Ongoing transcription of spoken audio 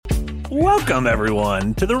Welcome,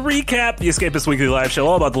 everyone, to the Recap, the Escapist Weekly Live Show,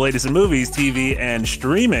 all about the latest in movies, TV, and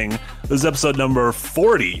streaming. This is episode number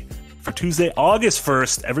 40 for Tuesday, August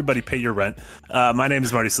 1st. Everybody pay your rent. My name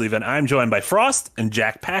is Marty Sleven. I'm joined by Frost and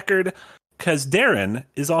Jack Packard, because Darren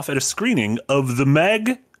is off at a screening of The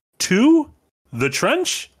Meg 2, The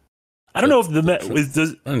Trench. I don't know if is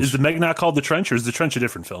the Meg not called The Trench, or is The Trench a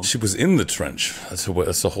different film? She was in The Trench. That's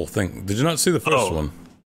the whole thing. Did you not see the first one?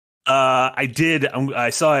 I did.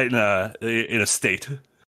 I saw it in a state.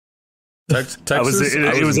 Texas?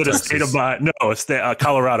 It was in a state of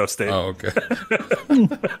Colorado state. Oh, okay.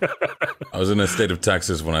 I was in a state of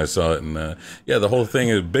Texas when I saw it, and the whole thing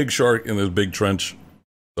is big shark in this big trench.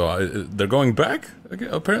 So they're going back,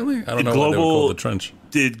 apparently? I don't know why they would call it The Trench.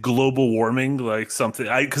 Did global warming, like something...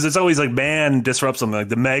 Because it's always like man disrupts something. Like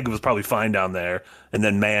the Meg was probably fine down there, and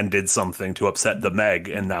then man did something to upset the Meg,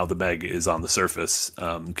 and now the Meg is on the surface,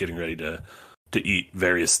 getting ready to eat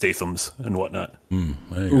various Stathams and whatnot.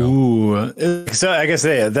 There you go. Ooh. So I guess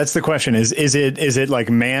that's the question is it like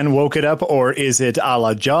man woke it up, or is it a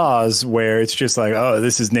la Jaws where it's just like, oh,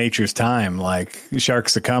 this is nature's time, like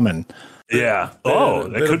sharks are coming? Yeah.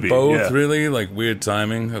 That could be both. Really, like weird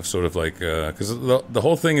timing of sort of like because the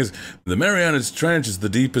whole thing is the Marianas Trench is the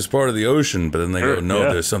deepest part of the ocean, but then they go, no,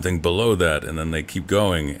 there's something below that, and then they keep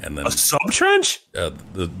going, and then a sub trench.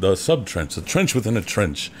 The sub trench, the trench within a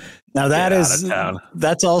trench. Now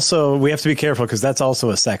that's also, we have to be careful because that's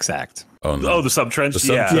also a sex act. Oh, no. The sub trench.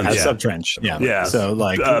 Sub trench. Yeah. So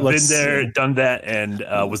like, been there, done that, and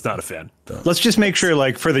was not a fan. Let's just make sure,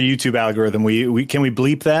 like for the YouTube algorithm, we can we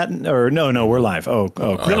bleep that, or no, we're live.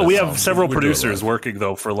 No, we have several producers working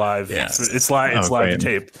though for live. Yeah. It's live. It's live to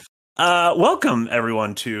tape. Welcome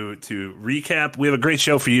everyone to Recap. We have a great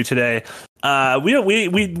show for you today. We're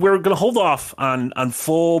going to hold off on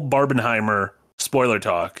full Barbenheimer spoiler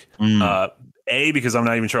talk. A, because I'm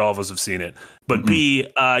not even sure all of us have seen it, but B,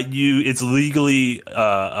 it's legally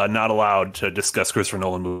not allowed to discuss Christopher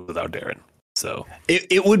Nolan movies without Darren. So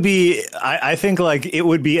it would be, I think, like it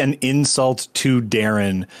would be an insult to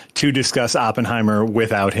Darren to discuss Oppenheimer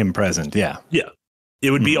without him present. Yeah.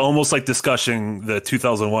 It would be almost like discussing the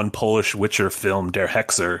 2001 Polish Witcher film Der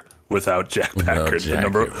Hexer without Jack Packard,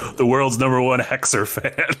 the world's number one Hexer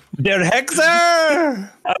fan. Der Hexer!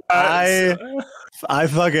 I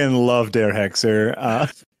fucking love Der Hexer.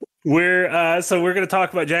 We're going to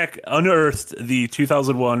talk about Jack unearthed the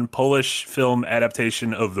 2001 Polish film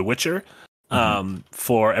adaptation of The Witcher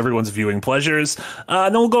for everyone's viewing pleasures.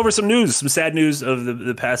 Then we'll go over some news, some sad news of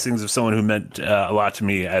the passings of someone who meant a lot to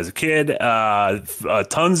me as a kid.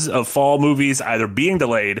 Tons of fall movies either being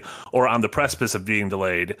delayed or on the precipice of being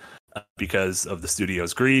delayed because of the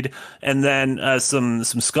studio's greed. And then some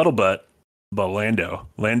scuttlebutt about Lando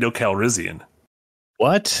Calrissian.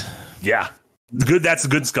 What? Yeah. Good. That's a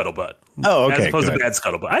good scuttlebutt. Oh, okay. As opposed to bad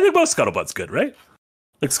scuttlebutt. I think most scuttlebutt's good, right?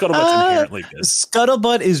 Like scuttlebutt's inherently good.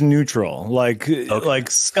 Scuttlebutt is neutral. Like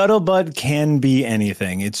scuttlebutt can be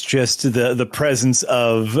anything. It's just the presence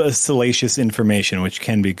of salacious information, which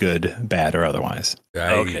can be good, bad, or otherwise.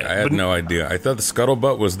 I had no idea. I thought the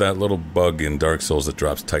scuttlebutt was that little bug in Dark Souls that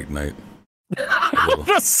drops Titanite.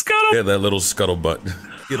 That little scuttlebutt.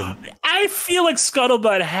 I feel like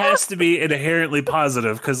scuttlebutt has to be inherently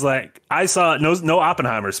positive because, like, I saw no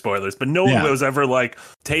Oppenheimer spoilers, but no one was ever like,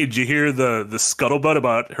 "Hey, did you hear the scuttlebutt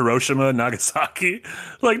about Hiroshima and Nagasaki?"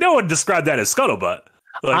 Like, no one described that as scuttlebutt.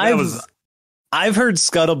 Like, I've heard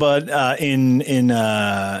scuttlebutt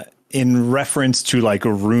in reference to like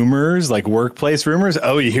rumors, like workplace rumors.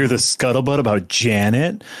 Oh, you hear the scuttlebutt about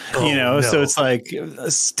Janet? So it's like,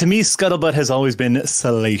 to me, scuttlebutt has always been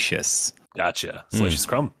salacious. Gotcha. Salacious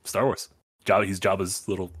Crumb, Star Wars. He's Jabba's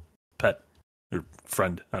little pet or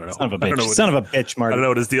friend. I don't know. Son of a bitch, Marty. I don't know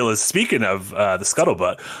what his deal is. Speaking of the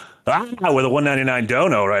scuttlebutt, with a $1.99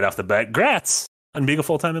 dono right off the bat. Grats on being a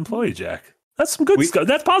full-time employee, Jack. That's some good.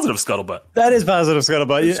 That's positive scuttlebutt. That is positive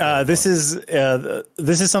scuttlebutt. This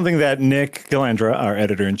is something that Nick Galandra, our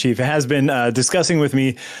editor in chief, has been discussing with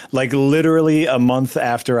me, like literally a month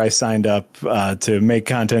after I signed up to make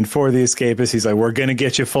content for The Escapist. He's like, "We're gonna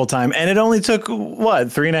get you full time," and it only took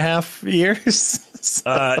 3.5 years.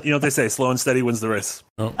 You know what they say: slow and steady wins the race.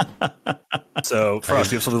 Oh. So,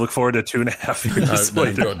 Frost, you have something to look forward to 2.5 years.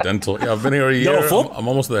 Dental. Yeah, I've been here a year. I'm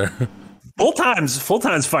almost there. Full time's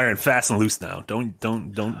firing fast and loose now. Don't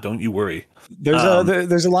you worry. There's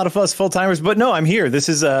a lot of us full timers, but no, I'm here. This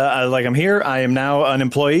is I'm here. I am now an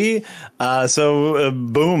employee.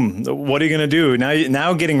 Boom. What are you gonna do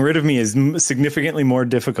now? Getting rid of me is significantly more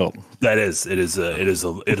difficult. It is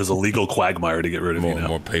a legal quagmire to get rid of you now.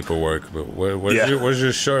 More paperwork. But where's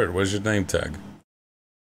your shirt? Where's your name tag?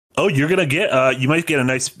 Oh, you're gonna get you might get a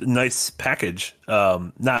nice package.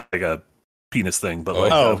 Not like a penis thing, but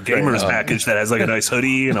like a gamer's package that has like a nice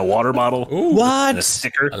hoodie and a water bottle. Ooh, what? And a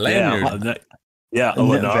sticker. A lanyard. Yeah, a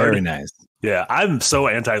lanyard. Very nice. Yeah, I'm so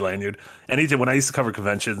anti-lanyard. Anytime when I used to cover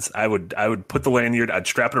conventions, I would put the lanyard, I'd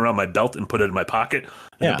strap it around my belt and put it in my pocket,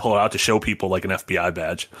 and then pull it out to show people like an FBI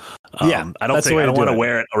badge. I don't want to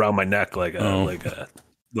wear it around my neck like I don't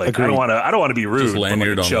want to be rude. Just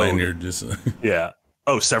lanyard on lanyard, just yeah.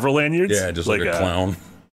 Oh, several lanyards. Yeah, just like a clown.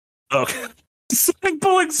 Okay. Like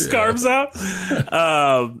pulling scarves out.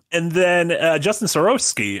 And then Justin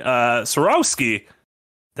Sorowski.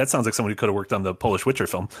 That sounds like somebody who could have worked on the Polish Witcher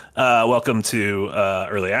film. Welcome to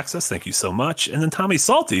Early Access. Thank you so much. And then Tommy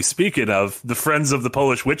Salty, speaking of the Friends of the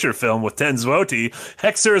Polish Witcher film with 10 zloty,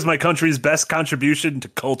 Hexer is my country's best contribution to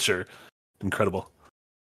culture. Incredible.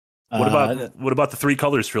 What about the Three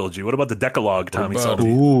Colors trilogy? What about the Decalogue, Tommy Salty?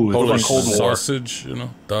 Polish Cold War sausage,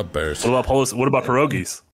 that bears. What about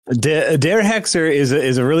pierogies? Der Hexer is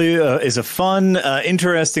a really is a fun,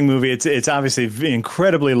 interesting movie. It's obviously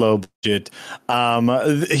incredibly low budget.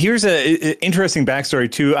 Here's a interesting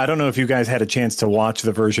backstory too. I don't know if you guys had a chance to watch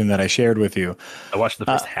the version that I shared with you. I watched the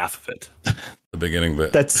first half of it. The beginning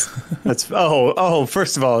bit. That's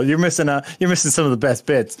first of all, you're missing some of the best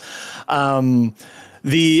bits. I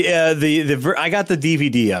got the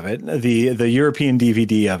DVD of it, the European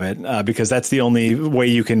DVD of it, because that's the only way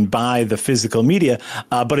you can buy the physical media.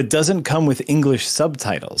 But it doesn't come with English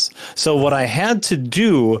subtitles. So what I had to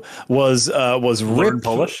do was learn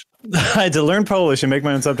Polish. I had to learn Polish and make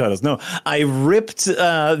my own subtitles. No, I ripped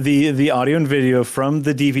the audio and video from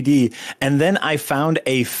the DVD, and then I found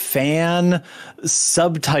a fan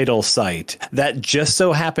subtitle site that just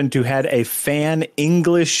so happened to had a fan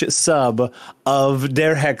English sub of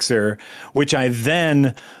Der Hexer, which I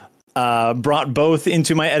then brought both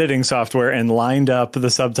into my editing software and lined up the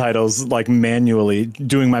subtitles like manually,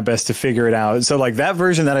 doing my best to figure it out. So like that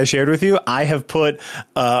version that I shared with you, I have put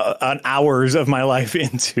an hours of my life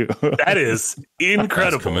into. That is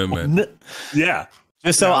incredible. That's commitment. Yeah.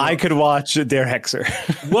 Just so I could watch Der Hexer.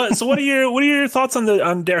 What are your thoughts on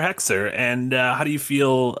Der Hexer, and how do you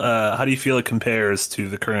feel it compares to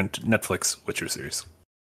the current Netflix Witcher series?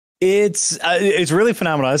 It's really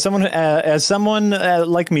phenomenal. As someone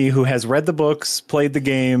like me who has read the books, played the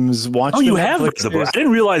games, watched. Oh, you have read the books. I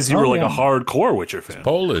didn't realize you were like a hardcore Witcher fan.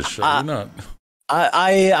 Polish, are you not?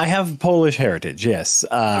 I have Polish heritage. Yes,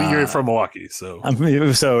 you're from Milwaukee, so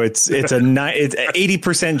it's it's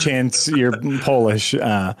 80% chance you're Polish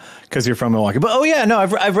because you're from Milwaukee. But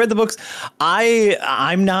I've read the books.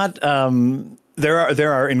 I'm not.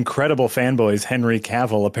 There are incredible fanboys, Henry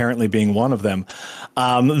Cavill apparently being one of them.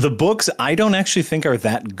 The books I don't actually think are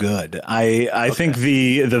that good. I think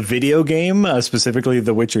the video game, specifically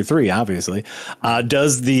The Witcher 3, obviously,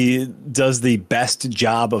 does the best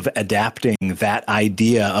job of adapting that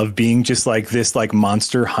idea of being just like this like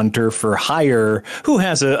monster hunter for hire who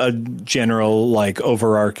has a general like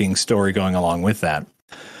overarching story going along with that.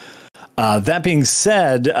 That being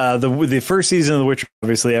said, the first season of The Witcher,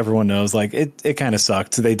 obviously everyone knows, like it kind of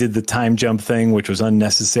sucked. They did the time jump thing, which was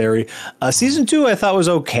unnecessary. Season 2, I thought was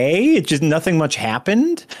okay. It just nothing much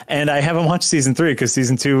happened, and I haven't watched season 3 because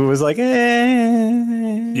season 2 was like, yeah.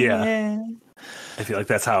 I feel like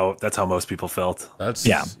that's how most people felt.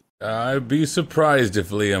 I'd be surprised if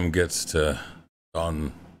Liam gets to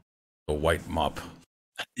on the white mop.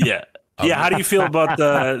 Yeah. Yeah. How do you feel about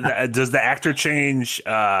does the actor change?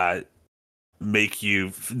 Make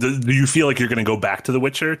you do you feel like you're going to go back to The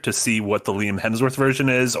Witcher to see what the Liam Hemsworth version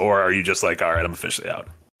is, or are you just like, all right, I'm officially out?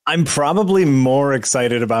 I'm probably more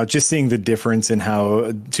excited about just seeing the difference in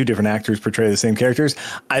how two different actors portray the same characters.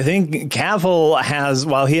 I think Cavill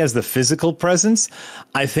while he has the physical presence,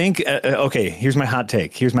 I think okay, here's my hot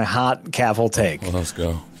take. Here's my hot Cavill take. Well, let's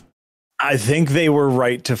go. I think they were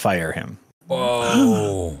right to fire him.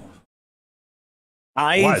 Whoa.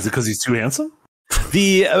 Why? Is it because he's too handsome?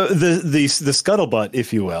 The scuttlebutt,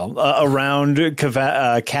 if you will, around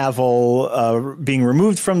Cavill being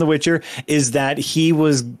removed from The Witcher is that he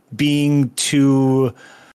was basically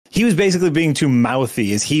being too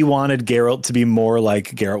mouthy, as he wanted Geralt to be more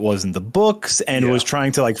like Geralt was in the books and was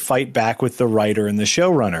trying to like fight back with the writer and the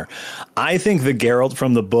showrunner. I think the Geralt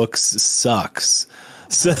from the books sucks.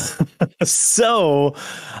 So,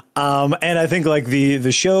 and I think like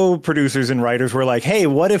the show producers and writers were like, hey,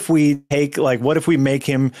 what if we make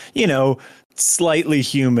him, slightly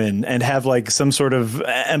human and have like some sort of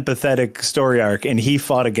empathetic story arc, and he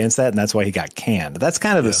fought against that, and that's why he got canned. That's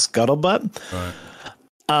kind of the scuttlebutt. Right.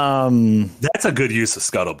 That's a good use of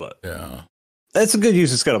scuttlebutt. Yeah. That's a good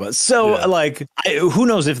use of scuttlebutt. So, like, who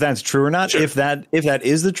knows if that's true or not? Sure. If that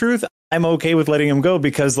is the truth, I'm okay with letting him go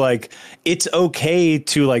because, like, it's okay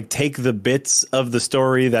to like take the bits of the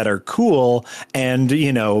story that are cool and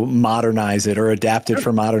modernize it or adapt it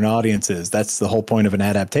for modern audiences. That's the whole point of an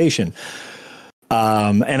adaptation.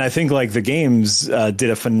 And I think like the games did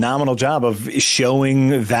a phenomenal job of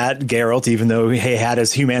showing that Geralt, even though he had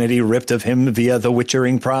his humanity ripped of him via the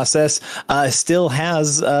witchering process, still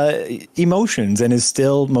has emotions and is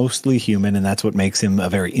still mostly human. And that's what makes him a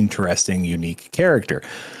very interesting, unique character.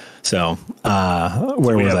 So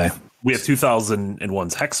where was I? We have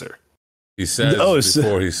 2001's Hexer. He says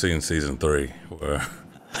before he's seen season 3. Where...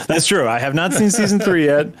 That's true. I have not seen season 3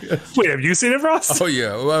 yet. Wait, have you seen it, Ross? Oh,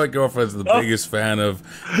 yeah. Well, my girlfriend's the biggest fan of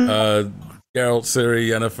Geralt, Ciri,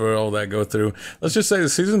 Yennefer, all that go through. Let's just say the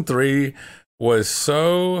season 3 was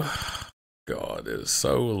so... God, it was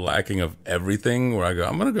so lacking of everything where I go,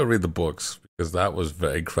 I'm going to go read the books because that was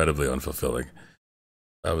very incredibly unfulfilling.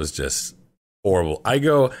 That was just horrible. I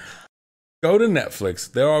go to Netflix.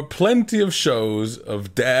 There are plenty of shows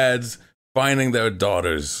of dads finding their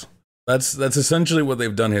daughters. That's essentially what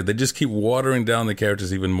they've done here. They just keep watering down the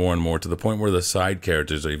characters even more and more to the point where the side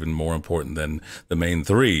characters are even more important than the main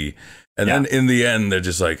 3. And then in the end, they're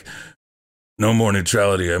just like, no more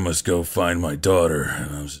neutrality. I must go find my daughter.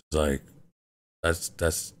 And I was just like,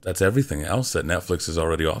 that's everything else that Netflix is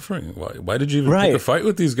already offering. Why did you even pick a fight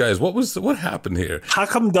with these guys? What happened here? How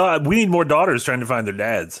come we need more daughters trying to find their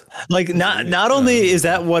dads? Like not only is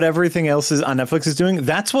that what everything else is on Netflix is doing,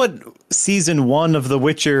 that's what season 1 of The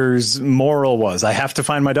Witcher's moral was. I have to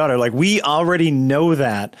find my daughter. Like we already know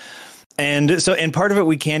that. And part of it,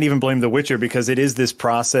 we can't even blame The Witcher because it is this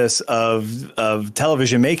process of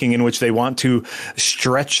television making in which they want to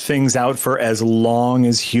stretch things out for as long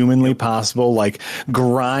as humanly possible, like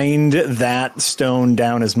grind that stone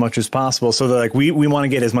down as much as possible. So they're like, we want to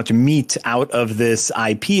get as much meat out of this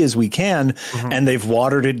IP as we can. Mm-hmm. And they've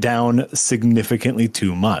watered it down significantly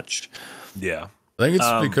too much. Yeah. I think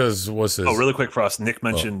it's because what's this? Oh, really quick, Frost. Nick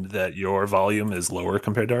mentioned that your volume is lower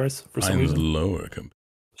compared to ours for some reason. Lower.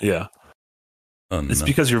 Yeah. It's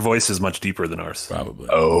because your voice is much deeper than ours. Probably.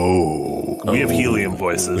 We have helium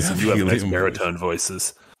voices, and you have nice baritone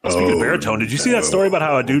voices. Speaking of baritone, did you see that story about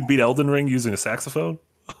how a dude beat Elden Ring using a saxophone?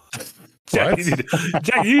 Jack, you need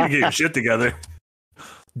to get your shit together.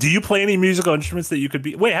 Do you play any musical instruments that you could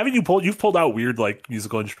be? Wait, you've pulled out weird like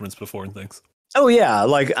musical instruments before and things? Oh yeah,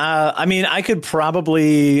 like I mean, I could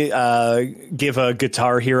probably give a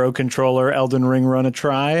Guitar Hero controller Elden Ring run a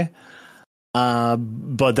try,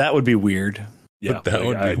 but that would be weird. Yeah, that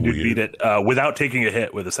would be weird. Beat it without taking a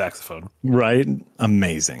hit with a saxophone. Right?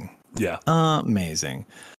 Amazing. Yeah. Amazing.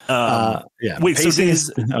 Yeah. Wait, pacing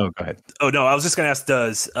so go ahead. Oh no, I was just gonna ask,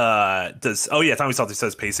 does Tommy Salty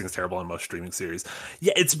says pacing is terrible in most streaming series.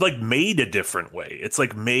 Yeah, it's like made a different way. It's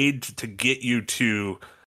like made to get you to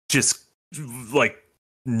just like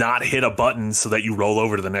not hit a button so that you roll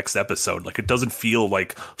over to the next episode. Like it doesn't feel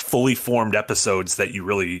like fully formed episodes that you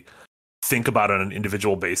really think about on an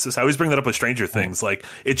individual basis. I always bring that up with Stranger Things. Like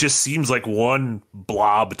it just seems like one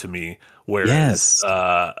blob to me. Whereas,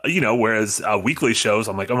 whereas weekly shows,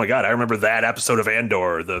 I'm like, oh my God, I remember that episode of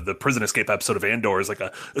Andor, the prison escape episode of Andor is like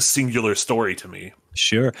a singular story to me.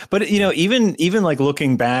 Sure. But, even like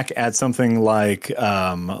looking back at something it's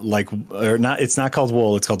not called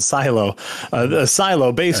Wool, it's called Silo, a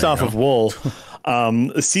Silo based off of Wool.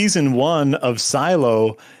 Season 1 of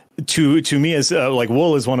Silo, to me is like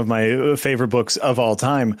Wool is one of my favorite books of all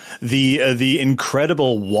time. The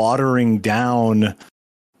incredible watering down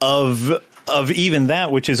of even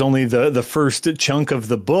that, which is only the first chunk of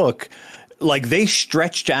the book. Like they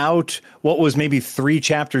stretched out what was maybe 3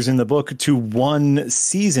 chapters in the book to 1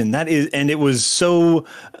 season. And it was so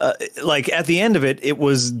like at the end of it, it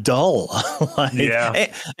was dull.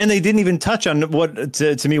 And they didn't even touch on what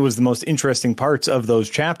to me was the most interesting parts of those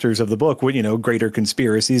chapters of the book. Greater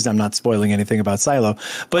conspiracies. I'm not spoiling anything about Silo,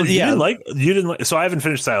 but you didn't like. So I haven't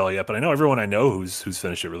finished Silo yet, but I know everyone I know who's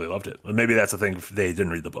finished it really loved it. Maybe that's the thing. They didn't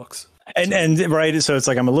read the books. And right. So it's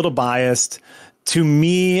like I'm a little biased. To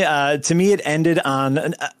me, it ended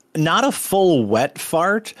on not a full wet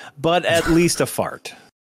fart, but at least a fart.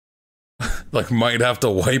 Like might have to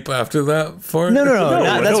wipe after that fart? No,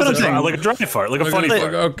 that's what I'm saying. Like a dry fart, like a funny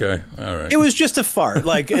fart. Okay, all right. It was just a fart.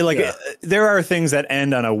 Like there are things that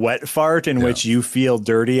end on a wet fart in which you feel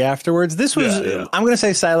dirty afterwards. This was, I'm going to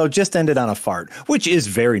say Silo just ended on a fart, which is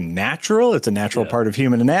very natural. It's a natural part of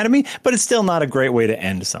human anatomy, but it's still not a great way to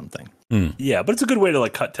end something. Yeah, but it's a good way to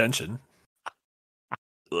like cut tension.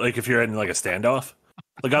 Like if you're in like a standoff,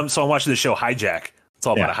 like I'm watching the show Hijack. It's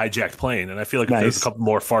all about a hijacked plane, and I feel like if there's a couple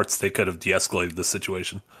more farts, they could have de-escalated the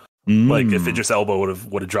situation. Like if Idris Elba would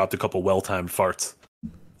have dropped a couple well-timed farts,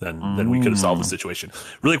 then we could have solved the situation.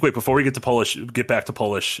 Really quick before we get back to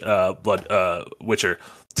Polish Witcher.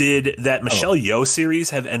 Did that Michelle Yeoh series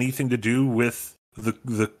have anything to do with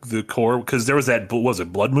the core? Because there was that, was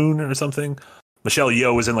it Blood Moon or something? Michelle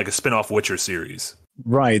Yeoh was in like a spin-off Witcher series.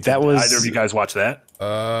 Right. That was. Either of you guys watch that?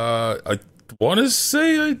 I want to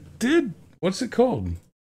say I did. What's it called?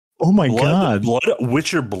 Oh my God!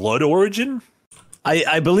 Witcher Blood Origin.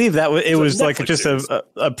 I believe that it was like just a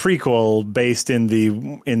prequel based in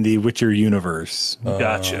the Witcher universe.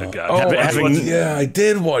 Gotcha. I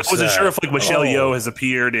did watch. I wasn't sure if like Michelle Yeoh has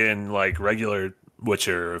appeared in like regular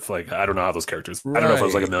Witcher, if like I don't know how those characters. I don't know if it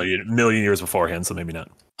was like a million years beforehand, so maybe not.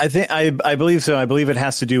 I believe so. I believe it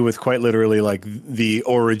has to do with quite literally like the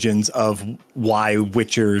origins of why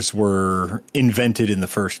Witchers were invented in the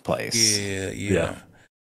first place. Yeah.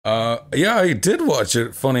 I did watch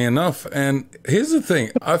it, funny enough. And here's the thing.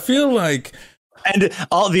 I feel like... And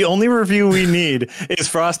the only review we need is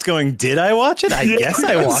Frost going, did I watch it? I guess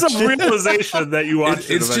I watched it. Some realization that you watched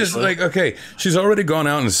it. It's just like, okay, she's already gone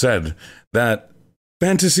out and said that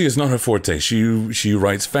fantasy is not her forte. She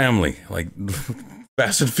writes family, like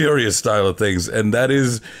Fast and Furious style of things. And that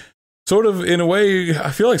is... sort of, in a way, I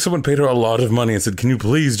feel like someone paid her a lot of money and said, can you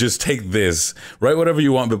please just take this? Write whatever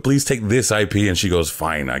you want, but please take this IP. And she goes,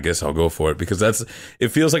 fine, I guess I'll go for it. Because it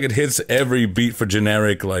feels like it hits every beat for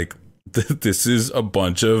generic, like, this is a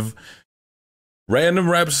bunch of random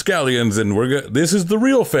rapscallions and this is the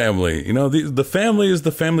real family. You know, the family is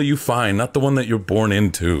the family you find, not the one that you're born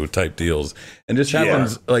into type deals. And just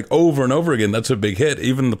happens, like, over and over again. That's a big hit.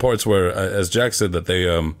 Even the parts where, as Jack said, that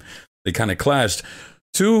they kind of clashed.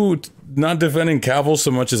 Two, not defending Cavill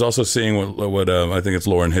so much as also seeing what I think it's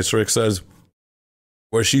Lauren Hissrich says,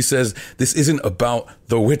 where she says, this isn't about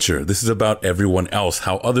The Witcher. This is about everyone else,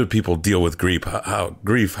 how other people deal with grief,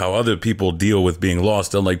 how other people deal with being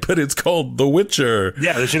lost. I'm like, but it's called The Witcher.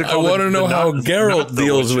 Yeah, they should have I want to know how Geralt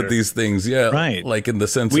deals with these things. Yeah, right. Like in the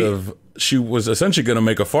sense of she was essentially going to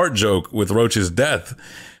make a fart joke with Roach's death.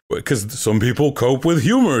 Because some people cope with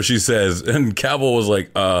humor, she says. And Cavill was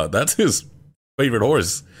like, that's his favorite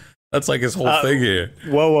horse. That's like his whole thing here.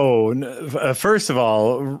 Whoa. First of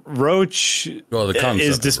all, Roach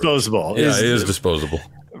is disposable. Yeah, it is disposable.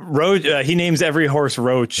 Roach, he names every horse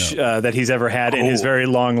Roach that he's ever had in his very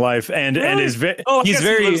long life, and is he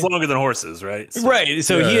lives longer than horses, right? So. Right.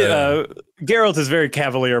 So Geralt is very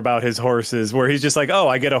cavalier about his horses, where he's just like, oh,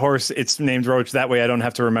 I get a horse, it's named Roach. That way, I don't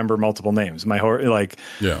have to remember multiple names. My horse,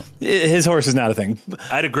 his horse is not a thing.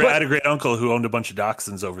 I had a great uncle who owned a bunch of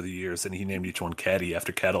dachshunds over the years, and he named each one Caddy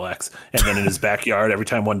after Cadillacs. And then in his backyard, every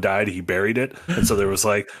time one died, he buried it, and so there was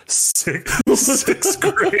like six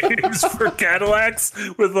graves for Cadillacs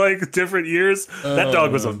with like different years.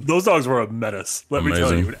 Those dogs were a menace. Let me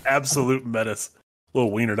tell you, an absolute menace. Little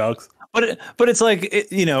wiener dogs. But it's like,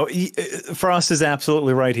 Frost is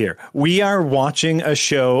absolutely right here. We are watching a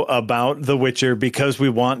show about The Witcher because we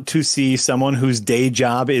want to see someone whose day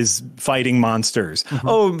job is fighting monsters. Mm-hmm.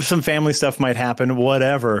 Oh, some family stuff might happen,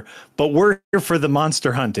 whatever. But we're here for the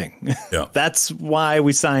monster hunting. Yeah. That's why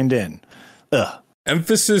we signed in.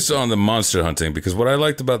 Emphasis on the monster hunting, because what I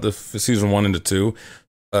liked about the season 1 and 2,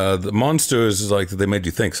 the monsters, like, they made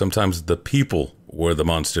you think sometimes the people were the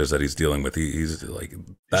monsters that he's dealing with. He's like,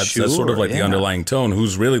 that's sort of like the underlying tone.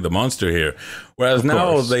 Who's really the monster here? Whereas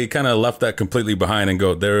now they kind of left that completely behind and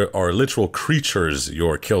go, there are literal creatures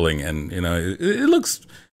you're killing. And,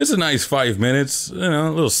 it's a nice 5 minutes, a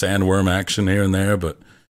little sandworm action here and there, but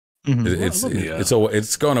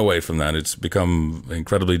it's gone away from that. It's become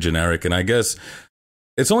incredibly generic. And I guess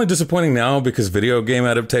it's only disappointing now because video game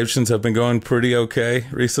adaptations have been going pretty okay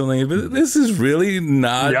recently, but this is really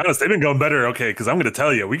not. To be honest, they've been going better. Okay, because I'm going to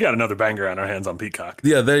tell you, we got another banger on our hands on Peacock.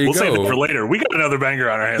 Yeah, there you go. We'll save it for later. We got another banger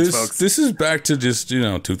on our hands, folks. This is back to just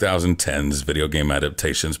 2010s video game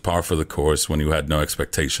adaptations, par for the course when you had no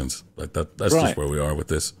expectations. Like that's just where we are with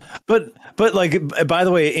this. But like, by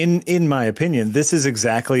the way, in my opinion, this is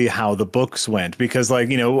exactly how the books went, because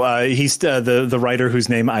he's the writer whose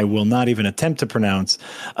name I will not even attempt to pronounce.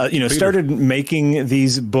 Started making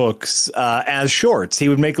these books as shorts. He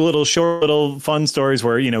would make little fun stories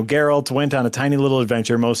where, Geralt went on a tiny little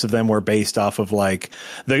adventure. Most of them were based off of like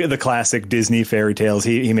the classic Disney fairy tales.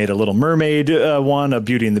 He made a Little Mermaid one, a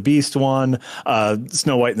Beauty and the Beast one,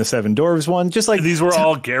 Snow White and the Seven Dwarfs one. Just like these were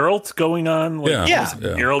all Geralt going on.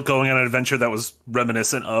 Geralt going on an adventure that was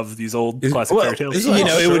reminiscent of these old classic fairy tales.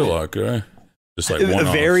 It would Sherlock, right? Just like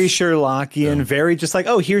very Sherlockian, very just like,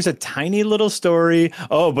 oh, here's a tiny little story.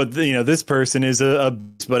 Oh, but this person is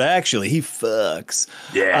but actually he fucks.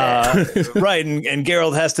 Yeah. Right. And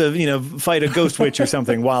Geralt has to, fight a ghost witch or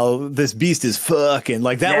something while this beast is fucking.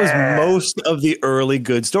 Like that was most of the early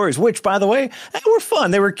good stories, which, by the way, they were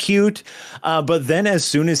fun. They were cute. But then as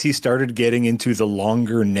soon as he started getting into the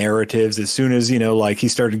longer narratives, as soon as, he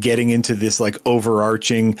started getting into this like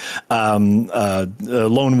overarching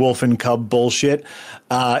lone wolf and cub bullshit,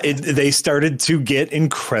 they started to get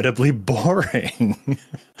incredibly boring.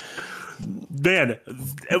 Man,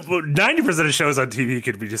 90% of shows on TV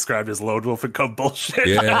could be described as lone wolf and cub bullshit.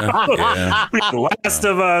 Yeah. We got Last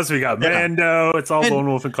of Us, we got Mando. It's all lone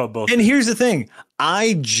wolf and cub bullshit. And here's the thing.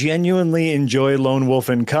 I genuinely enjoy Lone Wolf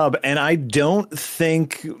and Cub, and I don't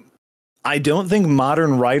think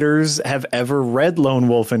modern writers have ever read Lone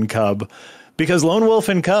Wolf and Cub. Because Lone Wolf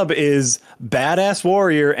and Cub is badass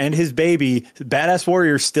warrior and his baby. Badass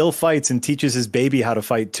warrior still fights and teaches his baby how to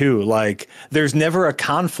fight too. Like there's never a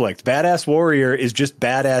conflict. Badass warrior is just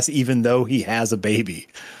badass even though he has a baby.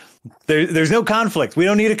 There's no conflict. We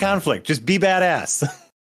don't need a conflict. Just be badass.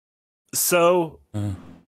 So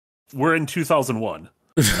we're in 2001.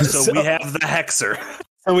 So we have the Hexer.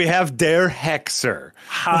 So we have Der Hexer.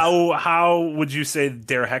 How would you say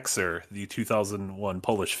Der Hexer, the 2001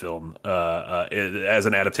 Polish film, as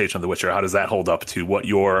an adaptation of The Witcher, how does that hold up to what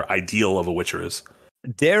your ideal of a Witcher is?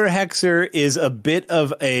 Der Hexer is a bit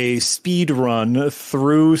of a speed run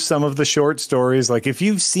through some of the short stories. Like if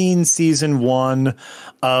you've seen season 1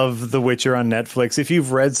 of The Witcher on Netflix, if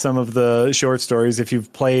you've read some of the short stories, if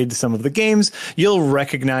you've played some of the games, you'll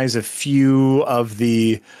recognize a few of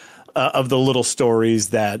the little stories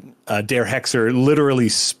that Der Hexer literally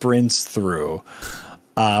sprints through,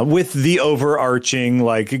 with the overarching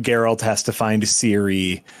like Geralt has to find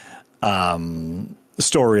Ciri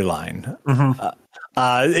storyline.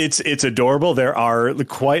 Mm-hmm. It's adorable. There are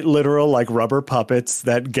quite literal like rubber puppets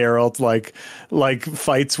that Geralt like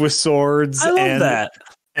fights with swords. I love that.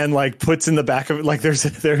 And like puts in the back of it, like there's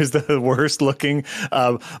the worst looking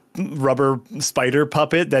rubber spider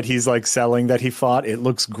puppet that he's like selling that he fought. It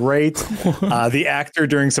looks great. The actor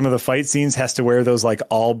during some of the fight scenes has to wear those like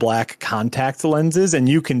all black contact lenses, and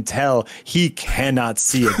you can tell he cannot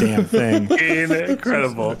see a damn thing.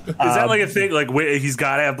 Incredible. Is that like a thing? Like he's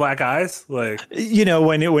got to have black eyes? Like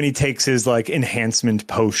when he takes his like enhancement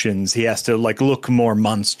potions, he has to like look more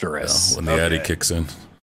monstrous. When the Addy kicks in.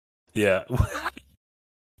 Yeah.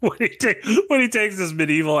 When he takes his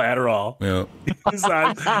medieval Adderall, his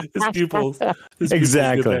pupils.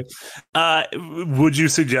 Exactly. Would you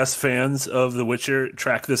suggest fans of The Witcher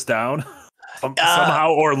track this down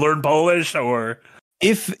somehow, or learn Polish, or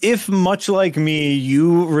if much like me,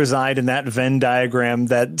 you reside in that Venn diagram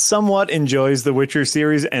that somewhat enjoys the Witcher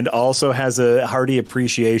series and also has a hearty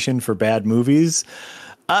appreciation for bad movies?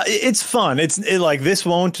 It's fun. It's like this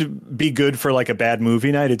won't be good for like a bad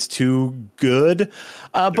movie night. It's too good,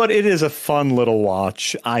 but it is a fun little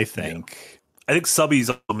watch, I think. I think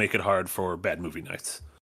subbies will make it hard for bad movie nights.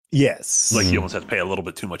 Yes. Like you almost have to pay a little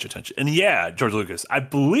bit too much attention. And yeah, George Lucas, I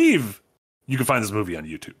believe you can find this movie on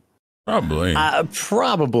YouTube. Probably.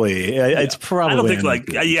 Probably. It's probably.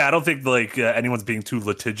 I don't think anyone's being too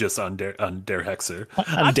litigious on Der Hexer.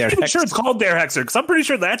 I'm pretty sure it's called Der Hexer because I'm pretty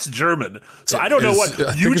sure that's German. So I don't know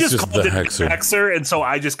what you just called it Hexer. Der Hexer, and so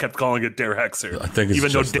I just kept calling it Der Hexer. I think it's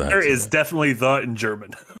even though just Der is definitely the in German.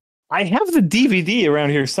 I have the DVD around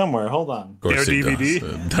here somewhere. Hold on. Der DVD.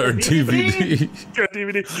 Der DVD. Der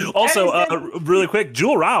DVD. Also, really quick,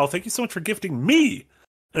 Jewel Rao, thank you so much for gifting me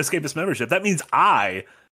an Escapist membership. That means I,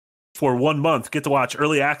 for 1 month, get to watch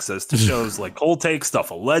early access to shows like Cold Take, Stuff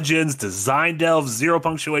of Legends, Design Delve, Zero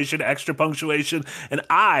Punctuation, Extra Punctuation, and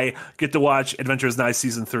I get to watch Adventures Nice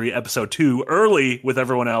Season 3, Episode 2 early with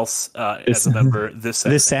everyone else as a member this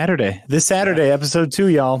Saturday. This Saturday, Episode 2,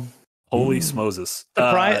 y'all. Holy smoses.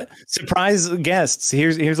 Surprise guests.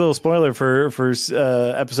 Here's a little spoiler for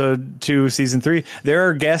Episode 2, Season 3. There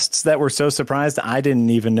are guests that were so surprised I didn't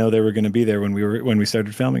even know they were going to be there when we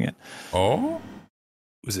started filming it. Oh?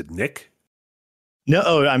 Was it Nick?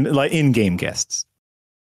 No, I'm like in-game guests.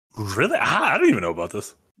 Really? I don't even know about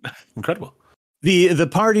this. Incredible. The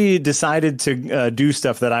party decided to do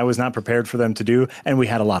stuff that I was not prepared for them to do, and we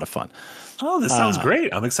had a lot of fun. Oh, this sounds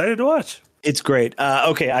great. I'm excited to watch. It's great.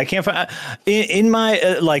 Okay, I can't find in my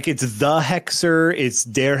it's the Hexer. It's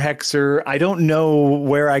Der Hexer. I don't know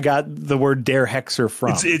where I got the word Der Hexer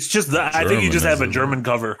from. It's just that I think you just have a German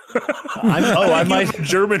cover. I might have a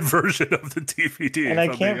German version of the DVD. And I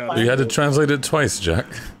can't find You had to translate it twice, Jack.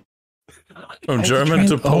 From German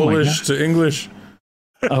to Polish to English.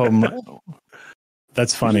 Oh my.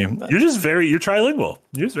 That's funny. You're trilingual.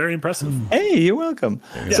 You're just very impressive. Hey, you're welcome.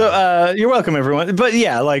 Yeah. So you're welcome, everyone. But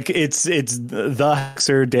yeah, like it's the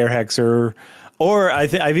Hexer, Der Hexer, or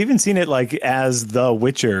I've even seen it like as the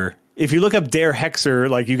Witcher. If you look up Der Hexer,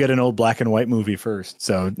 like you get an old black and white movie first.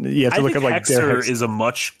 So you have to look up like Hexer is a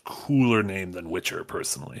much cooler name than Witcher,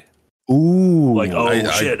 personally. Ooh, like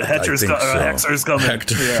shit, Hexer's coming.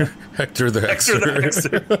 Hector the Hexer.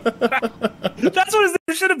 That's what his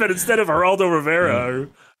name should have been instead of Geraldo Rivera or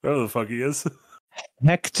whatever the fuck he is.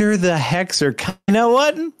 Hector the Hexer. You know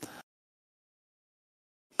what?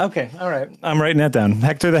 Okay, all right. I'm writing that down.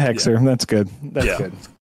 Hector the Hexer. Yeah. That's good. That's good.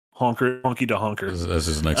 Honky to honker. That's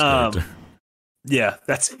his next character. Yeah,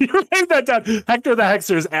 you're writing that down. Hector the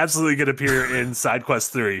Hexer is absolutely going to appear in Side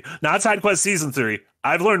Quest 3, not Side Quest Season 3.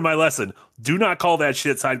 I've learned my lesson. Do not call that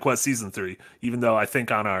shit Side Quest Season 3, even though I think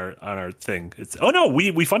on our thing it's. Oh no,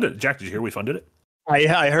 we funded it. Jack, did you hear we funded it?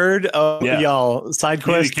 I heard. Y'all, Side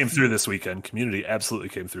Quest came through this weekend. Community absolutely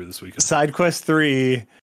came through this weekend. Side Quest 3.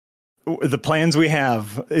 The plans we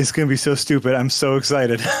have is going to be so stupid. I'm so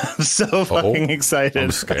excited. I'm so fucking excited.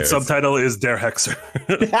 The subtitle is Der Hexer.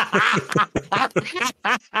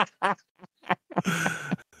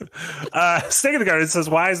 Snake in the Garden says,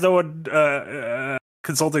 why is no one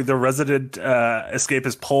consulting the resident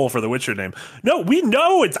escapist poll for the Witcher name? No, we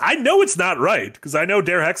know I know it's not right because I know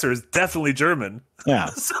Der Hexer is definitely German. Yeah.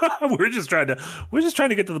 So we're just trying to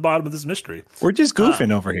get to the bottom of this mystery. We're just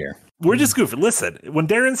goofing over here. We're just goofing. Listen, when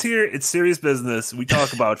Darren's here, it's serious business. We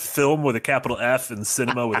talk about film with a capital F and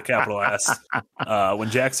cinema with a capital S. When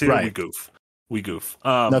Jack's here, we goof. We goof.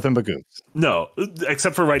 Nothing but goof. No,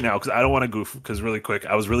 except for right now, because I don't want to goof. Because really quick,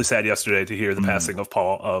 I was really sad yesterday to hear the passing of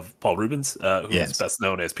Paul Rubens, who is best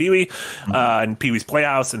known as Pee Wee, and Pee Wee's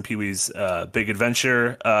Playhouse and Pee Wee's Big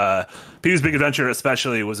Adventure. Pee Wee's Big Adventure,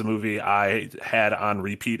 especially, was a movie I had on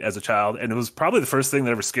repeat as a child, and it was probably the first thing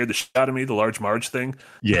that ever scared the shit out of me. The Large Marge thing.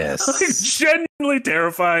 Yes, genuinely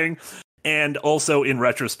terrifying. And also, in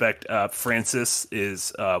retrospect, Francis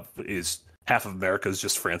is half of America is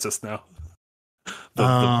just Francis now.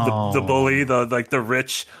 The bully, the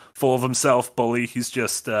rich, full of himself bully. He's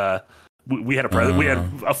just we had a president. We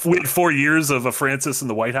had 4 years of a Francis in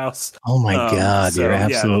the White House. Oh my God, you're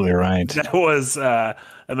absolutely right. That was it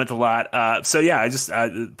meant a lot. So yeah, I just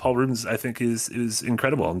Paul Rubens I think is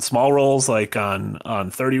incredible in small roles like on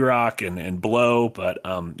 30 Rock and Blow. But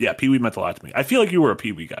Pee Wee meant a lot to me. I feel like you were a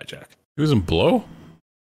Pee Wee guy, Jack. He was in Blow.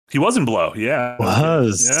 He was in Blow. Yeah,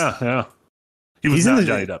 yeah. He was not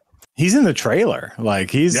Johnny Depp. He's in the trailer. Like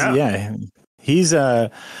he's his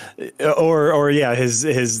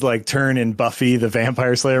like turn in Buffy the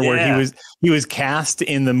Vampire Slayer where he was cast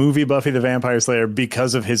in the movie Buffy the Vampire Slayer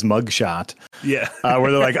because of his mugshot. Yeah.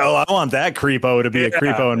 Where they're like, "Oh, I want that creepo to be a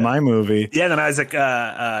creepo in my movie." Yeah, and then Isaac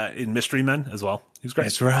in Mystery Men as well. He's great.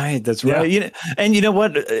 That's right. That's right. Yeah. You know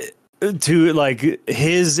what? To like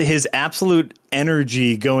his absolute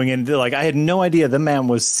energy going into like I had no idea the man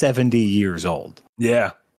was 70 years old.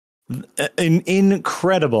 Yeah.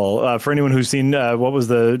 Incredible for anyone who's seen what was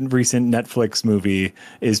the recent Netflix movie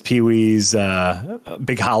is Pee-wee's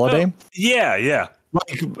Big Holiday. Yeah.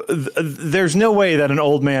 Like there's no way that an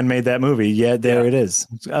old man made that movie yet there it is.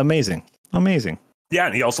 It's amazing. Yeah,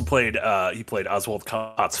 and he also played Oswald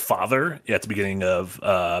Cott's father at the beginning of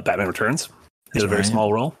Batman Returns. He had a very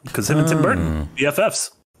small role because him and Tim Burton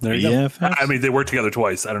BFFs. There you go. I mean, they worked together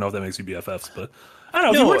twice. I don't know if that makes you BFFs, but I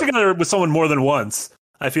don't know. If you work together with someone more than once,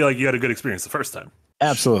 I feel like you had a good experience the first time.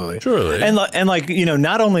 Absolutely. Surely. And like,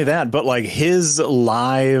 not only that, but like his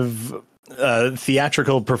live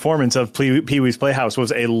theatrical performance of Pee-wee's Playhouse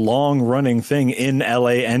was a long running thing in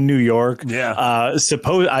LA and New York. Yeah. I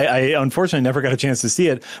unfortunately never got a chance to see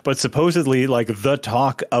it, but supposedly like the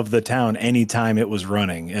talk of the town anytime it was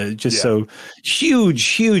running. So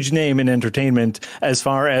huge name in entertainment as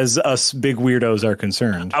far as us big weirdos are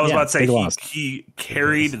concerned. I was about to say he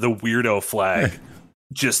carried the weirdo flag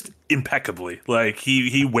just impeccably. Like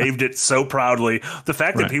he waved it so proudly. The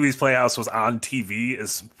fact that Pee-wee's Playhouse was on TV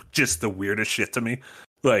is just the weirdest shit to me.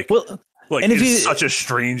 It's such a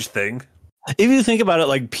strange thing. If you think about it,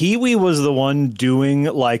 like Pee-wee was the one doing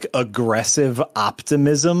like aggressive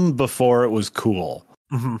optimism before it was cool.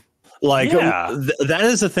 Mm-hmm. Like that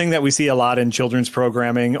is a thing that we see a lot in children's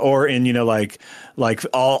programming or in, like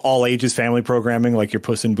all ages family programming, like your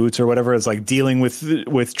Puss in Boots or whatever. It's like dealing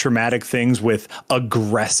with traumatic things with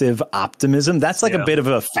aggressive optimism. That's like a bit of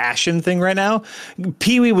a fashion thing right now.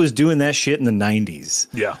 Pee-wee was doing that shit in the 90s.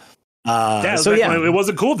 Yeah. It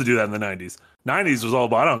wasn't cool to do that in the 90s. 90s was all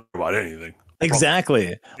about, I don't care about anything.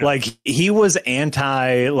 Exactly. Like he was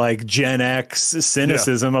anti like Gen X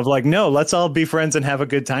cynicism of like, no, let's all be friends and have a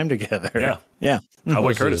good time together. Yeah.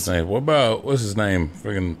 What's his name? What's his name?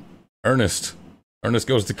 Friggin' Ernest. Ernest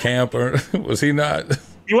goes to camp. Or was he not?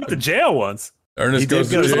 He went to jail once. Ernest goes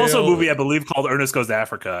to jail. There's also a movie I believe called Ernest Goes to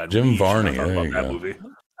Africa. Jim Varney. There you go. Movie.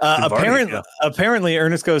 Apparently,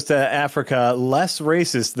 Ernest Goes to Africa less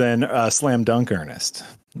racist than Slam Dunk Ernest.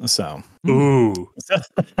 So, ooh,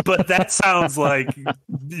 but that sounds like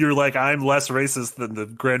you're like, I'm less racist than the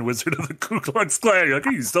Grand Wizard of the Ku Klux Klan. You're like,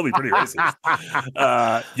 you can still be pretty racist.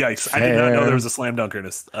 Yikes! I did not know there was a Slam Dunk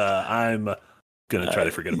Ernest. I'm gonna try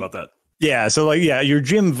to forget about that. Yeah, so like, your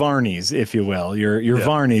Jim Varneys, if you will, your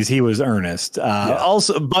Varneys, he was Ernest.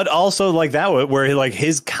 Also like that, where like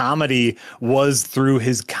his comedy was through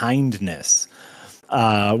his kindness,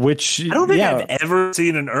 which I don't think I've ever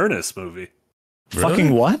seen an Ernest movie. Really?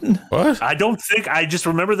 Fucking what? I don't think. I just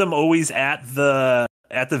remember them always at the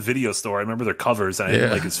video store. I remember their covers, and I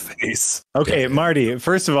didn't like his face. Okay, Marty.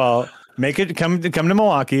 First of all, come to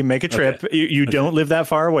Milwaukee. Make a trip. Okay. You don't live that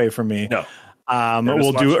far away from me. No.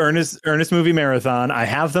 We'll do Ernest movie marathon. I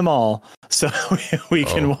have them all, so we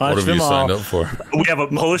can watch them all. What have you signed up for? We have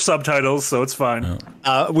Polish subtitles, so it's fine.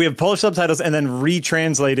 We have Polish subtitles and then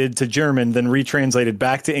retranslated to German, then retranslated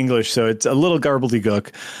back to English, so it's a little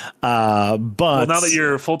garbledy-gook. But now that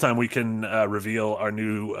you're full time, we can reveal our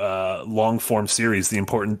new long form series, the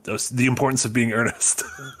importance of being earnest.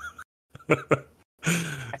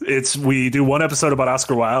 We do one episode about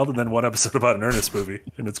Oscar Wilde and then one episode about an Ernest movie,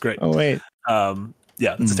 and it's great. Oh wait,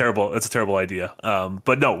 it's a terrible idea.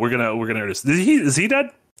 But no, we're gonna Ernest. Is he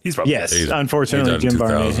dead? He's probably yes. Unfortunately, Jim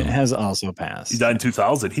Varney has also passed. He died in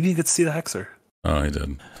 2000. He didn't get to see the Hexer. Oh, he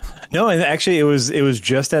did. No, and actually, it was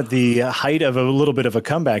just at the height of a little bit of a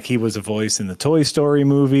comeback. He was a voice in the Toy Story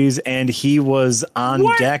movies, and he was on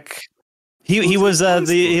deck. He was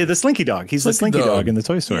the Slinky Dog. He's the Slinky Dog in the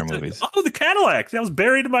Toy Story movies. Oh, the Cadillac that was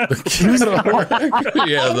buried in my.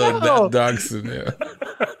 Yeah, the dogs.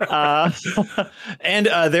 Yeah. And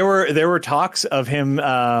there were talks of him.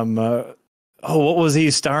 What was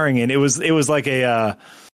he starring in? It was like a.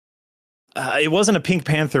 It wasn't a Pink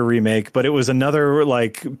Panther remake, but it was another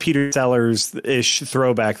like Peter Sellers-ish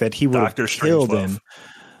throwback that he would have killed in.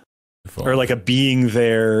 Or like a Being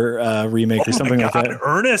There remake or something like that.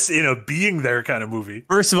 Ernest in a Being There kind of movie.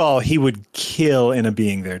 First of all, he would kill in a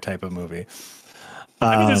Being There type of movie.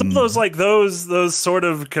 I mean, there's all those sort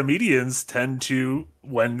of comedians tend to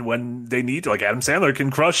when they need to, like Adam Sandler can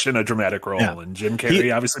crush in a dramatic role, and Jim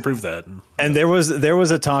Carrey obviously proved that. And there was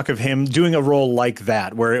a talk of him doing a role like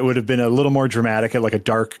that, where it would have been a little more dramatic, like a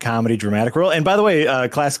dark comedy dramatic role. And by the way,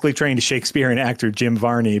 classically trained Shakespearean actor Jim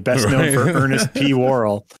Varney, best known for Ernest P.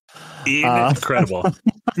 Worrell. Incredible.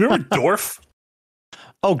 Remember Dorf?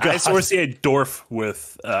 Oh God! I sort of see a Dorf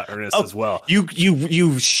with Ernest as well.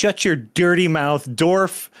 You shut your dirty mouth.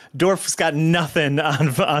 Dorf's got nothing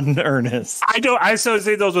on Ernest. I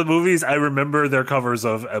associate those with movies. I remember their covers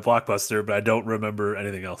of a Blockbuster, but I don't remember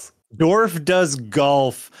anything else. Dorf does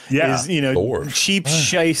golf. Yeah, is Dorf. Cheap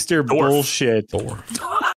shyster bullshit. Dorf.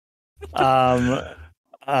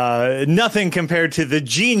 Nothing compared to the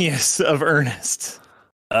genius of Ernest.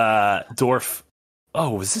 Dorf.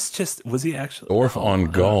 Oh, was he actually Dorf on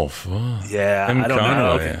golf? Oh. Yeah, Tim I don't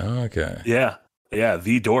Conway. know. Okay. Yeah,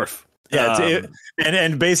 the Dorf. Yeah,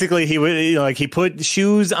 and basically he would he put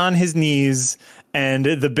shoes on his knees, and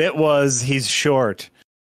the bit was he's short.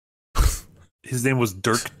 His name was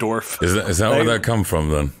Dirk Dorf. Is that where that come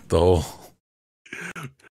from then? The whole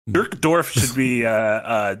Dirk Dorf should be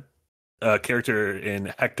a character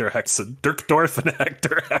in Hector Hexen. Dirk Dorf and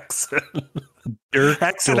Hector Hexen. Dirk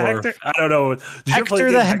Hexen, Dorf. Hector? I don't know.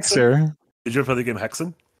 Hector the Hexer. Did you ever play the game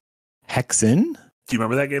Hexen? Hexen? Do you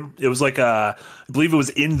remember that game? It was like I believe it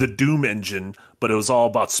was in the Doom engine, but it was all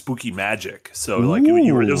about spooky magic. So like it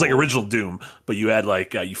was like original Doom, but you had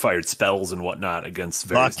like you fired spells and whatnot against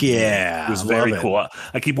various. Fuck yeah, it was very cool.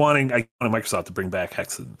 I keep wanting Microsoft to bring back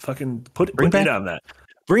Hexen. Fucking put it on that.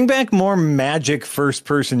 Bring back more magic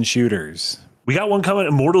first-person shooters. We got one coming.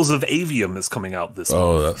 Immortals of Avium is coming out this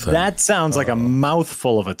month. That sounds like a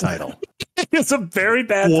mouthful of a title. It's a very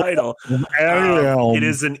bad title. It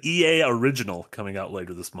is an EA original coming out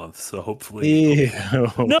later this month. So hopefully.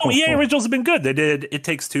 No, EA originals have been good. They did It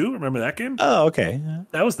Takes Two. Remember that game? Oh, okay.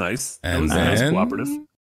 That was nice. That was a nice cooperative.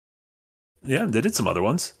 Yeah, they did some other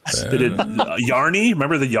ones. They did Yarny.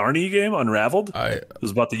 Remember the Yarny game, Unraveled? It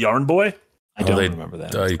was about the Yarn Boy. I don't remember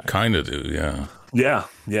that. I kind of do, yeah. Yeah,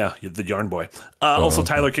 the Yarn Boy. Also,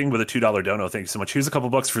 Tyler King with a $2 dono. Thank you so much. Here's a couple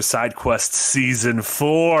bucks for Side Quest Season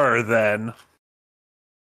 4, then.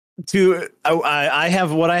 I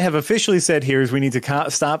have what I have officially said here is we need to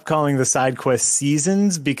stop calling the side quest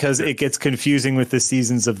seasons because it gets confusing with the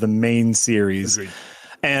seasons of the main series. Agreed.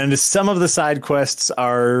 And some of the side quests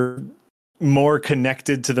are more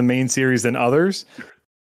connected to the main series than others.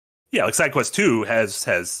 Yeah, like Side Quest 2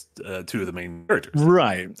 has two of the main characters.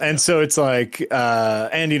 Right. And so it's like,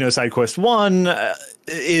 and, Side Quest 1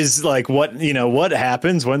 is like what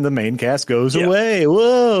happens when the main cast goes away.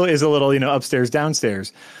 Whoa, is a little, upstairs,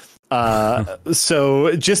 downstairs.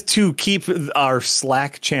 So just to keep our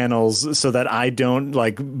Slack channels so that I don't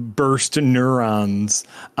like burst neurons,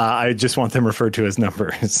 I just want them referred to as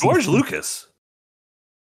numbers. George Lucas.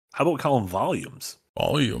 How about we call them volumes?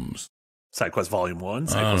 Volumes. Side Quest Volume 1,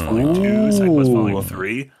 Side Quest Volume 2, Side Quest Volume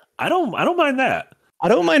 3. I don't mind that. I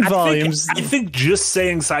don't mind volumes. I think just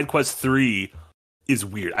saying Side Quest 3 is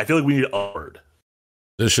weird. I feel like we need a word.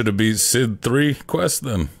 This should be SID 3 quest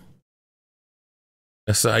then.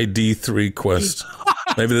 SID 3 quest.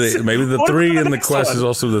 Maybe the 3 in the quest is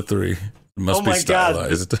also the 3. It must be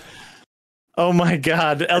stylized. Oh my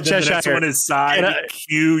God. El Cheshire. The next one is Side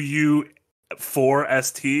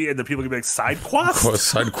QU4ST, and the people can be like Side Quest?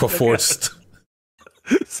 Side Quest.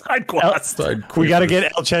 Side Quest. We got to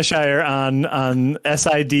get El Cheshire on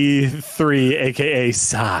SID 3, aka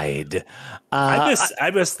Side.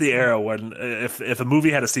 I miss the era when if a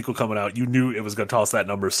movie had a sequel coming out, you knew it was going to toss that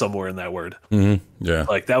number somewhere in that word. Mm-hmm. Yeah,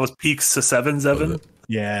 like that was peak seven, Evan.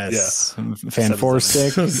 Yes, yeah. Fan 4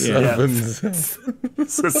 stick. Seven Evan.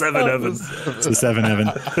 Seven Evan.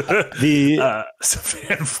 The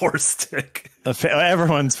Fan 4 stick.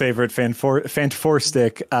 Everyone's favorite Fan 4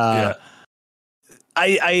 stick. My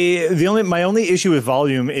only issue with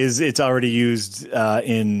volume is it's already used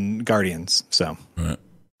in Guardians. So. Right.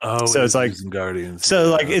 Oh, so it's like Guardians. So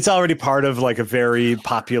like it's already part of like a very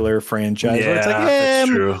popular franchise. Yeah, where it's like, that's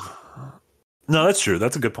true. No, that's true.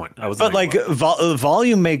 That's a good point. But like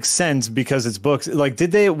volume makes sense because it's books. Like,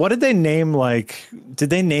 did they name like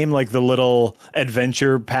the little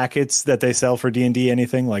adventure packets that they sell for D&D?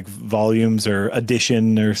 Anything like volumes or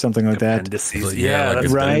edition or something like that? Yeah, like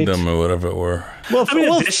right. Or whatever it were. Well, I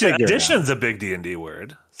mean, edition's a big D&D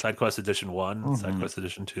word. Side Quest Edition 1, Side Quest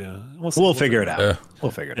Edition 2. We'll figure it out. Yeah.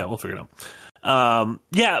 We'll figure it out. Yeah, we'll figure it out.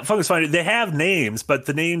 Fungus Finder, they have names, but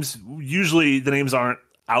the names aren't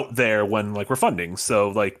out there when like we're funding. So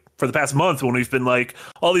like for the past month when we've been like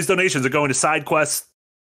all these donations are going to Side Quest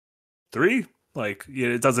 3, like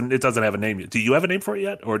it doesn't have a name yet. Do you have a name for it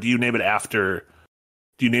yet? Or do you name it after?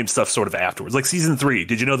 Do you name stuff sort of afterwards? Like season 3,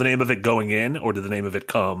 did you know the name of it going in, or did the name of it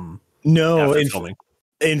come after filming?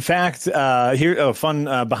 In fact, fun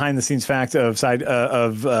behind the scenes fact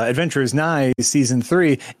of Adventures Nigh season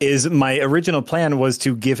 3 is my original plan was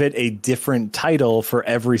to give it a different title for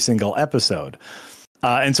every single episode.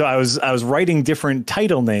 And so I was writing different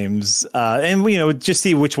title names, and just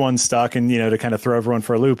see which one stuck, and to kind of throw everyone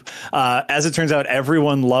for a loop. As it turns out,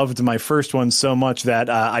 everyone loved my first one so much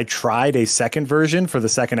that I tried a second version for the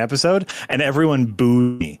second episode, and everyone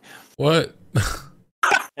booed me. What?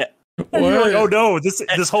 And you're like, oh no,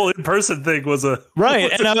 this whole in-person thing was a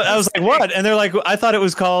right. And I was like, what? And they're like, I thought it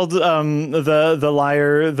was called the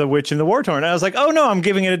Liar, the Witch, and the War Torn. And I was like, oh no, I'm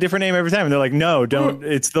giving it a different name every time. And they're like, no, don't.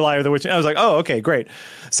 It's the Liar, the Witch. And I was like, oh, okay, great.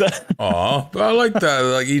 So, I like that.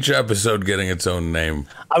 Like each episode getting its own name.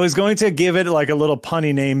 I was going to give it like a little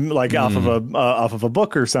punny name, like off of a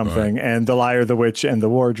book or something. Right. And the Liar, the Witch, and the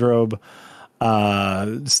Wardrobe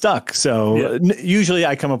stuck. So usually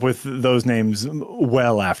I come up with those names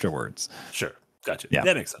well afterwards. Sure. Gotcha. Yeah.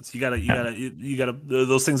 That makes sense. You gotta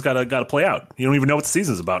those things gotta play out. You don't even know what the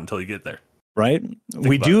season's about until you get there. Right.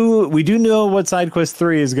 We do know what Side Quest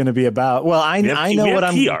 3 is going to be about. Well, I know what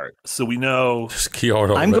I'm key art, so we know key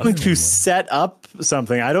art. I'm going to set up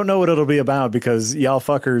something. I don't know what it'll be about because y'all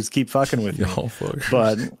fuckers keep fucking with me. Y'all fuckers.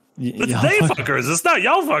 But they fuckers. It's not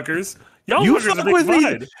y'all fuckers. Y'all you fuckers fuck with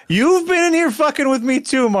me. You've been in here fucking with me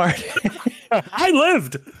too, Marty. I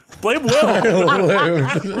lived. Blame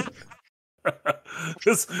Will.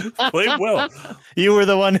 Just blame Will. You were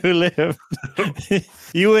the one who lived.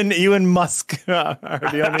 you and Musk are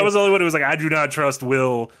the only. I was the only one who was like, I do not trust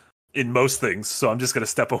Will in most things, so I'm just gonna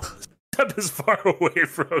step as far away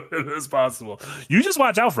from him as possible. You just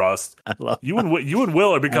watch out, Frost. I love you and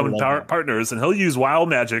Will are becoming partners, and he'll use wild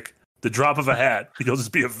magic. The drop of a hat, you'll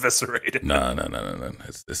just be eviscerated. No.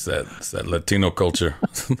 It's that Latino culture.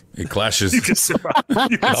 It clashes. You can survive. I'll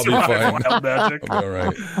be fine. Wild magic. I'll be all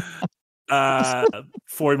right.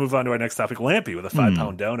 Before we move on to our next topic, Lampy with a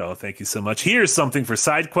 5-pound dono. Thank you so much. Here's something for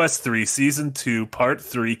Side Quest 3, Season 2, Part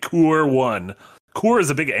 3, Core 1. Core is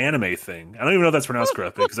a big anime thing. I don't even know if that's pronounced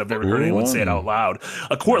correctly because I've never heard anyone say it out loud.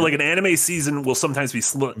 A core, like an anime season, will sometimes be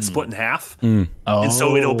split in half, and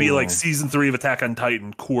so it'll be like season 3 of Attack on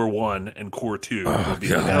Titan, Core 1 and Core 2. It'll be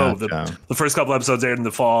the first couple episodes aired in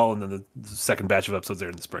the fall, and then the second batch of episodes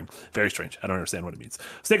aired in the spring. Very strange. I don't understand what it means.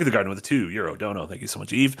 Snake of the Garden with a €2. Dono, thank you so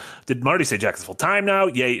much. Eve, did Marty say Jack is full time now?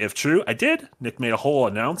 Yay, if true. I did. Nick made a whole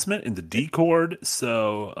announcement in the Discord,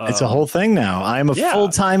 so it's a whole thing now. I'm a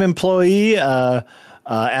full-time employee at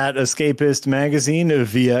Escapist Magazine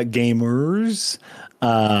via Gamers,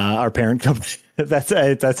 our parent company.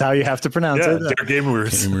 That's how you have to pronounce it. Der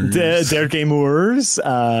Gamers. Der Gamers.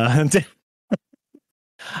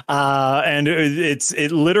 And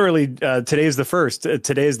it literally today is the first.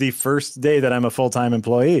 Today is the first day that I'm a full-time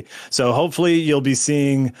employee. So hopefully you'll be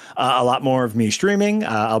seeing a lot more of me streaming.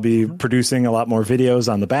 I'll be producing a lot more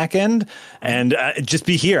videos on the back end, and just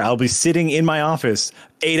be here. I'll be sitting in my office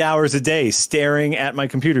 8 hours a day, staring at my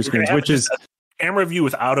computer screens, which is camera view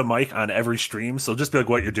without a mic on every stream, so just be like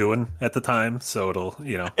what you're doing at the time. So it'll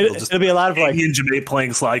be a lot of like in Jamaica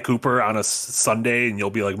playing Sly Cooper on a Sunday, and you'll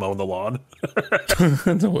be like mowing the lawn.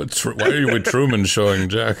 Why are you with Truman showing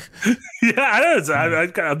Jack? Yeah, I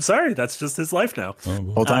know. I'm sorry. That's just his life now.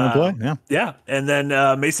 Full-time employee. Yeah. And then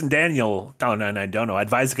Mason Daniel, $1.99 dono. I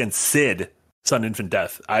advise against Sid, sudden infant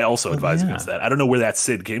death. I also advise against that. I don't know where that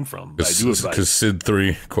Sid came from, but I do advise. Because Sid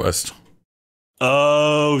 3 quest.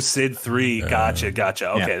 Oh, Sid 3. Gotcha.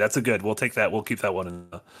 Okay, that's a good. We'll take that. We'll keep that one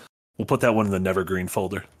we'll put that one in the Nevergreen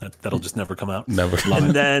folder. That'll just never come out. Never. And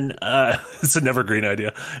then it's a Nevergreen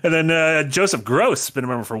idea. And then Joseph Gross, been a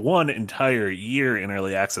member for 1 entire year in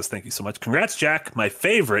early access. Thank you so much. Congrats, Jack. My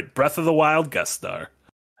favorite Breath of the Wild guest star.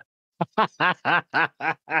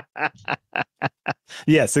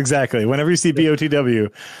 Yes, exactly. Whenever you see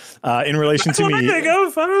BOTW in relation to me,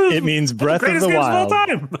 it means Breath of the Wild.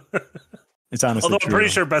 It's honestly although true. I'm pretty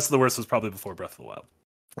sure Best of the Worst was probably before Breath of the Wild.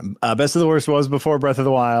 Best of the Worst was before Breath of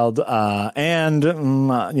the Wild, and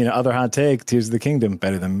other hot take: Tears of the Kingdom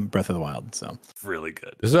better than Breath of the Wild. So really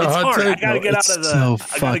good. Is that a hot take? I gotta get out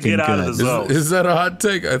of the zone. Is that a hot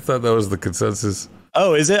take? I thought that was the consensus.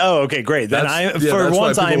 Oh, is it? Oh, okay, great. Then for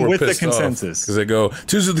once I'm with the consensus because they go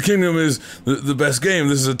Tears of the Kingdom is the best game.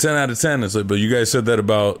 This is a 10 out of 10. It's like, but you guys said that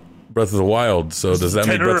about Breath of the Wild, so does that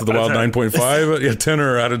make Breath of the Wild 9.5? Yeah, 10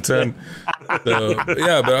 out of 10. So,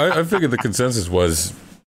 yeah, but I figured the consensus was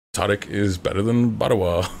Tadic is better than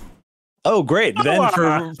Badawa. Oh, great!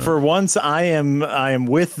 Then for once, I am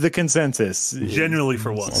with the consensus. Genuinely,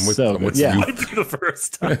 for once, I'm with yeah. Might be the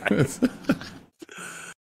first time.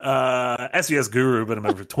 SVS Guru, been a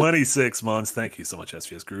member for 26 months. Thank you so much,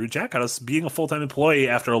 SVS Guru. Jack, how does being a full-time employee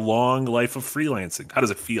after a long life of freelancing? How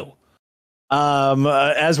does it feel?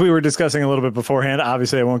 As we were discussing a little bit beforehand,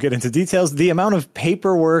 obviously I won't get into details. The amount of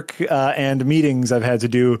paperwork and meetings I've had to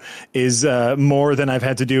do is more than I've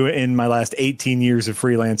had to do in my last 18 years of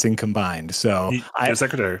freelancing combined. So get a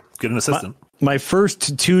secretary, get an assistant. My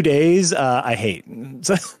first 2 days, I hate.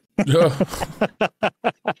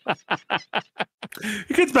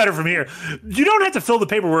 It gets better from here. You don't have to fill the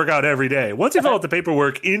paperwork out every day. Once you fill out the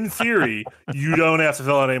paperwork, in theory, you don't have to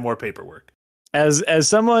fill out any more paperwork. As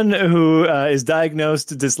someone who is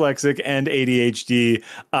diagnosed dyslexic and ADHD,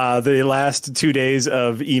 the last 2 days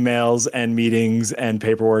of emails and meetings and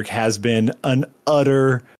paperwork has been an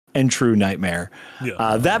utter and true nightmare.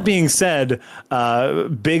 Yeah. That being said,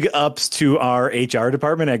 big ups to our HR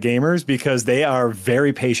department at Gamers because they are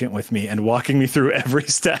very patient with me and walking me through every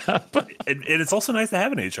step. And it's also nice to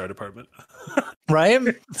have an HR department. Right?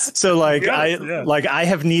 So I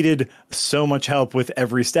have needed so much help with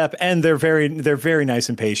every step, and they're very nice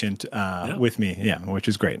and patient with me. Yeah, which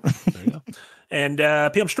is great. There you go. And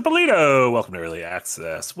PM Strippolito, welcome to Early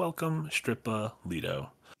Access. Welcome, Strippolito.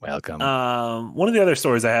 Welcome. One of the other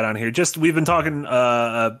stories I had on here, we've been talking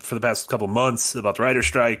for the past couple months about the writer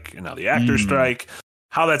strike and now the actor strike,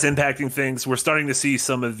 how that's impacting things. We're starting to see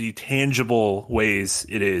some of the tangible ways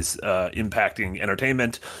it is impacting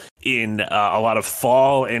entertainment in a lot of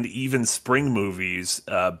fall and even spring movies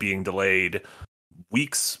being delayed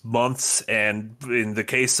weeks, months, and in the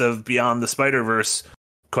case of Beyond the Spider-Verse,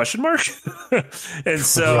 question mark? And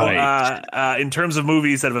so in terms of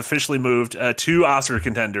movies that have officially moved, 2 Oscar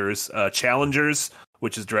contenders, Challengers,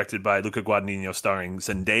 which is directed by Luca Guadagnino starring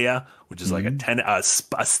Zendaya, which is like a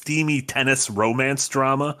steamy tennis romance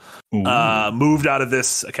drama, moved out of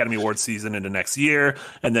this Academy Awards season into next year.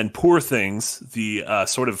 And then Poor Things, the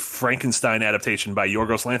sort of Frankenstein adaptation by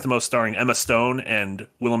Yorgos Lanthimos starring Emma Stone and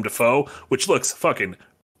Willem Dafoe, which looks fucking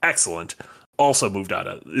excellent, also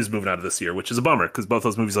is moving out of this year, which is a bummer because both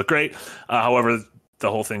those movies look great. However,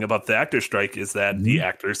 the whole thing about the actor strike is that the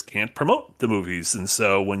actors can't promote the movies. And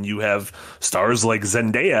so when you have stars like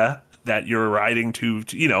Zendaya that you're riding to,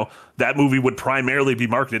 you know, that movie would primarily be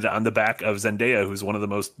marketed on the back of Zendaya, who's one of the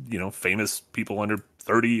most, you know, famous people under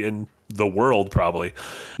 30 in the world, probably.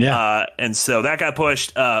 Yeah. And so that got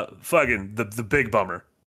pushed. Fucking the big bummer.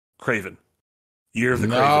 Craven. Year of the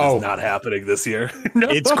Craven is not happening this year. No.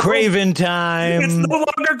 It's Craven time. It's no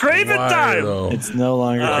longer Craven time. Though? It's no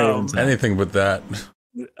longer Craven time. Anything but that.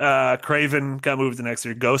 Craven got moved to next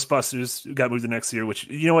year. Ghostbusters got moved to next year, which,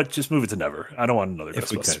 you know what, just move it to never. I don't want another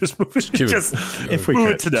Ghostbusters movie. Just move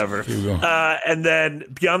it to never. And then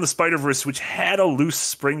Beyond the Spider-Verse, which had a loose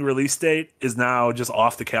spring release date, is now just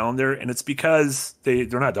off the calendar, and it's because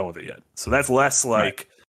they're not done with it yet. So that's less like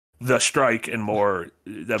the strike and more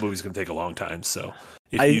that movie's going to take a long time. So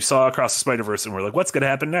if you saw Across the Spider-Verse and we're like, what's going to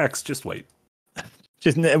happen next? Just wait.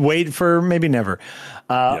 Just wait for maybe never.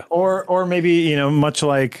 Or maybe, you know, much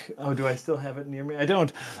like, do I still have it near me? I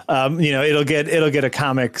don't. You know, it'll get a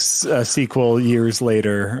comics sequel years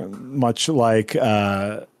later, much like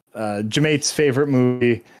Jamate's favorite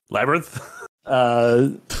movie, Labyrinth.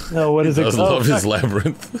 No, what is it? I love his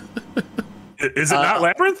Labyrinth. Is it not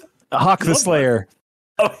Labyrinth? Hawk the Slayer.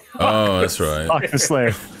 Oh, that's right. Hawk the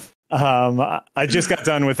Slayer. I just got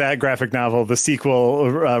done with that graphic novel, the sequel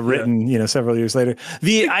written, you know, several years later.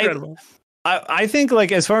 I think,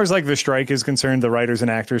 like, as far as like the strike is concerned, the writers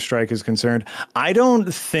and actors strike is concerned, I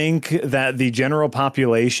don't think that the general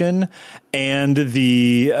population and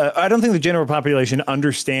I don't think the general population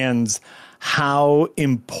understands how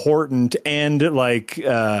important and like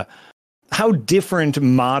how different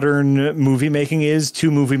modern movie making is to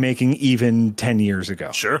movie making even 10 years ago.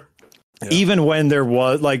 Sure. Yeah. Even when there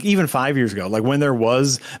was, like, even 5 years ago, like when there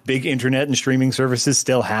was big internet and streaming services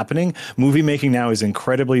still happening, movie making now is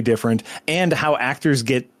incredibly different, and how actors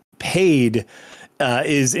get paid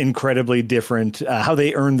is incredibly different. How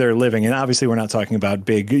they earn their living, and obviously we're not talking about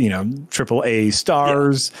big, you know, AAA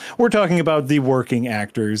stars. Yeah. We're talking about the working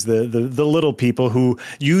actors, the little people who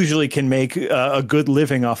usually can make a good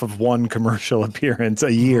living off of one commercial appearance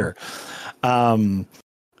a year.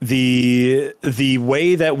 The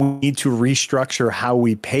way that we need to restructure how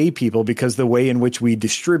we pay people, because the way in which we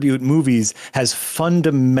distribute movies has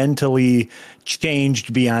fundamentally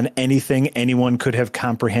changed beyond anything anyone could have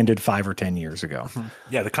comprehended 5 or 10 years ago.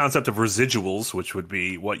 Yeah, the concept of residuals, which would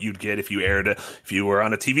be what you'd get if you if you were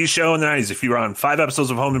on a TV show in the 90s, if you were on 5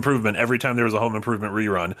 episodes of Home Improvement, every time there was a Home Improvement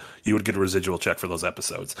rerun, you would get a residual check for those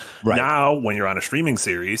episodes. Right. Now, when you're on a streaming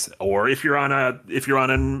series, or if you're on an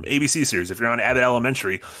ABC series, if you're on Abbott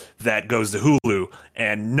Elementary, that goes to Hulu,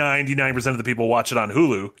 and 99% of the people watch it on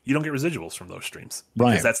Hulu, you don't get residuals from those streams.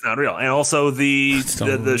 Right. Because that's not real. And also the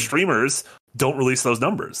streamers don't release those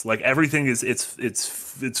numbers. Like, everything is it's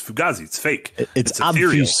fugazi, it's fake. It's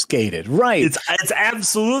obfuscated. Right. It's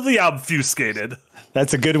absolutely obfuscated.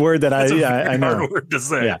 That's a good word that I know. Hard word to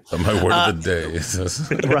say. Yeah. My word of the day.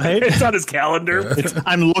 Right. It's on his calendar.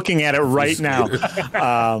 I'm looking at it right now.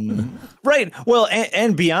 Right. Well,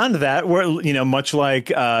 and beyond that, we're, you know, much like,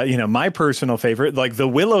 you know, my personal favorite, like the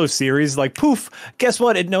Willow series, like, poof, guess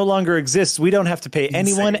what? It no longer exists. We don't have to pay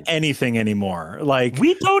anyone anything anymore. Like,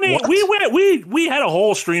 we donate. We had a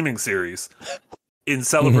whole streaming series in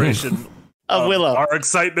celebration of Willow. Our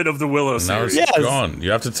excitement of the Willow series. Now it's gone.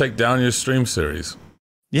 You have to take down your stream series.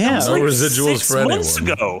 Yeah. No residuals for anyone. 6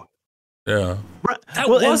 months ago. Yeah. That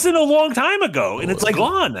wasn't a long time ago, and it's like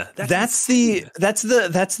gone. That's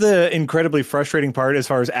the incredibly frustrating part as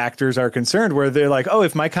far as actors are concerned, where they're like, oh,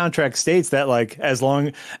 if my contract states that, like, as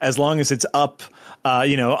long as it's up,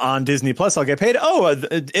 you know, on Disney Plus, I'll get paid. Oh,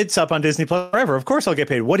 it's up on Disney Plus forever. Of course I'll get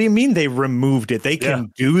paid. What do you mean they removed it? They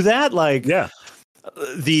can do that? Like, yeah.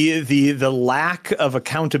 The lack of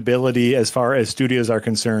accountability as far as studios are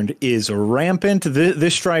concerned is rampant.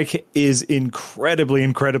 This strike is incredibly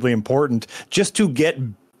important just to get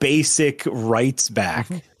basic rights back.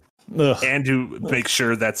 And to make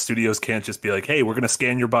sure that studios can't just be like, hey, we're going to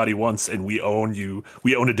scan your body once and we own you.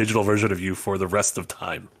 We own a digital version of you for the rest of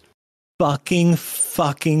time. Fuck. Yeah.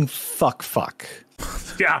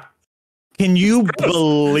 Can you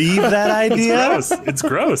believe that idea? It's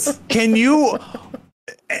gross. Can you?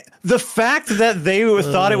 The fact that they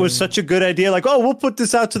thought it was such a good idea, like, oh, we'll put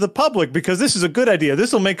this out to the public because this is a good idea.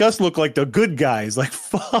 This will make us look like the good guys. Like,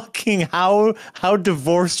 fucking how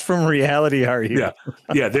divorced from reality are you?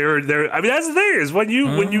 Yeah. They're. I mean, that's the thing is when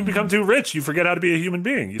you become too rich, you forget how to be a human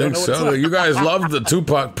being. You don't know what it's like. You guys loved the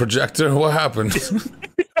Tupac projector. What happened?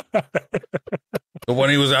 When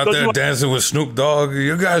he was out there dancing with Snoop Dogg,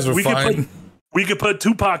 you guys were fine. We could put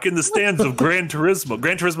Tupac in the stands of Gran Turismo.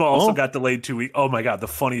 Gran Turismo also got delayed 2 weeks. Oh my God, the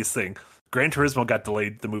funniest thing. Gran Turismo got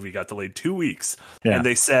delayed. The movie got delayed 2 weeks, and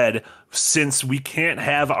they said since we can't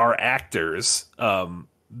have our actors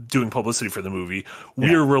doing publicity for the movie,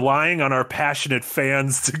 we're relying on our passionate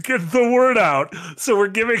fans to get the word out. So we're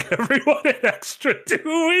giving everyone an extra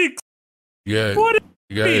 2 weeks. Yeah,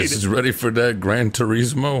 you guys ready for that Gran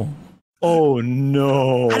Turismo? Oh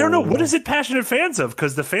no! I don't know, what is it passionate fans of,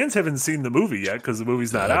 because the fans haven't seen the movie yet because the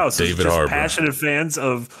movie's not out. So David Harbour. Passionate fans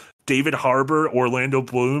of David Harbour, Orlando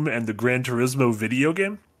Bloom, and the Gran Turismo video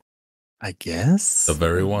game. I guess the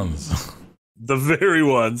very ones. The very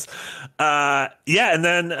ones. And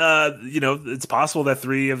then it's possible that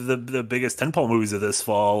 3 of the biggest tentpole movies of this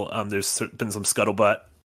fall. There's been some scuttlebutt.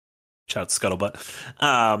 Shout out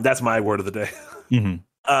scuttlebutt. That's my word of the day. Mm-hmm.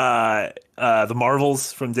 The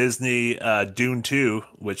Marvels from Disney, Dune 2,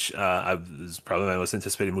 which is probably my most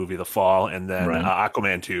anticipated movie of the fall, and then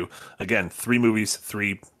Aquaman 2. Again, 3 movies,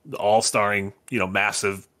 3 all starring,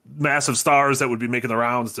 massive stars that would be making the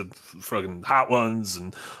rounds to fucking Hot Ones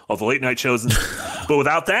and all the late night shows. But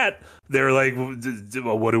without that, they're like,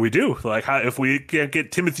 well, what do we do? Like, if we can't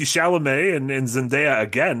get Timothée Chalamet and Zendaya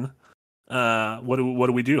again, what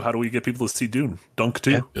do we do? How do we get people to see Dune? Dunk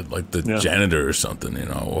 2? Like the janitor or something,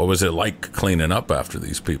 What was it like cleaning up after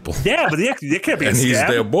these people? Yeah, but they can't be. And he's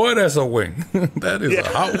there, boy, that's a wing. That is a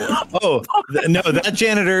hot one. Oh, no, that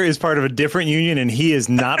janitor is part of a different union, and he is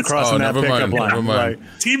not crossing that pickup line. Never mind.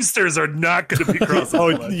 Right. Teamsters are not going to be crossing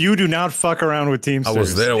the line. You do not fuck around with Teamsters. I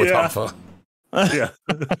was there with Hoffa. Yeah.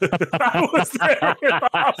 I was there with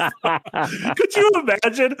Hoffa. Could you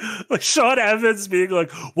imagine like Sean Evans being like,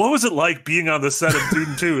 what was it like being on the set of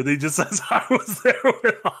Dune 2? And he just says, I was there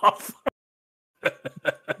with Hoffa.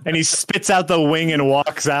 And he spits out the wing and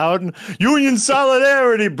walks out. Union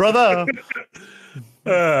solidarity, brother.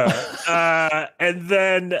 And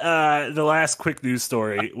then the last quick news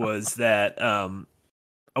story was that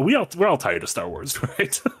we're all tired of Star Wars,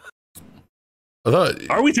 right?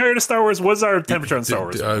 Are we tired of Star Wars? What's our temperature on Star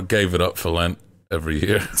Wars? I gave it up for Lent every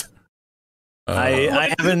year.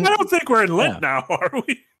 I haven't. I don't think we're in Lent now, are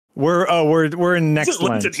we? We're in next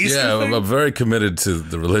Lent. I'm very committed to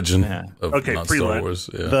the religion of not Star Wars.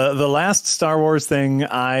 Yeah. The last Star Wars thing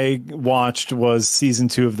I watched was season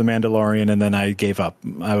 2 of The Mandalorian, and then I gave up.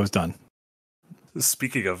 I was done.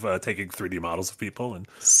 Speaking of taking 3D models of people and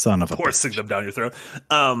forcing them down your throat,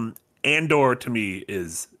 Andor to me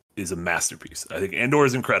is a masterpiece. I think Andor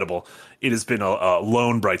is incredible. It has been a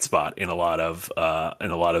lone bright spot in a lot of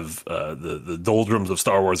the doldrums of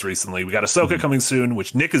Star Wars recently. We got Ahsoka coming soon,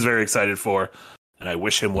 which Nick is very excited for, and I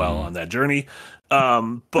wish him well on that journey.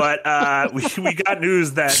 But we got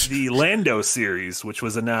news that the Lando series, which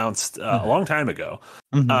was announced a long time ago,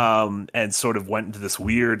 and sort of went into this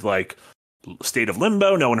weird state of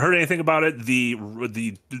limbo. No one heard anything about it. The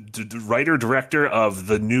writer director of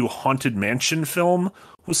the new Haunted Mansion film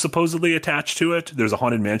was supposedly attached to it. There's a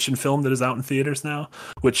Haunted Mansion film that is out in theaters now,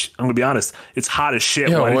 which I'm gonna be honest, it's hot as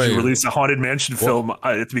shit. Why did you release a Haunted Mansion film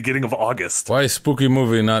at the beginning of August? Why is spooky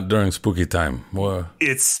movie not during spooky time?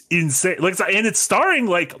 It's insane. And it's starring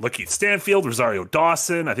Lakeith Stanfield, Rosario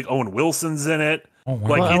Dawson. I think Owen Wilson's in it. Oh,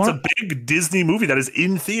 wow. It's a big Disney movie that is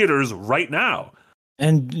in theaters right now.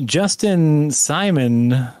 And Justin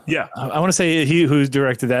Simon, I want to say he who's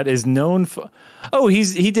directed that is known for. Oh,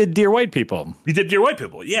 he did Dear White People. He did Dear White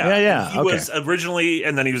People. Yeah. He was originally,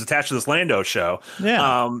 and then he was attached to this Lando show. Yeah.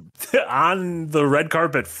 On the red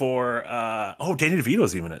carpet for Danny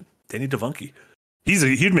DeVito's even in it. Danny DeVunky.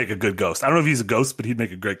 He'd make a good ghost. I don't know if he's a ghost, but he'd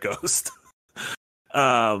make a great ghost.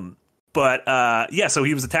 So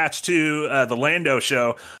he was attached to the Lando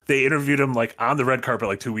show. They interviewed him on the red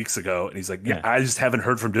carpet 2 weeks ago, and he's like, I just haven't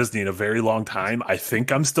heard from Disney in a very long time. I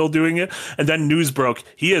think I'm still doing it. And then news broke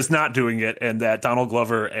he is not doing it, and that Donald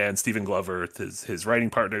Glover and Stephen Glover, his writing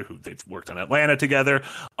partner, who they've worked on Atlanta together,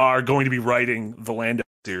 are going to be writing the Lando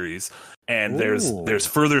series. And there's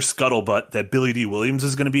further scuttlebutt that Billy D. Williams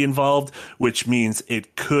is going to be involved, which means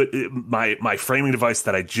my framing device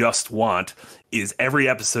that I just want is every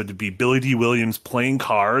episode to be Billy D. Williams playing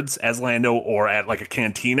cards as Lando or at a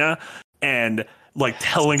cantina and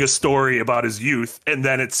telling a story about his youth, and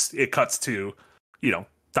then it cuts to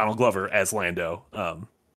Donald Glover as Lando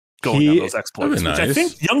going on those exploits, which I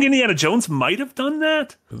think Young Indiana Jones might have done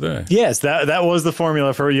that. Yes, that was the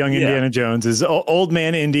formula for Young Indiana Jones. Is old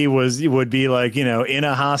man Indy would be in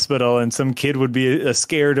a hospital, and some kid would be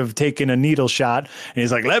scared of taking a needle shot, and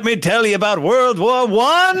he's like, "Let me tell you about World War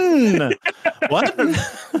I." What?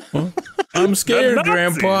 I'm scared,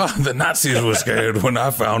 Grandpa. The Nazis were scared when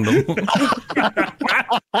I found them.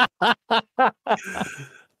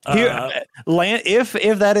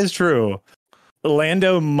 If that is true,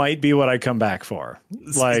 Lando might be what I come back for.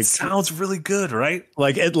 Like, it sounds really good, right?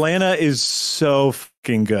 Like Atlanta is so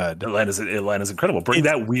fucking good. Atlanta's incredible. Bring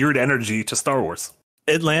that weird energy to Star Wars.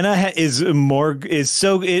 Atlanta is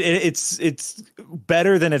it's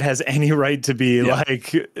better than it has any right to be. Yeah.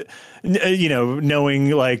 Like, knowing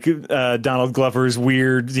like Donald Glover's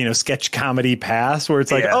weird, sketch comedy past where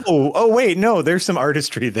it's like, oh wait, no, there's some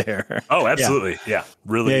artistry there. Oh, absolutely. Yeah.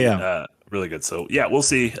 Really. Yeah. Really good. So yeah, we'll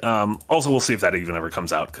see. Also, we'll see if that even ever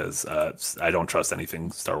comes out because I don't trust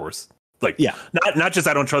anything Star Wars. Like, not just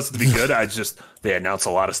I don't trust it to be good. They announce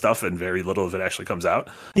a lot of stuff and very little of it actually comes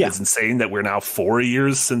out. Yeah. It's insane that we're now 4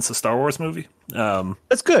 years since a Star Wars movie.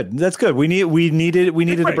 That's good. We needed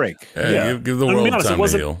a break. Yeah. Give the world time to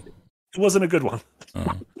heal. It wasn't a good one.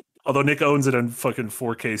 Although Nick owns it in fucking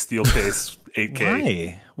 4K steel case,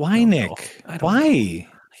 8K. Why Nick? Why?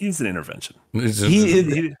 He's an intervention.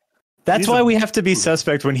 That's why we have to be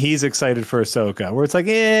suspect when he's excited for Ahsoka, where it's like,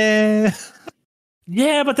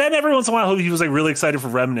 Yeah, but then every once in a while he was like really excited for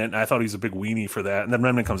Remnant, and I thought he was a big weenie for that. And then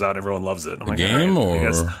Remnant comes out, and everyone loves it. I'm the game,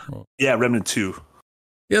 yeah, Remnant 2.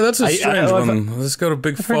 Yeah, that's a strange one. It's got a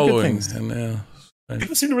big following, and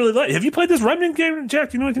people seem to really like. Have you played this Remnant game,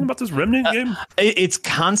 Jack? Do you know anything about this Remnant game? It's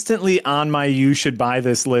constantly on my "you should buy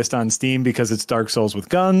this" list on Steam because it's Dark Souls with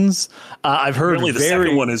guns. I've heard the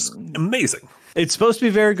second one is amazing. It's supposed to be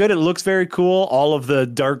very good. It looks very cool. All of the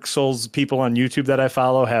Dark Souls people on YouTube that I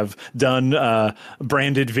follow have done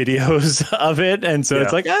branded videos of it. And so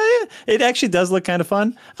it's like, it actually does look kind of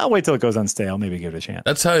fun. I'll wait till it goes on sale. Maybe give it a chance.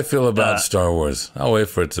 That's how I feel about Star Wars. I'll wait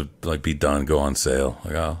for it to be done, go on sale.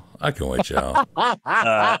 Like, I can wait, y'all.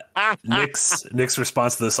 Nick's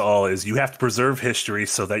response to this all is you have to preserve history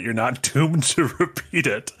so that you're not doomed to repeat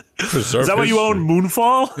it. Is that why you own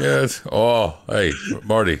Moonfall? Yes. Oh, hey,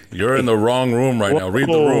 Marty, you're in the wrong room right now. Read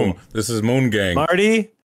the room. This is Moon Gang.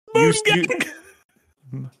 Marty,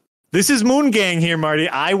 this is Moon Gang here, Marty.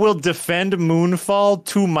 I will defend Moonfall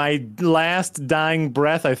to my last dying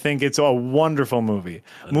breath. I think it's a wonderful movie.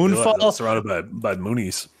 Moonfall, surrounded by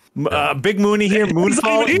Moonies. Big Mooney here.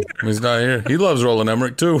 Moonfall. He's not here. He loves Roland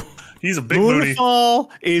Emmerich too. He's a big Moonfall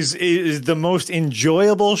is the most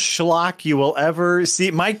enjoyable schlock you will ever see.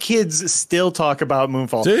 My kids still talk about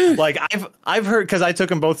Moonfall. Dude. Like I've heard, because I took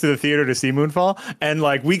them both to the theater to see Moonfall, and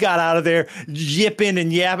like we got out of there yipping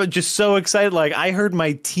and yapping, just so excited. Like I heard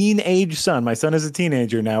my teenage son. My son is a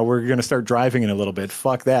teenager now. We're gonna start driving in a little bit.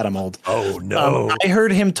 Fuck that, I'm old. Oh no! I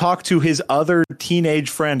heard him talk to his other teenage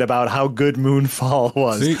friend about how good Moonfall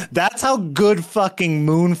was. See? That's how good fucking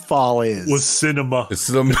Moonfall is. Was cinema. It's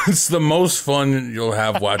the most fun you'll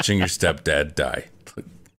have watching your stepdad die.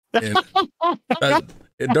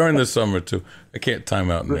 During the summer too. I can't time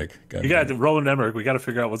out Nick. You got to Roland Emmerich. We got to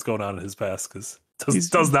figure out what's going on in his past because he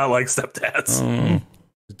does not like stepdads.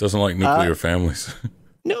 He doesn't like nuclear families.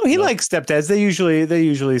 No, he likes stepdads. They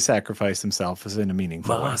usually sacrifice themselves in a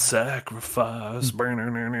meaningful way. Sacrifice.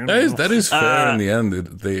 That is fair in the end.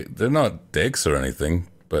 They're not dicks or anything,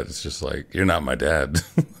 but it's just like, you're not my dad.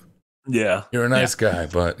 Yeah, you're a nice guy,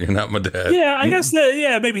 but you're not my dad. Yeah, I guess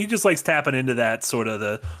maybe he just likes tapping into that sort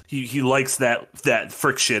of he likes that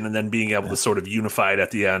friction and then being able to sort of unify it at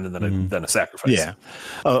the end and then a sacrifice. Yeah.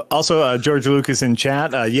 Also, George Lucas in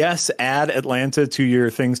chat. Yes, add Atlanta to your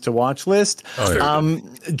things to watch list.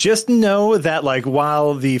 Just know that like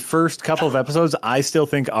while the first couple of episodes I still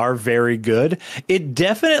think are very good, it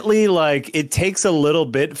definitely it takes a little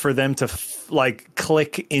bit for them to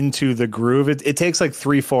click into the groove. It takes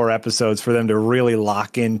 3-4 episodes for them to really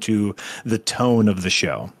lock into the tone of the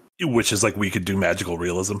show. Which is we could do magical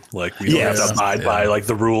realism. We don't have to abide by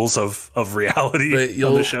the rules of reality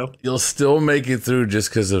on the show. You'll still make it through just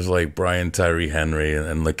because of Brian Tyree Henry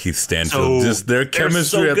and Lakeith Stanfield. Just their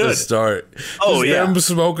chemistry at the start. Oh, just them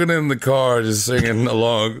smoking in the car, just singing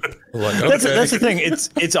along. That's the thing.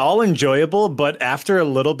 It's all enjoyable, but after a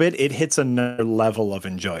little bit, it hits another level of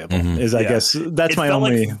enjoyable. I guess that's my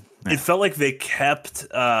only. It felt like they kept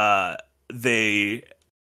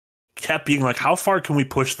being how far can we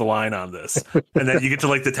push the line on this? And then you get to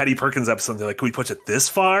the Teddy Perkins episode, and they're can we push it this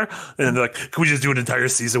far? And then they're can we just do an entire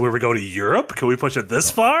season where we go to Europe? Can we push it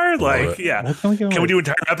this far? Can we do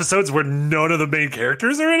entire episodes where none of the main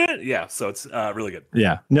characters are in it? Yeah, so it's really good.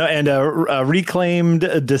 Yeah, no, and Reclaimed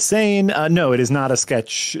Desane. No, it is not a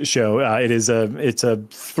sketch show. It's a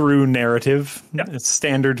through narrative. Yeah. It's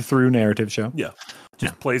standard through narrative show. Yeah.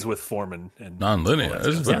 Just plays with form and non-linear.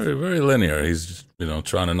 It's very, very linear. He's just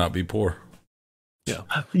trying to not be poor. Yeah.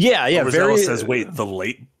 Yeah. Rosello says, wait, the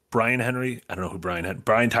late Brian Henry. I don't know who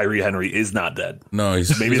Brian Tyree Henry is not dead. No,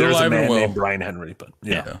 maybe there's a man named Brian Henry, but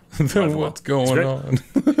What's going on?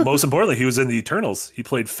 Most importantly, he was in the Eternals. He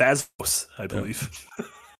played Phasmos, I believe.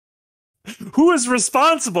 Who is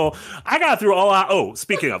responsible? I got through all. Oh,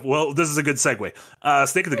 speaking of, well, this is a good segue.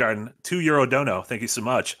 Snake in the Garden, €2 dono. Thank you so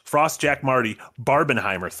much. Frost, Jack, Marty,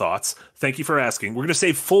 Barbenheimer thoughts. Thank you for asking. We're going to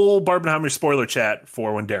save full Barbenheimer spoiler chat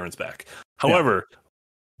for when Darren's back. However,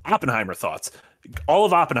 Oppenheimer thoughts. All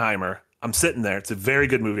of Oppenheimer. I'm sitting there. It's a very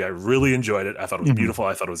good movie. I really enjoyed it. I thought it was beautiful.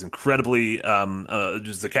 I thought it was incredibly.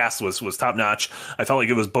 Just the cast was top notch. I felt like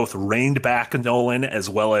it was both reined back Nolan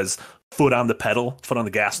as well as foot on the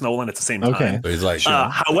gas Nolan at the same time. Okay. So he's like,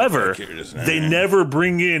 however, they never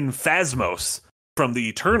bring in Phasmos from the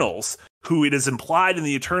Eternals, who it is implied in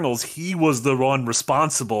the Eternals he was the one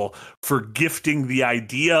responsible for gifting the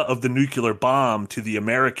idea of the nuclear bomb to the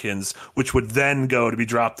Americans, which would then go to be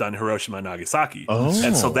dropped on Hiroshima and Nagasaki.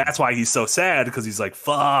 And so that's why he's so sad, because he's like,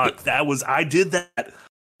 fuck, I did that.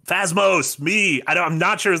 Phasmos, me. I'm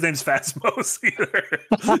not sure his name's Phasmos either.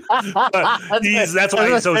 But that's why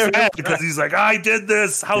he's so sad, because he's like, I did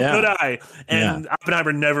this. How could I? And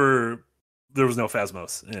Oppenheimer never. There was no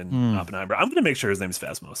Phasmos in Oppenheimer. I'm going to make sure his name's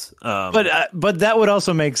Phasmos. But that would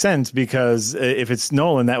also make sense, because if it's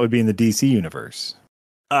Nolan, that would be in the DC universe.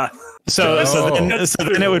 So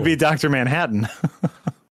then it would be Dr. Manhattan.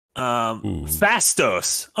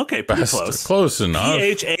 Fastos. Okay, pretty close. Close enough.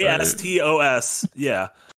 Phastos. Yeah.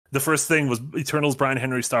 The first thing was Eternals Brian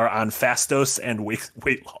Henry star on Fastos and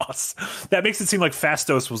weight loss. That makes it seem like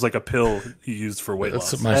Fastos was like a pill he used for weight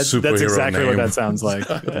loss. That's exactly what that sounds like.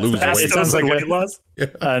 It sounds like weight loss.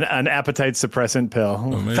 An appetite suppressant pill.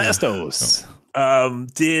 Fastos.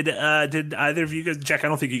 Did either of you guys, Jack? I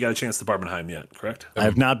don't think you got a chance to Barbenheim yet, correct? I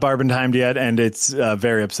have not Barbenheimed yet, and it's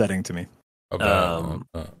very upsetting to me.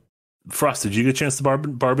 Frost, did you get a chance to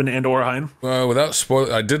Barben and or Heim? Without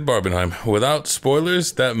spoil, I did Barbenheim. Without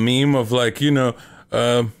spoilers, that meme of like,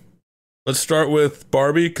 let's start with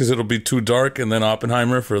Barbie because it'll be too dark, and then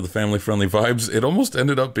Oppenheimer for the family-friendly vibes. It almost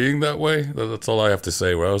ended up being that way. That's all I have to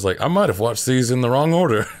say. Where I was like, I might have watched these in the wrong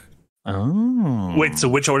order. Oh, wait. So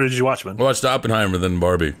which order did you watch, man? I watched Oppenheimer, then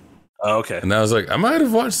Barbie. Oh, okay. And I was like, I might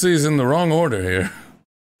have watched these in the wrong order here.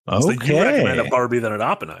 Okay. So you recommend a Barbie than an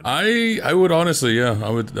Oppenheimer? I would honestly, I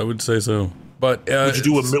would say so. But would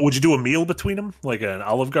you do a meal between them, like an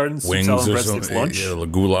Olive Garden wings or something? Lunch? Yeah, a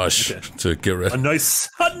goulash to get ready. A nice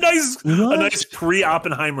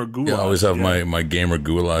pre-Oppenheimer goulash. Yeah, I always have my gamer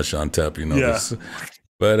goulash on tap. This.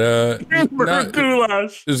 But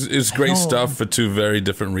goulash. It's great stuff for two very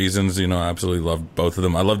different reasons. I absolutely love both of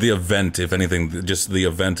them. I love the event, if anything, just the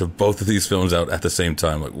event of both of these films out at the same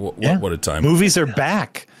time. Like, what a time! Movies are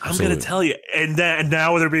back. I'm going to tell you, and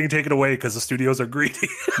now they're being taken away because the studios are greedy.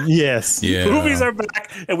 Yes, movies are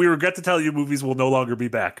back, and we regret to tell you, movies will no longer be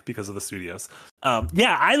back because of the studios. I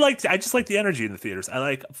just like the energy in the theaters. I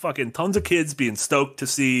like fucking tons of kids being stoked to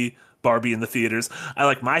see Barbie in the theaters. I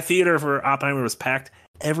like my theater for Oppenheimer was packed.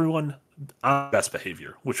 Everyone on best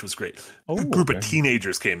behavior, which was great. A group of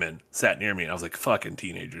teenagers came in, sat near me, and I was like, fucking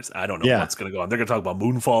teenagers. I don't know what's going to go on. They're going to talk about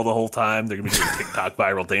Moonfall the whole time. They're going to be doing TikTok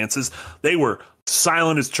viral dances. They were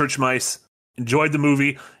silent as church mice, enjoyed the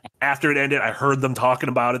movie. After it ended, I heard them talking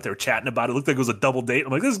about it. They were chatting about it. It looked like it was a double date.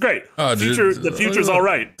 I'm like, this is great. The future's all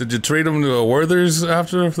right. Did you treat them to a Werther's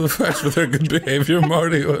after the fact for their good behavior,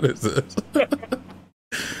 Marty? What is this?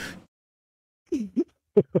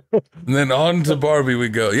 And then on to Barbie we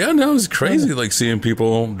go. Yeah, no, it was crazy, like seeing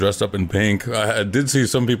people dressed up in pink. I did see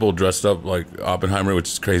some people dressed up like Oppenheimer, which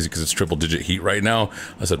is crazy because it's triple digit heat right now.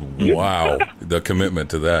 I said, wow, the commitment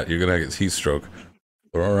to that. You're gonna get heat stroke.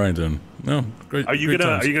 All right then. No, great. Are you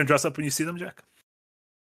gonna dress up when you see them, Jack?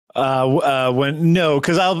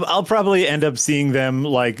 Because I'll probably end up seeing them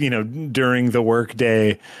like during the work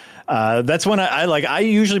day. That's when I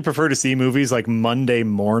usually prefer to see movies like Monday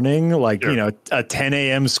morning, like, a 10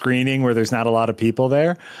 a.m. screening where there's not a lot of people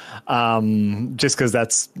there. Just because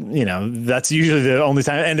that's usually the only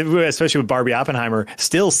time. And especially with Barbie Oppenheimer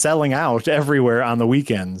still selling out everywhere on the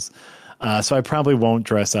weekends. So I probably won't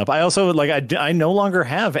dress up. I also I no longer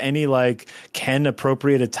have any Ken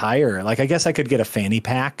appropriate attire. Like, I guess I could get a fanny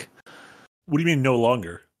pack. What do you mean no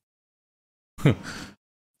longer?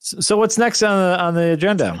 So what's next on the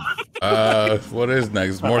agenda? What is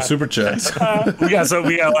next? More super chats. we got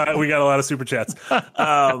a lot of super chats.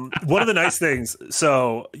 One of the nice things,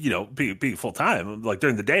 so being full time, like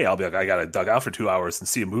during the day, I'll be like, I got to dug out for 2 hours and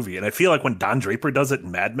see a movie, and I feel like when Don Draper does it in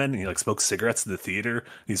Mad Men, and he smokes cigarettes in the theater, and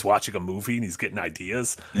he's watching a movie and he's getting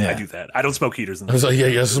ideas. I do that. I don't smoke heaters. I was like,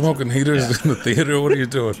 you're smoking heaters in the theater. What are you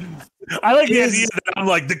doing? I like the idea that I'm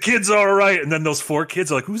like, the kids are all right, and then those 4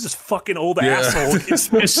 kids are like, who's this fucking old asshole? He's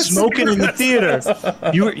smoking in the theater.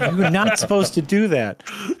 You're not supposed to do that.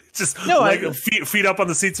 Just feet up on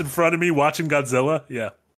the seats in front of me watching Godzilla. Yeah.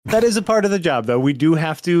 That is a part of the job, though. We do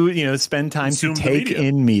have to, spend time to take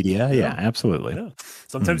in media. Yeah, absolutely. Yeah.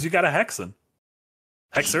 Sometimes you got to hex them.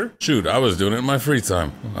 Hexer? Shoot, I was doing it in my free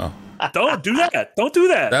time. Oh. Don't do that. Don't do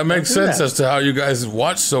that. That makes sense as to how you guys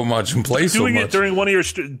watch so much and play so much. Doing it during one of your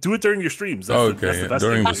do it during your streams. That's the best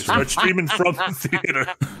during thing. Start streaming from the theater.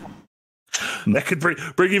 That could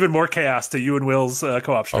bring even more chaos to you and Will's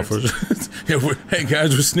co-op streams. Hey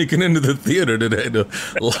guys, we're sneaking into the theater today to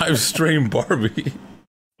live stream Barbie.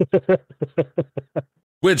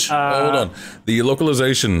 Which hold on, the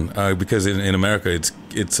localization because in America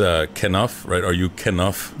it's Kenuff, right? Are you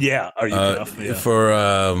Kenuff? Yeah, are you Kenuff? Yeah. For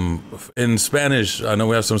in Spanish, I know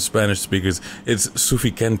we have some Spanish speakers. It's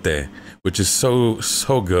suficiente, which is so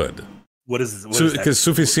good. What is because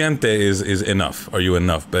suficiente is enough. Are you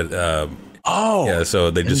enough? But yeah,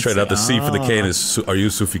 so they just trade out the C for the K and it's are you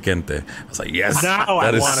suficiente? I was like, yes,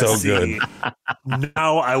 that is so good.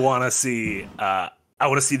 Now I want to see. I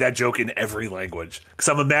want to see that joke in every language because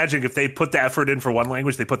I'm imagining if they put the effort in for one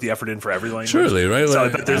language, they put the effort in for every language. Surely, right? So I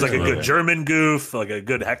bet there's like a good German goof, like a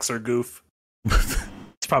good Hexer goof.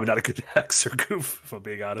 It's probably not a good Hexer goof, if I'm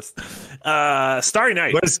being honest. Starry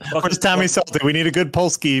Night. Where's Tommy Salty? We need a good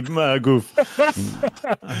Polsky goof.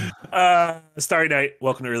 Starry Night.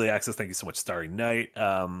 Welcome to Early Access. Thank you so much, Starry Night.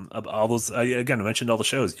 All those again, I mentioned all the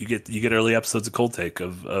shows. You get early episodes of Cold Take,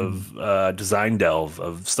 of Design Delve,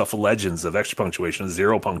 of Stuff of Legends, of Extra Punctuation, of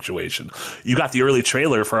Zero Punctuation. You got the early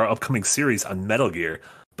trailer for our upcoming series on Metal Gear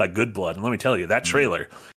by Good Blood, and let me tell you, that trailer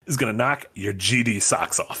is going to knock your GD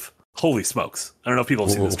socks off. Holy smokes. I don't know if people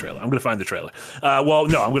have seen this trailer. I'm going to find the trailer. Well,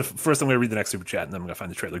 no, I'm going to read the next super chat and then I'm going to find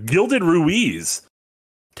the trailer. Gilded Ruiz,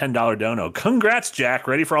 $10 dono. Congrats, Jack.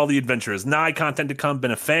 Ready for all the adventures. Nigh content to come.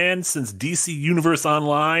 Been a fan since DC Universe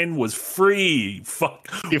Online was free. Fuck.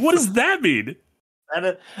 What does that mean?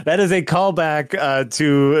 That is a callback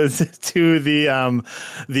to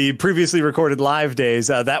the previously recorded live days.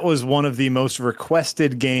 That was one of the most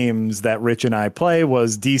requested games that Rich and I play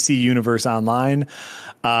was DC Universe Online.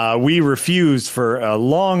 We refused for a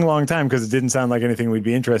long time because it didn't sound like anything we'd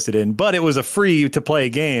be interested in, but it was a free to play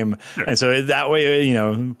game. Sure. And so that way,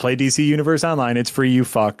 play DC Universe Online. It's free, you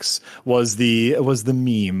fucks was the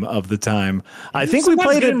meme of the time. I think we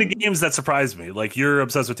played it in the games that surprised me. Like you're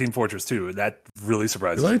obsessed with Team Fortress 2. That really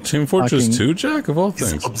surprised me. Like Team Fortress 2, Jack, of all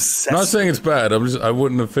things. I'm not saying it's bad. I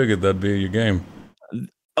wouldn't have figured that'd be your game.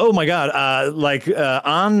 Oh my God.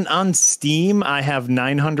 On Steam, I have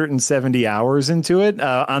 970 hours into it.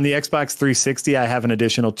 On the Xbox 360, I have an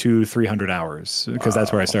additional 300 hours because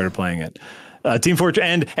that's where I started playing it. Team Fortress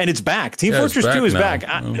and it's back. Team Fortress 2 is back.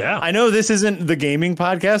 I know this isn't the gaming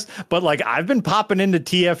podcast, but like I've been popping into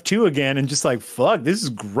TF2 again and just like, fuck, this is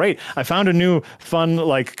great. I found a new fun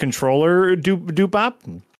like controller doop-bop.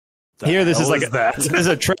 Here, this is like this is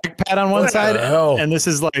a trackpad on one side, and this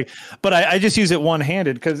is like, but I just use it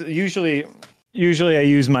one-handed because usually I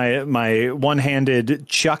use my one-handed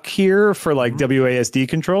chuck here for like WASD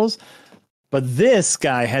controls. But this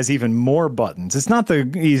guy has even more buttons. It's not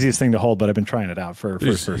the easiest thing to hold, but I've been trying it out for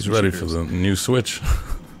He's ready for the new Switch.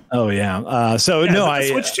 Oh yeah. I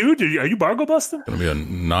Switch 2. Are you bargo busting? Gonna be a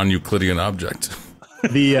non-Euclidean object.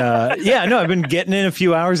 I've been getting in a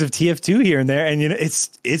few hours of TF2 here and there, and it's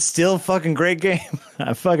still a fucking great game.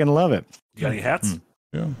 I fucking love it. You got any hats?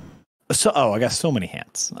 Yeah. I got so many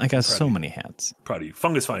hats. Proud of you.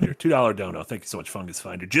 Fungus Finder, $2 dono. Thank you so much, Fungus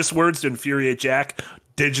Finder. Just words to infuriate Jack.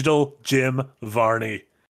 Digital Jim Varney.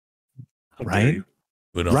 Right?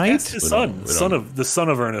 Right? That's his son. The son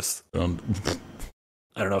of Ernest. I don't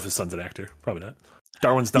know if his son's an actor. Probably not.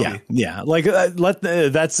 Darwin's dummy. Yeah. Like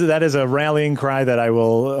that is a rallying cry that I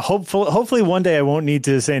will hopefully one day I won't need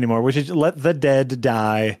to say anymore, which is let the dead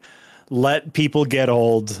die, let people get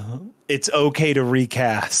old. It's okay to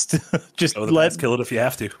recast. Just kill it if you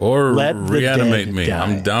have to, or reanimate me. Die.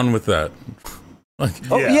 I'm down with that.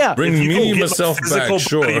 Like, bring me myself back.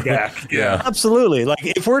 Sure. Back. Yeah, absolutely. Like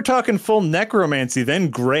if we're talking full necromancy, then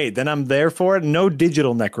great. Then I'm there for it. No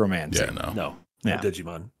digital necromancy. Yeah, no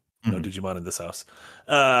Digimon. No Digimon in this house.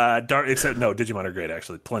 Digimon are great,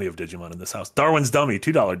 actually. Plenty of Digimon in this house. Darwin's Dummy,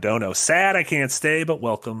 $2 dono. Sad I can't stay, but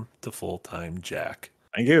welcome to Full-Time Jack.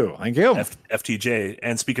 Thank you. FTJ.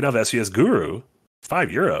 And speaking of SVS Guru,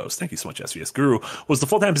 €5. Thank you so much, SVS Guru. Was the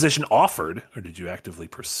full-time position offered, or did you actively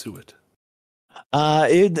pursue it?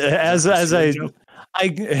 It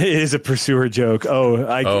is a pursuer joke.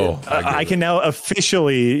 I can now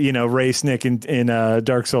officially, race Nick in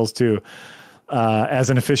Dark Souls 2. as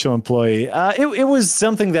an official employee. It was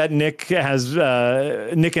something that Nick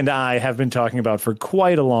and I have been talking about for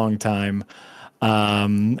quite a long time.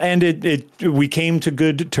 And we came to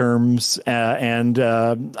good terms, and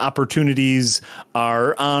opportunities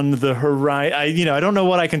are on the horizon. I don't know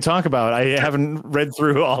what I can talk about. I haven't read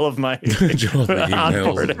through all of my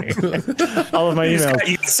onboarding, all of my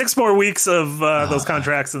emails. 6 more weeks of those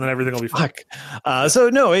contracts, and then everything will be fine. So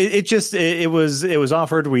no, it was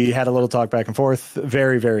offered. We had a little talk back and forth.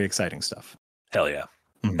 Very, very exciting stuff. Hell yeah.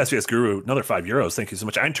 SBS Guru, another €5. Thank you so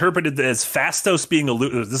much. I interpreted this as Phastos being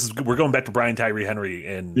we're going back to Brian Tyree Henry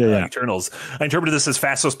in Eternals. I interpreted this as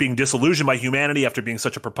Phastos being disillusioned by humanity after being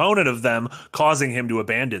such a proponent of them, causing him to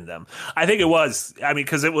abandon them. I think it was. I mean,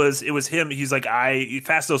 because it was him. He's like,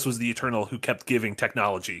 Phastos was the Eternal who kept giving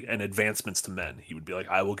technology and advancements to men. He would be like,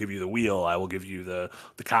 I will give you the wheel, I will give you the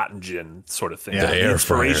cotton gin sort of thing, the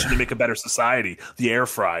inspiration to make a better society, the air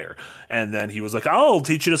fryer. And then he was like, I'll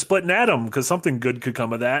teach you to split an atom because something good could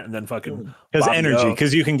come of that. And then fucking because energy,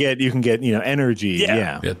 because you can get energy.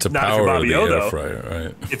 Yeah, to power the air fryer.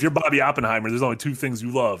 Right. If you're Bobby Oppenheimer, there's only 2 things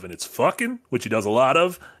you love, and it's fucking, which he does a lot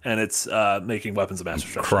of, and it's making weapons of mass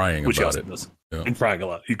destruction, crying which about he also does, and crying a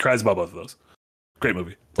lot. He cries about both of those. Great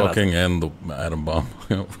movie. Fucking and the atom bomb.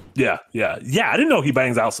 Yeah. I didn't know he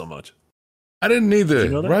bangs out so much. I didn't either.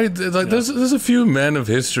 You know right? Like there's a few men of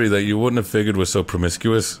history that you wouldn't have figured were so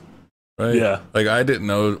promiscuous. Right? Yeah. Like I didn't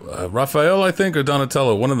know Raphael, I think, or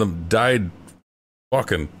Donatello. One of them died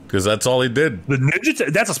fucking because that's all he did.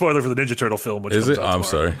 The that's a spoiler for the Ninja Turtle film. Which is it? I'm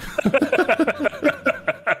sorry.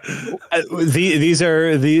 These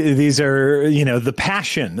are the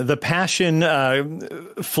passion. The passion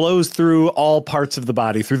flows through all parts of the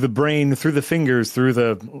body, through the brain, through the fingers, through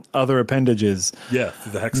the other appendages. Yeah,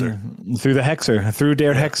 through the hexer. Through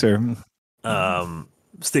Der Hexer.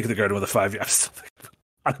 Stake in the Garden with a 5 years.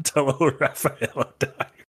 Donatello or Raphael died.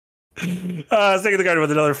 Stake in the Garden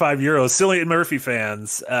with another €5. Cillian Murphy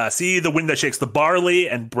fans, see The Wind That Shakes the Barley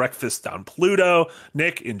and Breakfast on Pluto.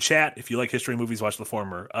 Nick in chat, if you like history movies, watch the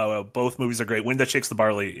former. Both movies are great. Wind That Shakes the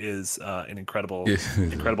Barley is an incredible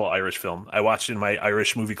Irish film. I watched in my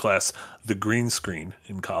Irish movie class the green screen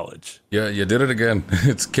in college. Yeah, you did it again.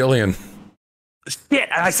 It's Cillian. Shit,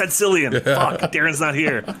 I said Cillian. Yeah. Fuck, Darren's not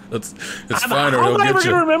here. It's fine. How am I ever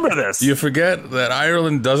going to remember this? You forget that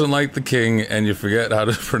Ireland doesn't like the king, and you forget how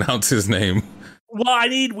to pronounce his name. Well,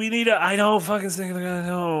 I know, fucking thing.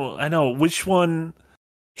 I know which one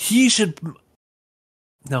he should.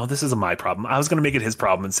 No, this isn't my problem. I was going to make it his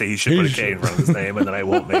problem and say he should put a K in front of his name, and then I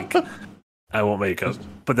won't make it.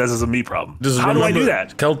 But this is a me problem. How do I do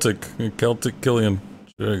that? Celtic Cillian.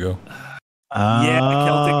 There you go.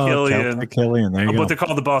 Celtic Killian. There you go. But they're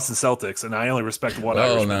called the Boston Celtics, and I only respect one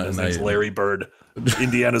Irishman. His name's Larry Bird,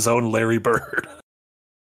 Indiana's own Larry Bird.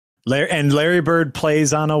 Larry Bird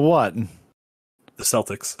plays on a what? The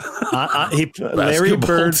Celtics. Larry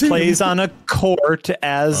Bird plays on a court,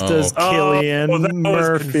 as does Cillian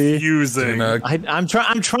Murphy. Confusing. I'm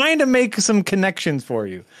trying to make some connections for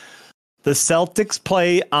you. The Celtics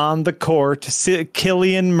play on the court.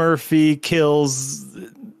 Cillian Murphy kills.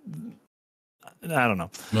 I don't know.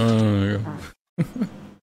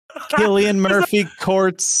 Cillian Murphy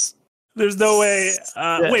courts. There's no way.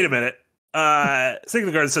 Wait a minute. Stake in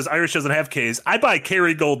the Garden says Irish doesn't have K's. I buy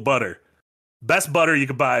Kerrygold butter. Best butter you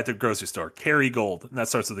could buy at the grocery store. Kerrygold. And that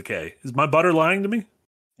starts with a K. Is my butter lying to me?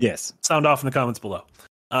 Yes. Sound off in the comments below.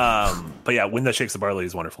 But yeah, Wind That Shakes the Barley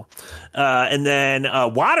is wonderful. And then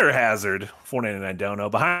Water Hazard, $4.99 dono,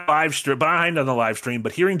 behind on the live stream.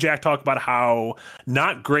 But hearing Jack talk about how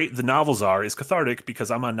not great the novels are is cathartic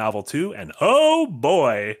because I'm on novel 2, and oh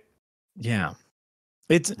boy, yeah,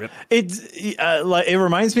 it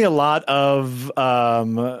reminds me a lot of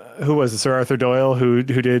who was it? Sir Arthur Doyle who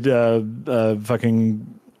did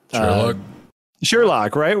fucking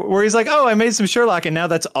Sherlock, right? Where he's like, oh, I made some Sherlock, and now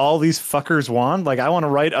that's all these fuckers want. Like, I want to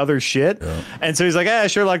write other shit. Yeah. And so he's like,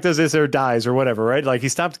 Sherlock does this or dies or whatever, right? Like, he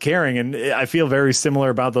stopped caring. And I feel very similar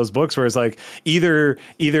about those books where it's like either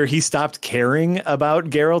he stopped caring about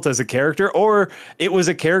Geralt as a character, or it was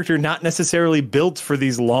a character not necessarily built for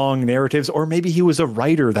these long narratives, or maybe he was a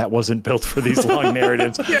writer that wasn't built for these long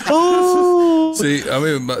narratives. See, I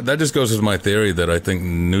mean, that just goes with my theory that I think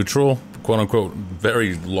neutral, quote unquote,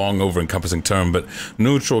 very long over encompassing term, but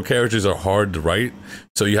neutral characters are hard to write.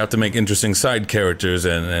 So you have to make interesting side characters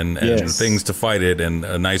and things to fight it and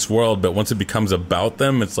a nice world. But once it becomes about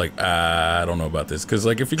them, it's like, I don't know about this. Because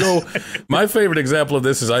like if you go, my favorite example of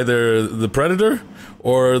this is either The Predator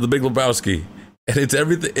or The Big Lebowski. And it's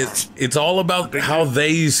everything. It's all about how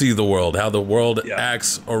they see the world, how the world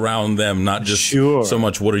acts around them, not just so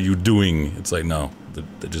much what are you doing. It's like, no,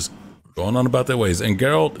 they're just going on about their ways. And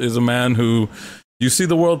Geralt is a man who you see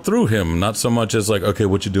the world through him, not so much as like, okay,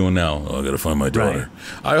 what you doing now? Oh, I gotta find my daughter.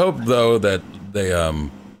 Right. I hope though that they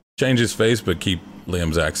change his face but keep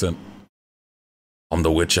Liam's accent. I'm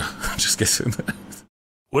the Witcher. Just guessing.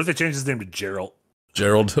 What if they change his name to Geralt?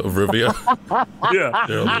 Gerald of Rivia. Yeah.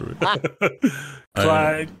 Gerald of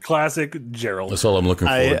Rivia. Classic Gerald. That's all I'm looking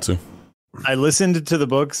forward to. I listened to the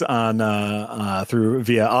books on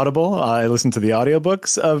via Audible. I listened to the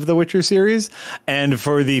audiobooks of the Witcher series, and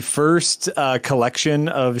for the first collection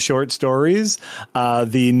of short stories,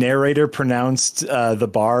 the narrator pronounced the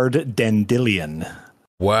bard Dandelion.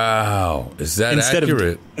 Wow, is that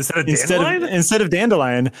accurate? Instead of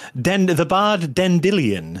dandelion, the bard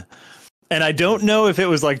Dandelion. And I don't know if it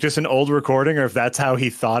was like just an old recording or if that's how he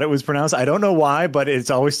thought it was pronounced. I don't know why, but it's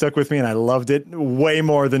always stuck with me, and I loved it way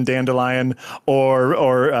more than dandelion or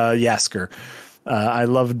Yasker. I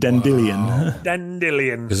love Dandelion. Wow.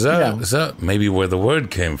 Dandelion. Is that maybe where the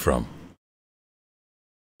word came from?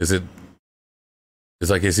 Is it?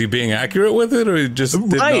 It's like, is he being accurate with it, or he just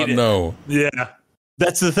did not know? Yeah.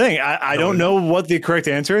 That's the thing. I don't know what the correct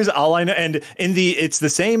answer is. All I know, and it's the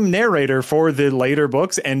same narrator for the later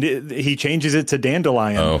books, and he changes it to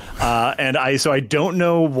Dandelion. Oh. And I don't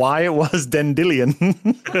know why it was Dandelion.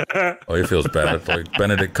 Oh, he feels bad. Like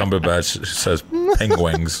Benedict Cumberbatch says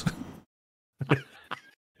penguins.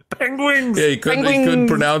 Penguins. Yeah, he couldn't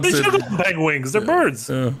pronounce it. Penguins. They're birds.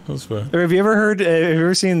 Yeah, that's fair. Have you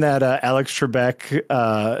ever seen that Alex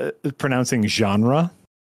Trebek pronouncing genre?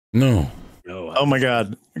 No. Oh my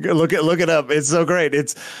God! Look it up. It's so great.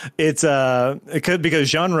 It could, because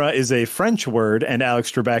genre is a French word, and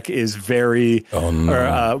Alex Trebek is very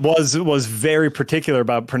was very particular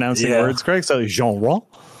about pronouncing words correct. So genre,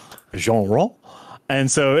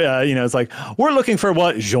 and so it's like, we're looking for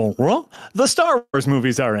what genre the Star Wars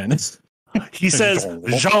movies are in. He says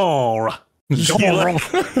genre. He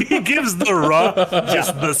gives the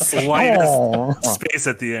just the slightest space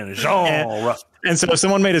at the end. Genre. And so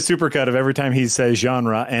someone made a supercut of every time he says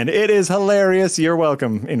genre, and it is hilarious. You're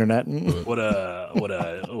welcome, internet. What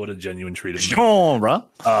a genuine treat of genre.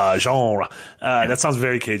 Genre. That sounds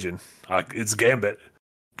very Cajun. It's Gambit.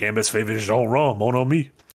 Gambit's favorite genre, mon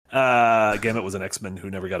ami. Gambit was an X-Men who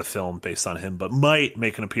never got a film based on him, but might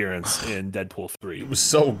make an appearance in Deadpool 3. It was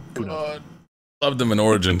so good. Loved him in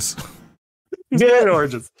Origins. Yeah,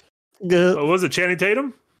 Origins. What was it, Channing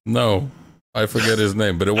Tatum? No, I forget his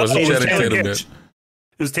name, but it wasn't Channing Tatum yet. It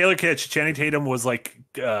was Taylor Kitsch. Channing Tatum was like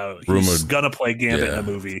he was gonna play Gambit in a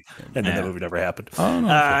movie, and then the movie never happened.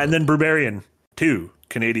 And then Barbarian 2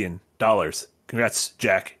 Canadian dollars. Congrats,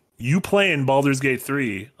 Jack. You playing Baldur's Gate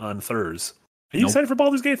 3 on Thursday. Are you excited for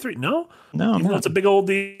Baldur's Gate 3? No. Even though it's a big old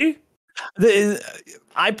D.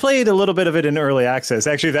 I played a little bit of it in early access.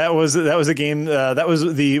 Actually, that was a game that was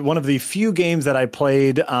one of the few games that I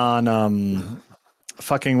played on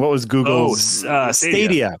what was Google's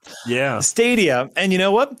Stadia. Yeah, Stadia. And you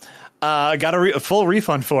know what? Got a full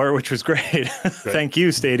refund for it, which was great. Thank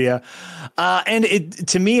you, Stadia. And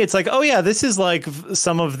to me, it's like, oh yeah, this is like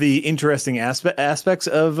some of the interesting aspects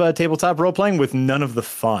of tabletop role playing with none of the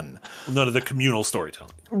fun, none of the communal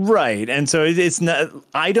storytelling. Right. And so it's not,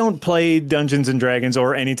 I don't play Dungeons and Dragons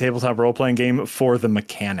or any tabletop role playing game for the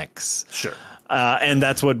mechanics. Sure. And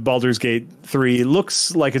that's what Baldur's Gate 3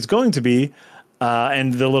 looks like it's going to be.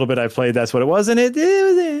 And the little bit I played, that's what it was. And the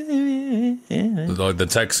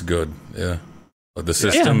tech's good. Yeah. The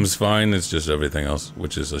system's fine. It's just everything else,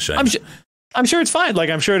 which is a shame. I'm sure it's fine. Like,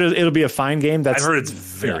 I'm sure it'll be a fine game. I've heard it's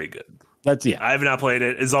very good. I have not played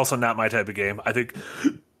it. It's also not my type of game. I think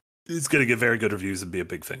it's going to get very good reviews and be a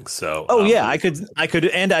big thing. So, I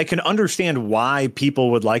can understand why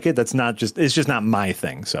people would like it. It's just not my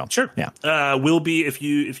thing. So sure. Yeah. Will be, if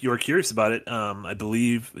you are curious about it. I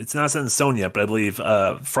believe it's not set in stone yet, but I believe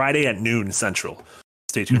Friday at noon Central.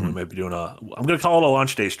 Stay tuned. We might be doing I'm going to call it a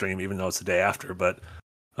launch day stream, even though it's the day after, but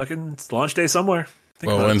it's launch day somewhere.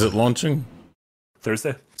 When's it launching?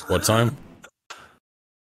 Thursday. What time?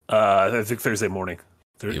 I think Thursday morning.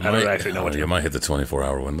 I don't actually know what you might hit the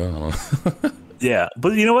 24-hour window. Yeah,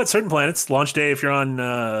 but you know what? Certain planets launch day if you're on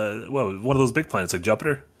one of those big planets like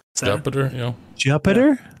Jupiter. Jupiter, yeah.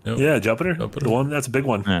 Jupiter? Yeah, Jupiter. The one that's a big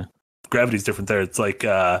one. Yeah. Gravity's different there. It's like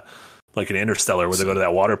an Interstellar where they go to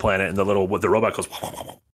that water planet and the robot goes.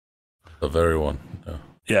 The very one.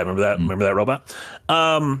 Yeah, remember that? Remember that robot?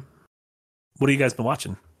 What have you guys been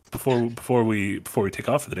watching before we take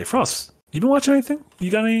off for the day? Frost, you been watching anything?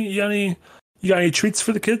 You got any treats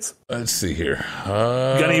for the kids? Let's see here. You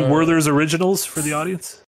got any Werther's originals for the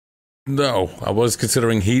audience? No, I was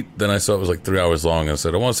considering Heat. Then I saw it was like 3 hours long. I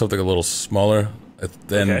said I want something a little smaller.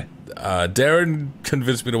 Then Darren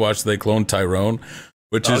convinced me to watch They Clone Tyrone,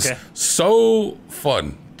 which is so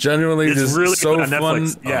fun. Genuinely, it's really so good on fun.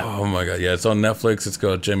 Netflix. Yeah. Oh my god, yeah, it's on Netflix. It's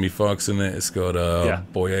got Jamie Foxx in it. It's got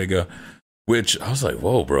Boyega, which I was like,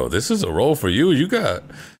 whoa, bro, this is a role for you. You got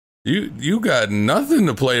nothing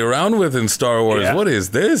to play around with in Star Wars. What is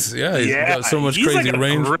this? Yeah, he's got so much crazy like a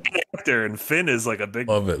range. Great actor, and Finn is like a big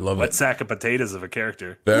wet sack of potatoes of a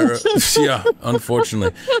character. Yeah,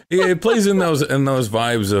 unfortunately, it plays in those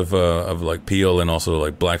vibes of like Peel and also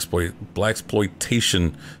like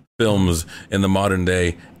blaxploitation films in the modern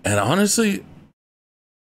day. And honestly,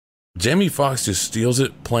 Jamie Foxx just steals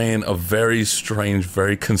it playing a very strange,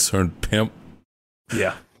 very concerned pimp.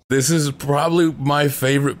 Yeah. This is probably my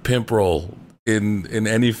favorite pimp role in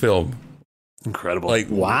any film. Incredible. Like,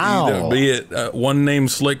 wow. Be it One Name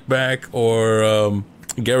Slickback or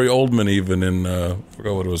Gary Oldman even in, I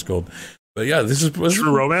forgot what it was called. But yeah, this is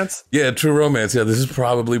True Romance? Yeah, True Romance. Yeah, this is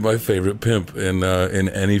probably my favorite pimp in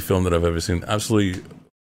any film that I've ever seen. Absolutely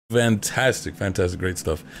fantastic, great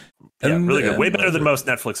stuff. And, really good. Way better than most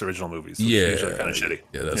Netflix original movies. Usually kind of shitty.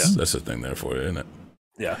 Yeah, that's the thing there for you, isn't it?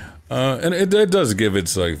 Yeah. And it does give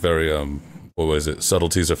its like very what was it?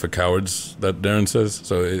 Subtleties are for cowards that Darren says.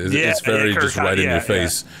 So it's very just right in your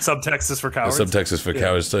face. Subtext is for cowards. Subtext is for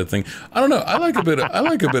cowards type thing. I don't know. I like a bit of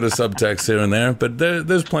subtext here and there, but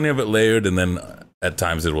there's plenty of it layered, and then at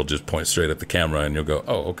times it will just point straight at the camera, and you'll go,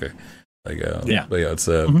 oh, okay. Like, but yeah, it's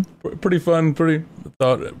pretty fun, pretty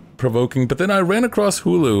thought provoking. But then I ran across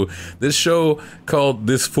Hulu this show called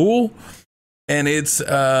This Fool, and it's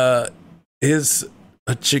a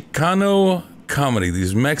Chicano comedy.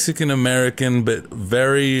 These Mexican American, but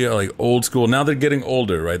very like old school. Now they're getting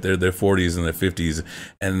older, right? They're their 40s and their 50s,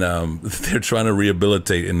 and they're trying to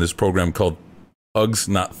rehabilitate in this program called Hugs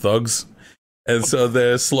Not Thugs. And so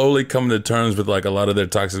they're slowly coming to terms with like a lot of their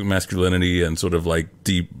toxic masculinity and sort of like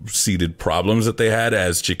deep-seated problems that they had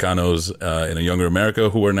as Chicanos in a younger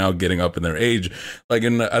America who are now getting up in their age. Like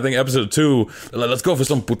in, I think, episode 2, like, let's go for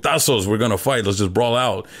some putazos. We're going to fight. Let's just brawl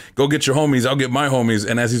out. Go get your homies. I'll get my homies.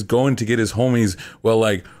 And as he's going to get his homies, well,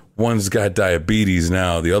 like, one's got diabetes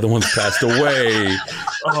now. The other one's passed away.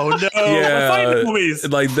 Oh, no. Yeah.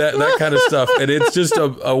 Like that kind of stuff. And it's just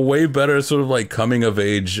a way better sort of like coming of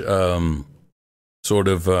age sort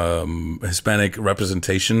of Hispanic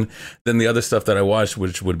representation than the other stuff that I watched,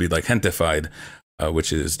 which would be like Gentified,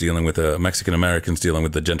 which is dealing with Mexican Americans dealing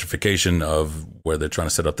with the gentrification of where they're trying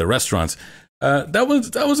to set up their restaurants. That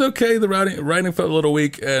was okay. The writing felt a little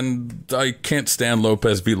weak, and I can't stand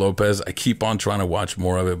Lopez v. Lopez. I keep on trying to watch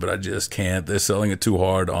more of it, but I just can't. They're selling it too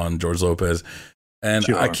hard on George Lopez. And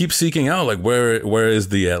I keep seeking out, like, where is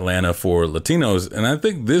the Atlanta for Latinos? And I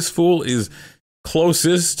think This Fool is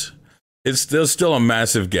closest. It's still a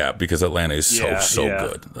massive gap because Atlanta is so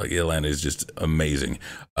good. Like, Atlanta is just amazing.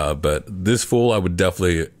 But This Fool, I would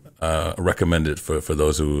definitely recommend it for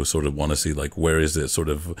those who sort of want to see, like, where is it sort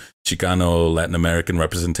of Chicano, Latin American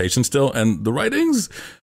representation still. And the writing's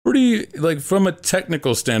pretty, like, from a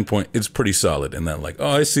technical standpoint, it's pretty solid in that, like, oh,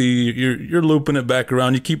 I see you're looping it back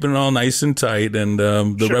around, you're keeping it all nice and tight, and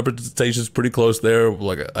the representation's pretty close there.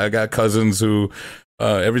 Like, I got cousins who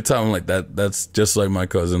every time I'm like, that's just like my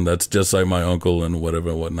cousin, that's just like my uncle, and whatever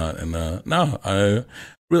and whatnot. And I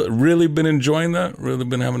really been enjoying that. Really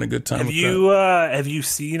been having a good time. Have you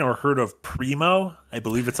seen or heard of Primo? I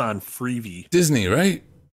believe it's on Freevee. Disney, right?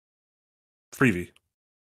 Freevee.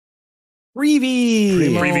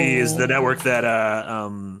 Freevee is the network that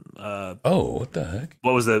what the heck?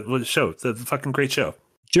 What was the show? The fucking great show.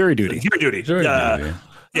 Jury Duty. Jury Duty.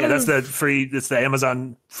 Yeah, that's the free. It's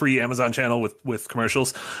the free Amazon channel with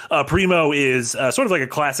commercials. Primo is sort of like a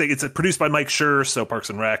classic. It's produced by Mike Schur, so Parks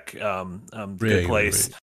and Rec, Good Place.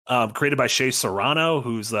 Right. Created by Shea Serrano,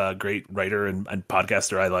 who's a great writer and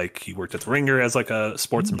podcaster I like. He worked at The Ringer as like a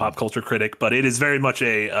sports and pop culture critic, but it is very much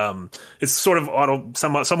it's sort of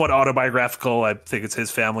somewhat autobiographical. I think it's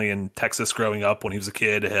his family in Texas growing up when he was a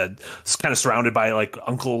kid, had kind of surrounded by like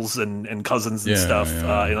uncles and cousins and stuff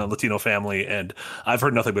in a Latino family, and I've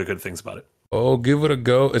heard nothing but good things about it. Oh, give it a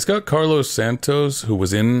go. It's got Carlos Santos, who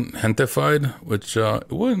was in Gentified, which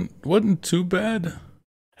wasn't too bad.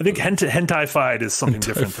 I think hentai-fied is something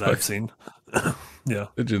different that I've seen. Yeah.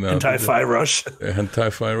 Did you know? Hentai-fi Rush.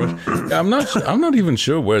 Hentai-fi Rush. Yeah, I'm not even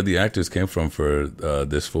sure where the actors came from for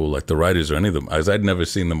This Fool, like the writers or any of them, as I'd never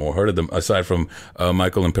seen them or heard of them, aside from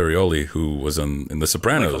Michael Imperioli, who was in The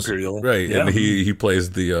Sopranos. Right. Yeah. And he plays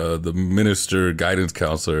the minister guidance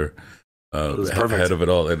counselor head of it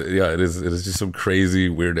all. And it is just some crazy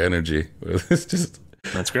weird energy. It's just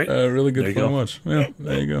that's great. Really good fun to watch. Yeah,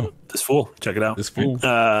 there you go. This Fool, check it out. This Fool.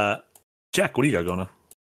 Jack, what do you got going on?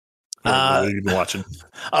 What have you been watching?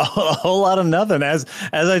 A whole lot of nothing. As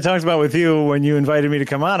I talked about with you when you invited me to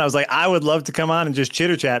come on, I was like, I would love to come on and just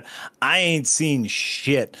chitter chat. I ain't seen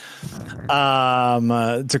shit. To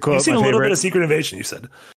quote, you've seen a little bit of Secret Invasion. You said.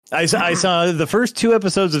 I saw the first 2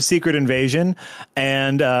 episodes of Secret Invasion,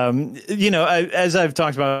 and as I've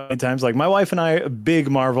talked about many times, like my wife and I,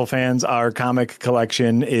 big Marvel fans. Our comic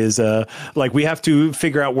collection is like we have to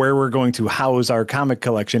figure out where we're going to house our comic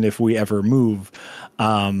collection if we ever move.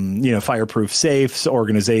 Fireproof safes,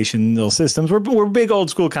 organizational systems. We're big old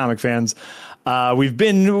school comic fans. We've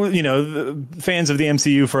been, fans of the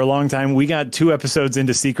MCU for a long time. We got 2 episodes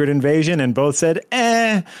into Secret Invasion and both said,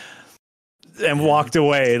 and walked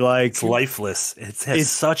away. Like, it's lifeless. It's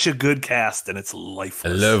such a good cast and it's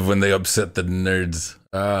lifeless. I love when they upset the nerds.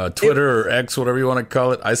 Twitter or X, whatever you want to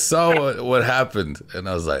call it. I saw what happened and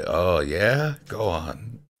I was like, oh yeah, go on.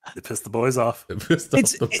 It pissed the boys off.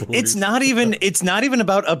 It's not even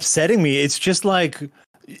about upsetting me. It's just like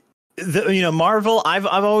Marvel. I've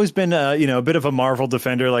always been a bit of a Marvel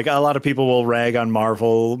defender. Like a lot of people will rag on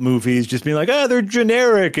Marvel movies, just being like, they're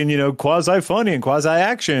generic and quasi funny and quasi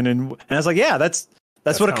action. And I was like, yeah, that's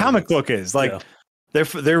what a comic book is. Like,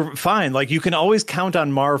 they're fine. Like you can always count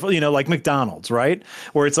on Marvel, like McDonald's, right?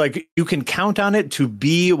 Where it's like you can count on it to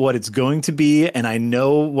be what it's going to be, and I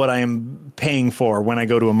know what I am paying for when I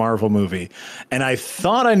go to a Marvel movie. And I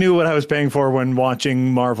thought I knew what I was paying for when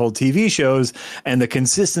watching Marvel TV shows, and the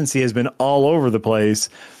consistency has been all over the place.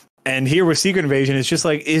 And here with Secret Invasion, it's just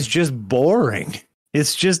boring.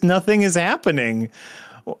 It's just nothing is happening.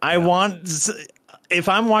 If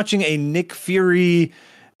I'm watching a Nick Fury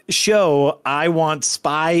show, I want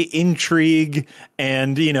spy intrigue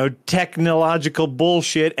and technological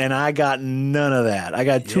bullshit, and I got none of that. I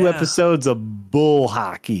got 2 episodes of bull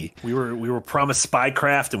hockey. We were promised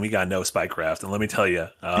spycraft and we got no spycraft, and let me tell you,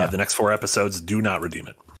 the next 4 episodes do not redeem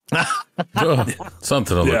it.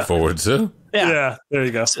 Something to look forward to. Yeah, there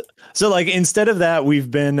you go. So like instead of that,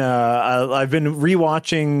 I've been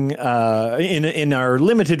rewatching in our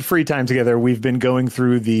limited free time together. We've been going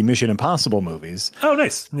through the Mission Impossible movies. Oh,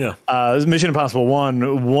 nice. Yeah. Mission Impossible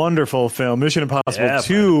 1, wonderful film. Mission Impossible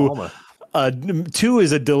 2, 2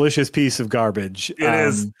 is a delicious piece of garbage. It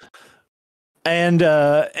is. And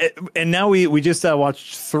now we just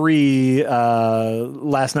watched 3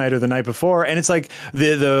 last night or the night before, and it's like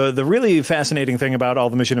the really fascinating thing about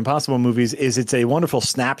all the Mission Impossible movies is it's a wonderful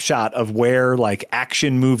snapshot of where like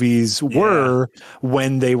action movies were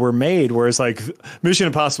when they were made. Whereas like Mission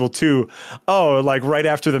Impossible 2, like right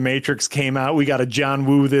after The Matrix came out, we got to John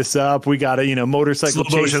Woo this up. We got to motorcycle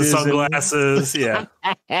slow motion sunglasses.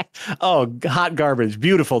 Hot garbage,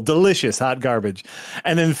 beautiful, delicious hot garbage.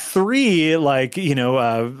 And then 3.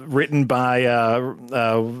 Written by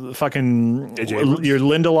fucking your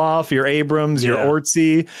Lindelof, your Abrams, your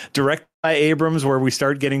Ortsy, directed by Abrams, where we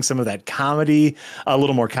start getting some of that comedy, a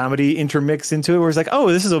little more comedy intermix into it, where it's like,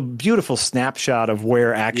 oh, this is a beautiful snapshot of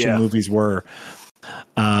where action movies were.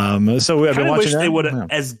 So I've been watching. They would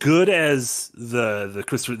as good as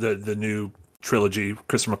the new trilogy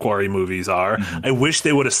Christopher McQuarrie movies are. Mm-hmm. I wish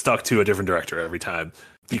they would have stuck to a different director every time.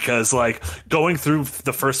 Because like going through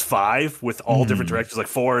the first 5 with all different directors, like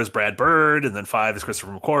 4 is Brad Bird and then 5 is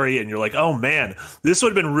Christopher McQuarrie, and you're like, oh man, this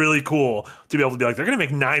would have been really cool to be able to be like, they're going to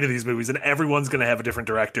make 9 of these movies and everyone's going to have a different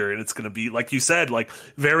director, and it's going to be, like you said, like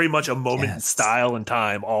very much a moment in style and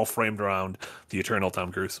time, all framed around the eternal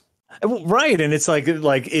Tom Cruise. Right, and it's like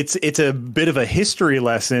it's a bit of a history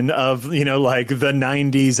lesson of like the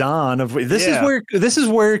 90s on of this is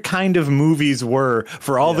where kind of movies were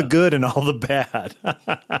for all the good and all the bad.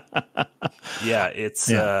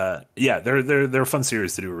 They're a fun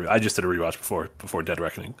series to do. I just did a rewatch before Dead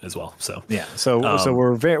Reckoning as well. So so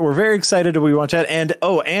we're very excited to rewatch that, and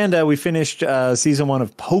we finished season 1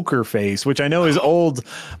 of Poker Face, which I know is old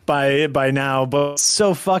by now, but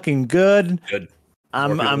so fucking good. Good.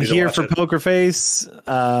 I'm here for Poker Face.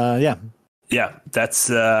 That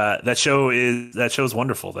show is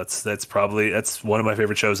wonderful. That's one of my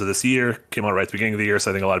favorite shows of this year. Came out right at the beginning of the year,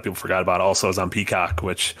 so I think a lot of people forgot about it. Also, it's on Peacock,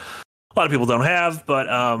 which a lot of people don't have, but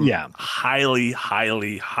highly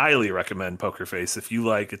recommend Poker Face if you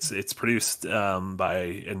like. It's produced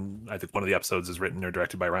by, and I think one of the episodes is written or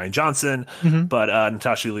directed by Ryan Johnson, but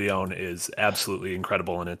Natasha Lyonne is absolutely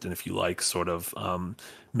incredible in it. And if you like sort of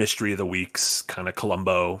mystery of the weeks, kind of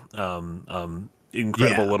Columbo,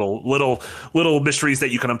 incredible little mysteries that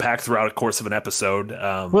you can unpack throughout a course of an episode,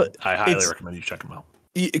 I highly recommend you check them out.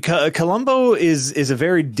 Columbo is a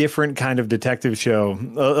very different kind of detective show.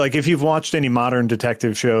 Like if you've watched any modern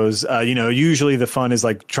detective shows, usually the fun is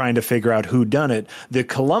like trying to figure out who done it. The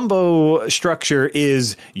Columbo structure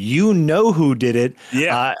is who did it.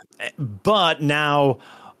 Yeah. But now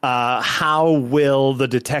how will the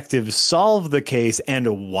detective solve the case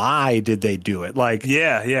and why did they do it? Like,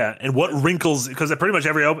 yeah. And what wrinkles, because pretty much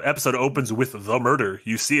every episode opens with the murder.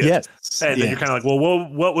 You see it. Yes. And then you're kind of like, well,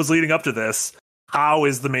 what was leading up to this? How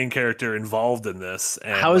is the main character involved in this?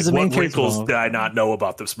 And how is the main character wrinkles involved? did I not know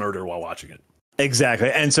about this murder while watching it?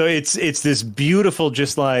 Exactly. And so it's this beautiful,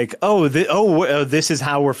 just like, this is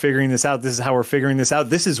how we're figuring this out. This is how we're figuring this out.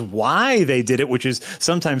 This is why they did it, which is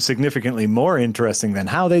sometimes significantly more interesting than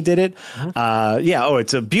how they did it. Mm-hmm.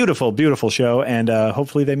 It's a beautiful, beautiful show. And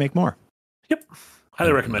hopefully they make more. Yep.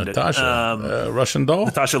 Highly recommend Natasha, Russian doll.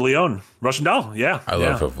 Natasha Lyonne, Russian doll. Yeah. I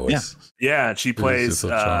love her voice. Yeah. She plays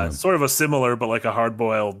sort of a similar, but like a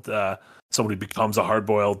hard-boiled, somebody becomes a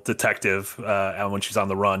hard-boiled detective and when she's on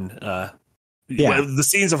the run. The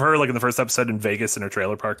scenes of her, like in the first episode in Vegas in her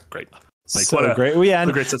trailer park, great. Like, so great. Well, yeah,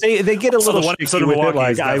 they get a little one episode with of it.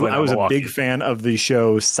 Like I was Milwaukee. a big fan of the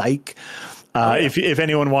show Psych. If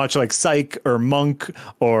anyone watched like Psych or Monk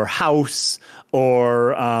or House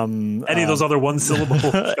or any of those other one syllable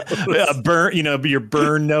burn, your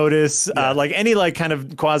Burn Notice, like any like kind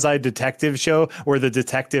of quasi detective show where the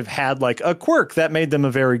detective had like a quirk that made them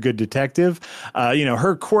a very good detective.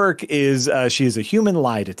 Her quirk is she is a human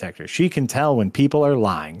lie detector. She can tell when people are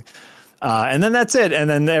lying. And then that's it. And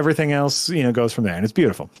then everything else, goes from there. And it's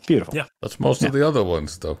beautiful. Beautiful. Yeah. That's most of the other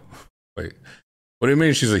ones, though. Wait, what do you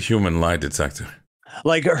mean she's a human lie detector?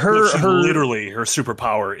 Like her literally her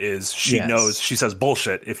superpower is she knows, she says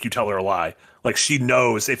bullshit if you tell her a lie. Like she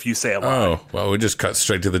knows if you say a lie. Oh, well, we just cut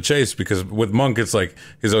straight to the chase because with Monk, it's like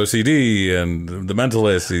his OCD and the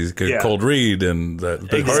mentalist, he's cold read, and that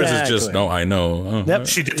hers is just, no, I know. Oh, yep.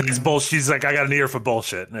 She detects bullshit. She's like, I got an ear for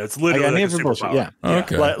bullshit. And it's literally I got an like ear for bullshit. Yeah.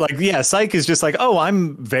 Okay. Psych is just like, oh,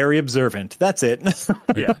 I'm very observant. That's it.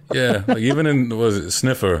 Yeah. Like even in, was it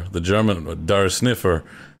Sniffer, the German, Der Sniffer,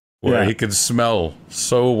 where he could smell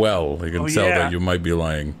so well, he can tell that you might be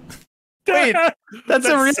lying. Wait, that's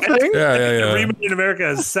a real thing? Yeah. Remade in America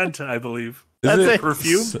has scent, I believe. That's a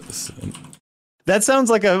perfume. That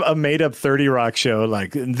sounds like a made-up 30 Rock show.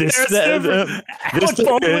 Like this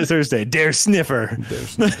Thursday, Dare Sniffer.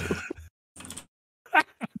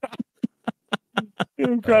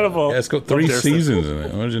 Incredible. Yeah, it's got 3 seasons in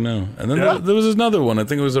it. How did you know? And then there was another one. I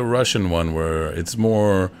think it was a Russian one where it's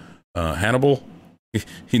more Hannibal.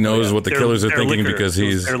 He knows what the killers are thinking because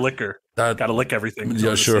he's their liquor. Gotta lick everything.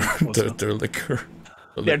 Yeah, sure. Their liquor.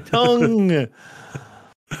 Their tongue.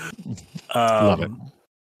 Love it.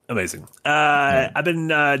 Amazing. I've been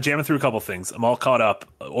jamming through a couple things. I'm all caught up.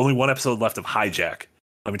 Only one episode left of Hijack.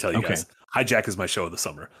 Let me tell you guys. Hijack is my show of the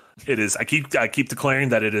summer. It is. I keep declaring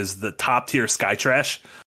that it is the top tier Sky Trash.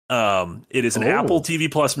 It is an Apple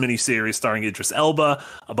TV Plus miniseries starring Idris Elba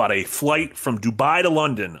about a flight from Dubai to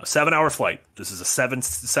London, a 7-hour flight. This is a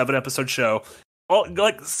seven episode show,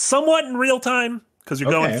 like somewhat in real time because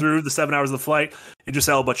you're going through the 7 hours of the flight. Idris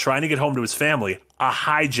Elba trying to get home to his family. A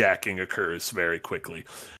hijacking occurs very quickly.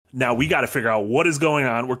 Now we got to figure out what is going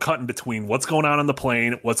on. We're cutting between what's going on the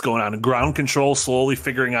plane, what's going on in ground control, slowly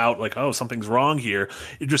figuring out like, oh, something's wrong here.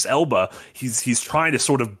 Idris Elba, he's trying to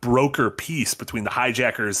sort of broker peace between the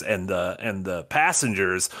hijackers and the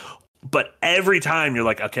passengers. But every time you're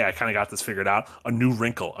like, okay, I kind of got this figured out. A new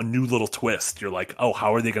wrinkle, a new little twist. You're like, oh,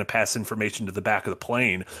 how are they going to pass information to the back of the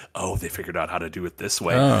plane? Oh, they figured out how to do it this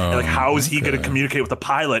way. And like, how is he going to communicate with the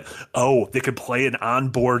pilot? Oh, they could play an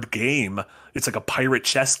onboard game. It's like a pirate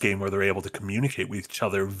chess game where they're able to communicate with each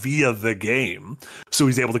other via the game. So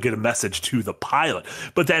he's able to get a message to the pilot.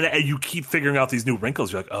 But then you keep figuring out these new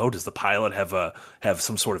wrinkles. You're like, oh, does the pilot have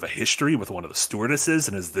some sort of a history with one of the stewardesses?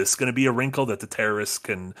 And is this going to be a wrinkle that the terrorists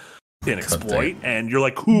can exploit? And you're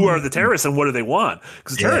like, who are the terrorists and what do they want?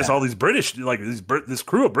 Because terrorists, all these British, like this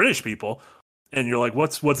crew of British people, and you're like,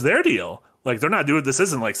 what's their deal? Like, they're not doing this.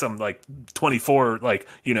 Isn't like some like 24 like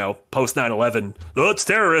post 9/11. Oh, it's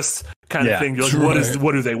terrorists kind of thing. You're like,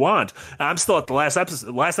 what do they want? I'm still at the last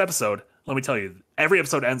episode. Let me tell you, every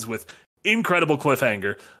episode ends with incredible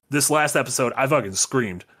cliffhanger. This last episode, I fucking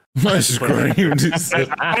screamed. I screamed.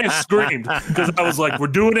 I screamed because I was like, we're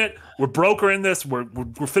doing it. We're brokering this. We're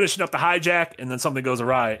finishing up the hijack, and then something goes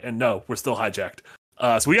awry, and no, we're still hijacked.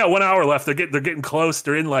 So we got 1 hour left. They're getting close.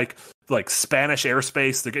 They're in like Spanish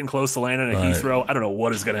airspace. They're getting close to landing at Heathrow. I don't know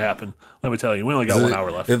what is going to happen. Let me tell you, we only got 1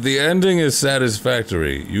 hour left. If the ending is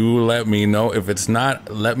satisfactory, you let me know. If it's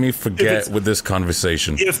not, let me forget with this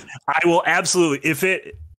conversation. If I will absolutely, if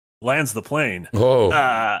it lands the plane. Oh,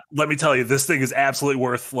 let me tell you, this thing is absolutely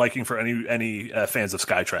worth liking for any fans of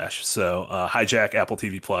Sky Trash. So Hijack, Apple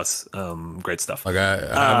TV Plus, great stuff. like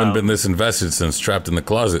I haven't been this invested since Trapped in the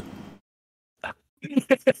Closet.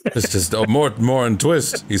 It's just more on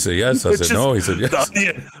twist. He said yes. I said no. He said yes.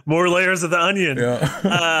 More layers of the onion.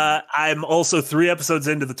 Yeah. I'm also 3 episodes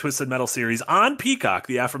into the Twisted Metal series on Peacock,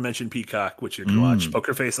 the aforementioned Peacock, which you can watch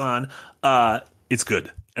Poker Face on. It's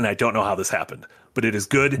good, and I don't know how this happened, but it is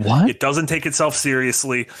good. What? It doesn't take itself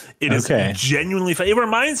seriously. It is genuinely fun. It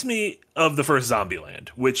reminds me of the first Zombieland,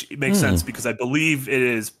 which makes sense because I believe it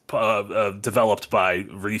is developed by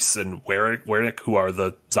Reese and Wernick, who are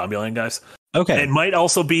the Zombieland guys. Okay. It might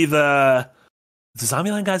also be the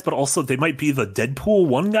Zombieland guys, but also they might be the Deadpool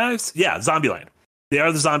 1 guys. Yeah, Zombieland. They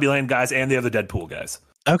are the Zombieland guys, and they are the Deadpool guys.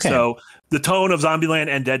 Okay. So the tone of Zombieland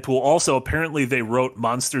and Deadpool. Also, apparently, they wrote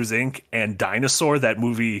Monsters, Inc. and Dinosaur, that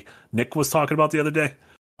movie Nick was talking about the other day.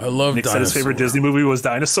 I love Nick Dinosaur. said his favorite Disney movie was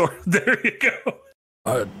Dinosaur. There you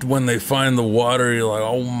go. When they find the water, you're like,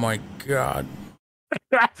 oh my God.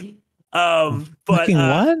 But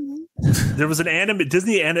what? There was an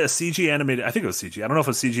Disney and a CG animated. I think it was CG. I don't know if it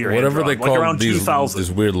was CG or whatever hand-drawn, they call around 2000. this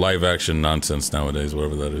weird live action nonsense nowadays.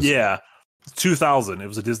 Whatever that is. Yeah, 2000. It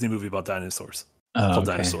was a Disney movie about dinosaurs called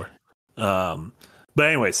Dinosaur. But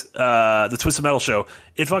anyways, the Twisted Metal show,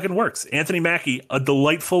 it fucking works. Anthony Mackie, a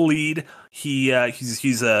delightful lead.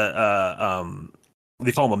 He's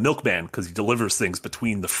they call him a milkman because he delivers things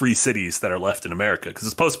between the free cities that are left in America. Because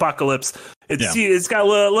it's post-apocalypse. It's got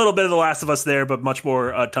a little bit of The Last of Us there, but much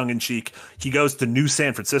more tongue-in-cheek. He goes to New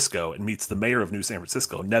San Francisco and meets the mayor of New San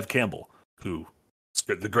Francisco, Nev Campbell, who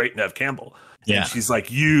the great Nev Campbell. Yeah. And she's like,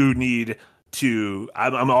 you need to,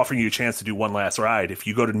 I'm offering you a chance to do one last ride. If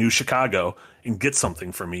you go to New Chicago and get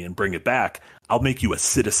something for me and bring it back, I'll make you a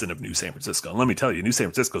citizen of New San Francisco. And let me tell you, New San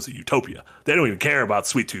Francisco's a utopia. They don't even care about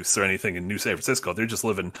sweet tooths or anything in New San Francisco. They're just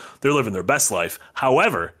living their best life.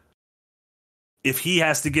 However, if he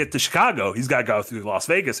has to get to Chicago, he's got to go through Las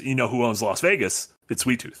Vegas. And you know who owns Las Vegas? It's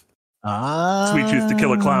Sweet Tooth. Sweet Tooth, the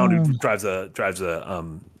killer clown who drives an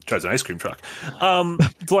ice cream truck.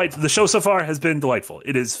 The show so far has been delightful.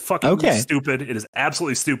 It is fucking stupid. It is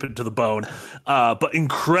absolutely stupid to the bone. But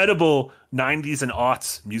incredible 90s and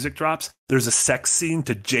aughts music drops. There's a sex scene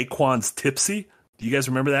to Jaquan's Tipsy. Do you guys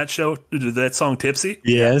remember that show? That song Tipsy?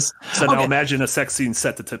 Yes. So now imagine a sex scene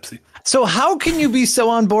set to Tipsy. So how can you be so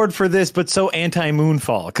on board for this, but so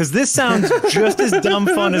anti-Moonfall? Because this sounds just as dumb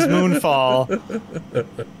fun as Moonfall.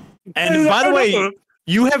 And by the way,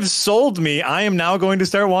 you have sold me. I am now going to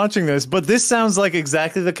start watching this. But this sounds like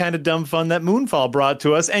exactly the kind of dumb fun that Moonfall brought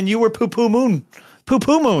to us. And you were poo-poo moon.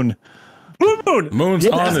 Poo-poo moon. Moon. Moon's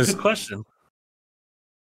That's on a this. good question.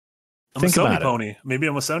 I'm Think a Sony about pony. Maybe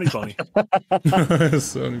I'm a Sony pony.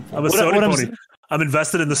 Sony. I'm a Sony pony. I'm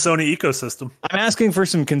invested in the Sony ecosystem. I'm asking for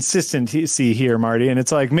some consistency here, Marty. And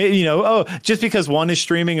it's like, just because one is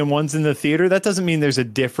streaming and one's in the theater, that doesn't mean there's a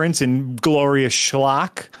difference in glorious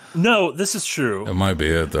schlock. No, this is true. It might be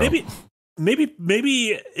it, though.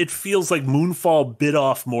 Maybe it feels like Moonfall bit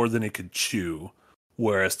off more than it could chew,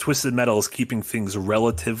 whereas Twisted Metal is keeping things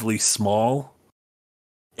relatively small.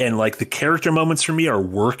 And like the character moments for me are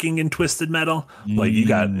working in Twisted Metal. Like you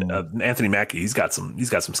got Anthony Mackie, he's got some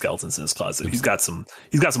skeletons in his closet. He's got some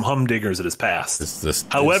humdingers at his past.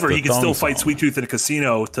 However, he can still fight Sweet Tooth in a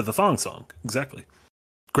casino to the thong song. Exactly.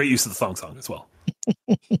 Great use of the thong song as well.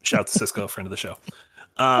 Shout out to Cisco, friend of the show.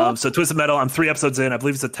 So Twisted Metal, I'm 3 episodes in. I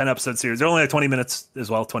believe it's a 10-episode series. They're only like 20 minutes as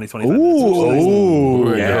well, 25 minutes.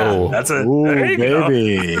 Ooh, yeah, that's a there you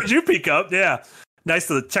baby. go. Did you peek up? Yeah. Nice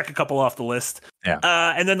to check a couple off the list. Yeah.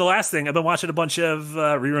 And then the last thing, I've been watching a bunch of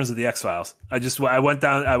reruns of the X-Files. I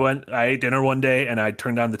ate dinner one day and I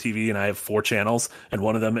turned on the TV and I have 4 channels. And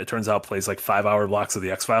one of them, it turns out, plays like 5-hour blocks of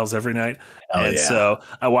the X-Files every night. So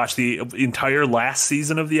I watched the entire last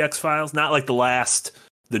season of the X-Files, not like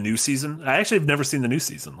the new season. I actually have never seen the new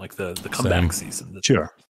season, like the comeback season.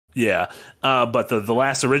 Sure. Yeah, but the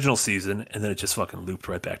last original season, and then it just fucking looped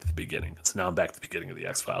right back to the beginning. So now I'm back to the beginning of the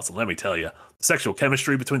X-Files, and let me tell you, the sexual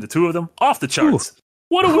chemistry between the two of them, off the charts.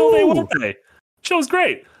 What a will they, won't they? Show's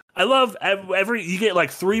great. I love you get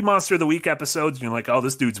like 3 Monster of the Week episodes, and you're like, oh,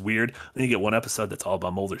 this dude's weird. Then you get one episode that's all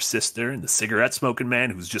about Mulder's sister and the cigarette smoking man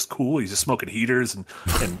who's just cool. He's just smoking heaters and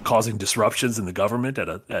causing disruptions in the government at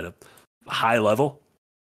a high level.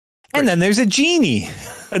 And then there's a genie.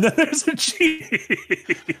 Let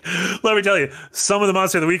me tell you, some of the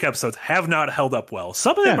Monster of the Week episodes have not held up well.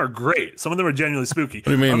 Some of them are great. Some of them are genuinely spooky. What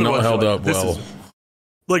do you mean not held up well?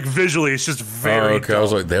 Like visually, it's just very. Okay, I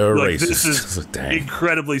was like, they're racist. This is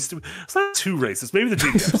incredibly stupid. It's not too racist. Maybe the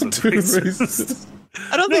genie episode. Racist.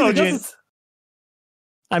 I don't think the genie.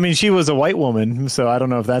 I mean, she was a white woman, so I don't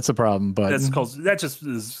know if that's a problem, but that just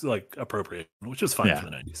is like appropriate, which is fine for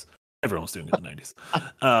the 90s. Everyone was doing it in the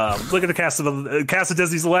 90s. Look at the cast of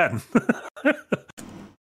Disney's Aladdin.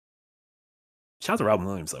 Shout out to Robin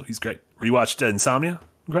Williams, though. He's great. Rewatched Insomnia.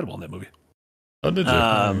 Incredible in that movie. Oh, did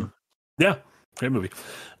you? Yeah, great movie.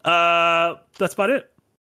 That's about it.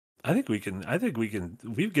 I think we can.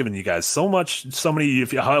 We've given you guys so many.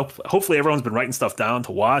 Hopefully, everyone's been writing stuff down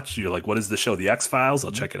to watch. You're like, what is the show? The X-Files.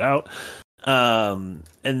 I'll check it out. And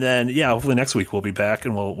then hopefully next week we'll be back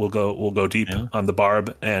and we'll go deep on the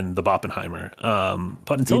Barb and the Boppenheimer.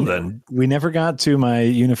 But until then, we never got to my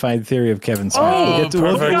unified theory of Kevin Smith. We'll get to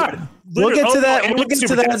that. We'll get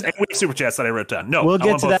to that. And super chats that I wrote down. No, we'll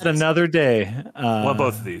get to that another day. Want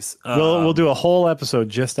both of these? We'll do a whole episode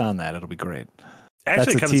just on that. It'll be great.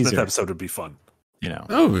 Actually, Kevin Smith episode would be fun. That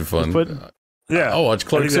would be fun. I'll watch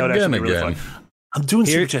Clerks again. I'm doing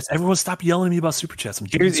super chats. Everyone stop yelling at me about super chats.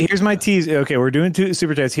 Here's my teaser. Okay, we're doing two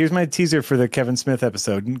super chats. Here's my teaser for the Kevin Smith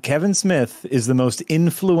episode. Kevin Smith is the most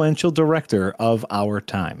influential director of our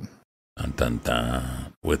time. Dun, dun,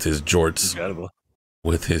 dun. With his jorts. Incredible.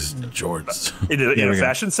 With his jorts. In a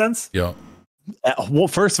fashion sense? Yeah. Well,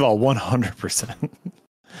 first of all, 100%.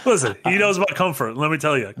 Listen, he knows about comfort. Let me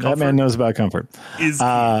tell you, that man knows about comfort.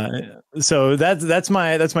 So that's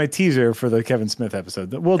my teaser for the Kevin Smith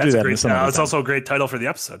episode. We'll do that. It's also a great title for the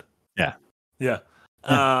episode. Yeah.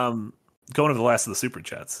 Going to the last of the super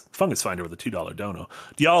chats. Fungus Finder with a $2 dono.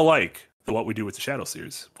 Do y'all like the What We Do with the Shadow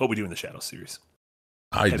series? What We Do in the Shadow series?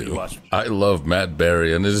 I do. I love Matt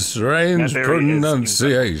Berry and his strange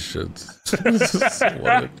pronunciations.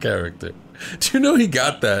 What a character. Do you know he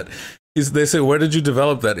got that? They say, where did you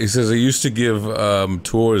develop that? He says, I used to give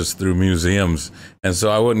tours through museums, and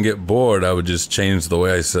so I wouldn't get bored. I would just change the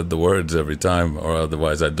way I said the words every time, or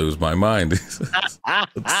otherwise I'd lose my mind. It's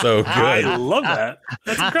so good. I love that.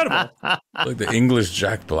 That's incredible. Like the English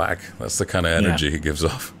Jack Black. That's the kind of energy he gives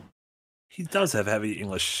off. He does have heavy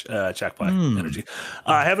English Jack Black energy.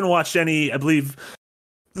 I haven't watched any. I believe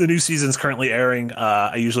the new season's currently airing.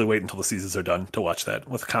 I usually wait until the seasons are done to watch that.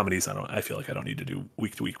 With comedies, I feel like I don't need to do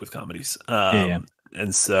week to week with comedies.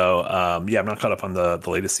 And so, I'm not caught up on the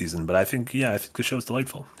latest season, but I think the show's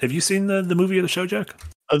delightful. Have you seen the movie or the show, Jack?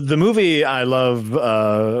 The movie I love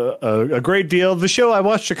a great deal. The show I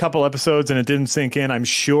watched a couple episodes and it didn't sink in. I'm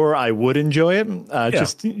sure I would enjoy it.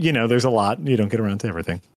 Just there's a lot. You don't get around to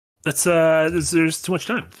everything. That's there's too much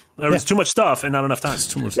time. There's too much stuff and not enough time.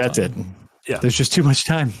 That's it. Yeah, there's just too much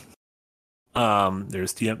time.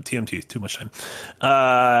 There's TMT, too much time.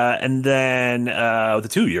 And then the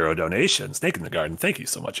 €2 donation, Snake in the Garden. Thank you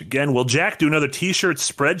so much again. Will Jack do another T-shirt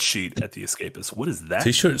spreadsheet at the Escapist? What is that?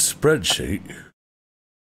 T-shirt spreadsheet.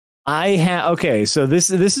 Okay, so this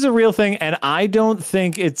is a real thing, and I don't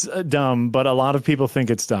think it's dumb, but a lot of people think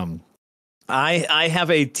it's dumb. I have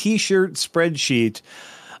a T-shirt spreadsheet.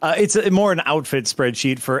 It's more an outfit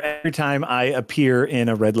spreadsheet for every time I appear in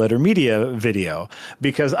a Red Letter Media video,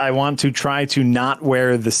 because I want to try to not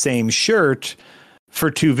wear the same shirt for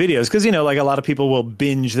two videos. Because, like a lot of people will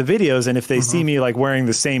binge the videos, and if they see me like wearing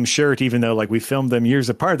the same shirt, even though like we filmed them years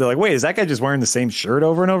apart, they're like, wait, is that guy just wearing the same shirt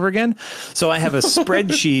over and over again? So I have a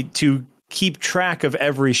spreadsheet to keep track of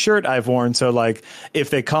every shirt I've worn. So like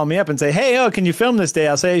if they call me up and say, hey, can you film this day?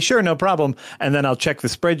 I'll say, sure, no problem. And then I'll check the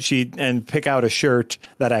spreadsheet and pick out a shirt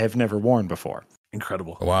that I have never worn before.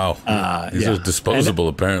 Incredible. Wow. These are disposable,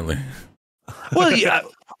 apparently. Well, yeah,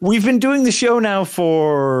 we've been doing the show now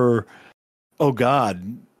for, oh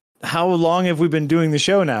God, how long have we been doing the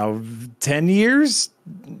show now? 10 years?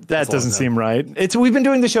 That doesn't seem right. We've been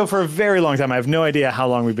doing the show for a very long time. I have no idea how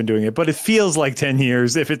long we've been doing it, but it feels like 10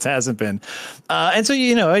 years if it hasn't been. And so,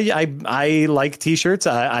 I like T-shirts.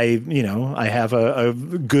 I have a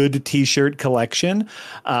good T-shirt collection.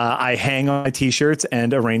 I hang on my T-shirts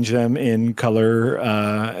and arrange them in color,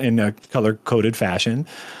 in a color-coded fashion.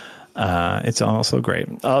 It's also great.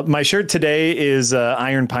 My shirt today is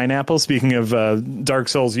Iron Pineapple. Speaking of Dark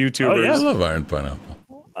Souls YouTubers. Oh, yeah, I love Iron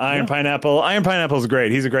Pineapple. Iron Pineapple is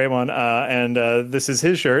great. He's a great one. And this is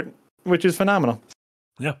his shirt, which is phenomenal.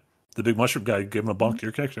 Yeah. The big mushroom guy gave him a bonk to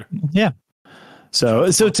your character. Yeah. So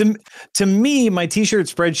to me, my T-shirt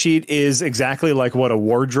spreadsheet is exactly like what a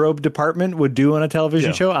wardrobe department would do on a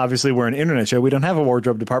television show. Obviously, we're an internet show. We don't have a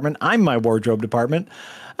wardrobe department. I'm my wardrobe department.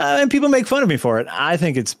 And people make fun of me for it. I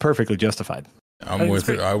think it's perfectly justified. I'm with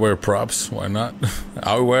it. I wear props. Why not?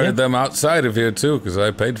 I wear them outside of here, too, because I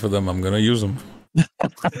paid for them. I'm going to use them.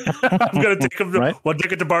 I'm going to take them. One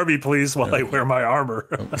ticket to Barbie, please, while I wear my armor.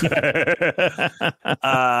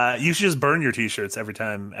 You should just burn your T-shirts every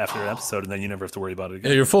time after an episode, and then you never have to worry about it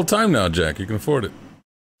again. Yeah, you're full time now, Jack. You can afford it.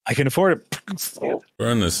 I can afford it.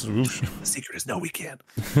 Burn this. The secret is no, we can't.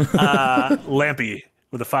 Lampy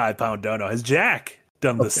with a 5-pound dono. Has Jack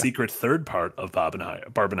done the secret third part of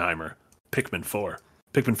Barbenheimer, Pikmin 4?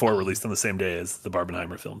 Pikmin 4 released on the same day as the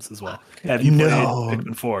Barbenheimer films as well. Have you played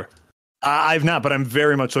Pikmin 4? I've not, but I'm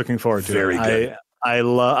very much looking forward to it. Very good.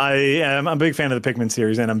 I'm a big fan of the Pikmin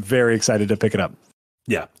series, and I'm very excited to pick it up.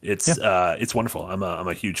 Yeah, it's wonderful. I'm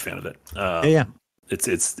a huge fan of it. Yeah.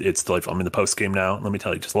 It's delightful. I'm in the post game now. Let me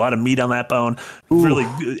tell you, just a lot of meat on that bone. Ooh.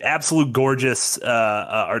 Really absolute gorgeous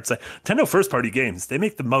art side. Nintendo first party games, they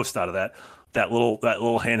make the most out of that little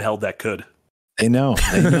handheld that could. I know.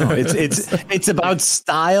 It's about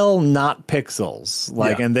style, not pixels.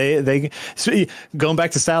 And they so going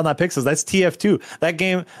back to style, not pixels. That's TF2.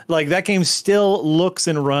 That game still looks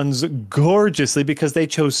and runs gorgeously because they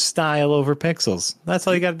chose style over pixels. That's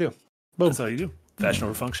all you got to do. Boom. That's all you do. Fashion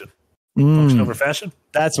over function. Function over fashion.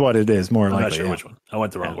 That's what it is. More likely. I'm not sure which one. I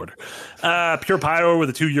went the wrong order. Pure Pyro with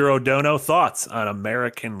a €2 dono. Thoughts on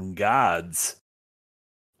American Gods?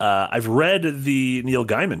 I've read the Neil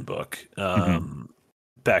Gaiman book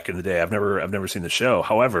back in the day. I've never seen the show.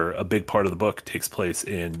 However, a big part of the book takes place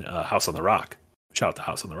in House on the Rock. Shout out to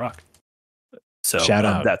House on the Rock. So shout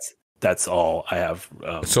out. That's all I have.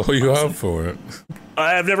 That's all you have for it.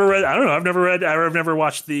 I've never read. I don't know. I've never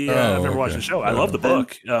watched the. I've never watched the show. I love the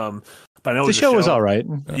book. But I know the show was all right.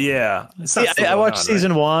 Yeah. See, I watched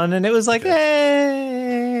season 1, and it was like,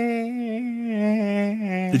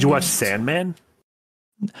 Did you watch Sandman?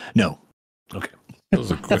 No. Okay. That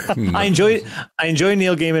was a quick I enjoy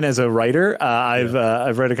Neil Gaiman as a writer. I've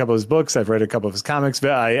read a couple of his books. I've read a couple of his comics.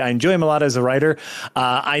 But I enjoy him a lot as a writer.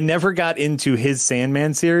 I never got into his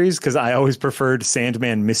Sandman series because I always preferred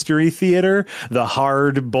Sandman Mystery Theater, the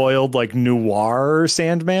hard-boiled noir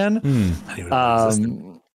Sandman.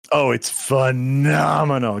 Oh, it's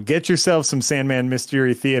phenomenal. Get yourself some Sandman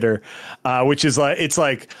Mystery Theater, which is it's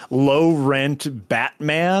like low rent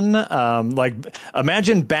Batman.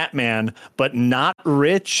 Imagine Batman, but not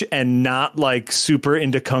rich and not super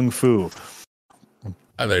into Kung Fu.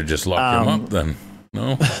 They just lock him up then.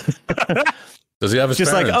 No? Does he have his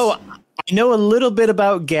just parents? I know a little bit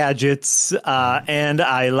about gadgets, and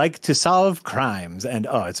I like to solve crimes, and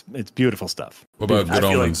it's beautiful stuff. What about Good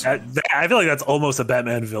Omens? I feel like that's almost a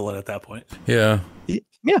Batman villain at that point. Yeah,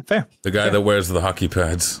 fair. The guy that wears the hockey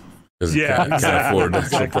pads because he can't afford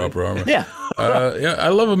proper armor. Yeah, I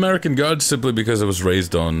love American Gods simply because it was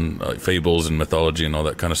raised on fables and mythology and all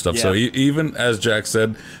that kind of stuff. Yeah. So even as Jack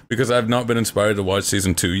said, because I've not been inspired to watch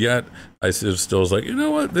season 2 yet, I still was like, you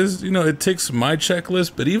know what, this, it ticks my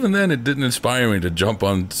checklist, but even then it didn't inspire me to jump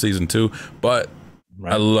on season 2. But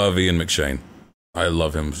I love Ian McShane. I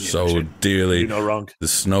love him so dearly. You're no wrong. The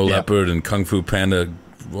Snow Leopard and Kung Fu Panda,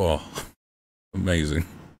 amazing.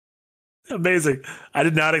 Amazing. I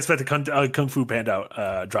did not expect a Kung Fu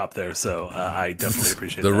Panda drop there, so I definitely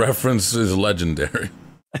appreciate the that. reference is legendary.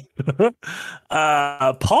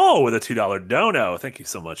 Paul with a $2 dono. Thank you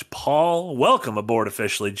so much, Paul. Welcome aboard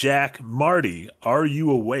officially. Jack, Marty, are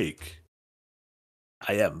you awake?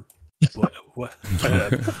 I am. What?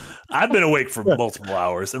 I've been awake for multiple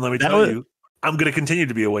hours, and let me tell you, I'm going to continue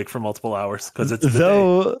to be awake for multiple hours because it's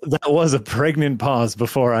that was a pregnant pause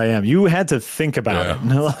before I am. You had to think about it.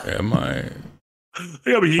 Am I?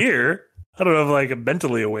 I'm here. I don't know if I'm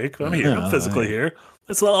mentally awake, but I'm here. I'm physically here.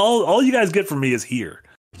 That's all you guys get from me is here.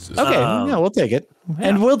 Okay, we'll take it,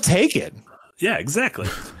 and we'll take it. Yeah, exactly.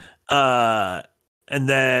 And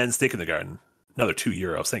then Snake in the Garden, another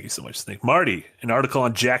 €2. Thank you so much, Snake. Marty, an article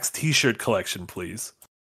on Jack's T-shirt collection, please.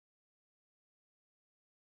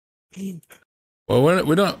 Well,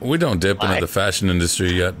 we don't dip into the fashion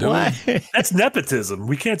industry yet, do we? That's nepotism.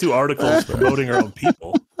 We can't do articles promoting our own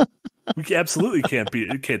people. We absolutely can't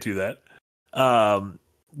do that.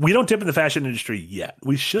 We don't dip in the fashion industry yet.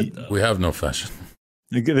 We should, though. We have no fashion.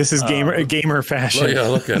 This is gamer fashion. Well, yeah,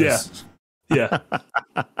 look at us. Yeah.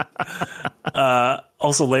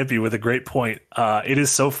 Also, Lampy with a great point. It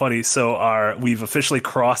is so funny. So we've officially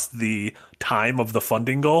crossed the time of the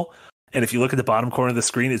funding goal. And if you look at the bottom corner of the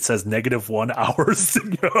screen, it says -1 hours to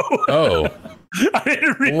go. Oh. I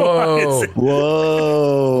didn't realize.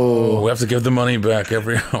 Whoa. We have to give the money back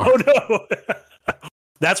every hour. Oh, no.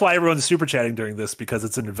 That's why everyone's super chatting during this, because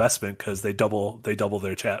it's an investment, because they double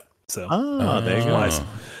their chat. So there you go.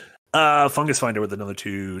 Fungus Finder with another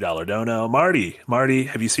 $2 dono. Marty,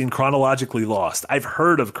 have you seen Chronologically Lost? I've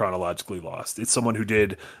heard of Chronologically Lost. It's someone who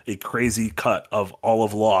did a crazy cut of all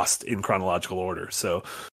of Lost in chronological order. So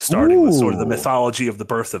starting with sort of the mythology of the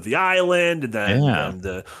birth of the island, and then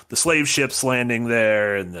the slave ships landing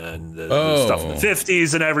there, and then the stuff in the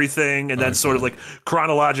 50s and everything, and then sort of like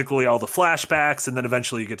chronologically all the flashbacks, and then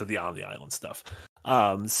eventually you get to the on the island stuff.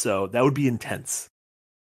 So that would be intense.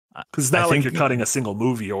 Because it's not like you're cutting a single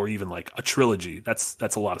movie or even like a trilogy. That's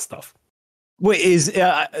a lot of stuff. Wait,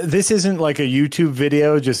 this isn't like a YouTube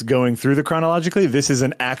video just going through the chronologically? This is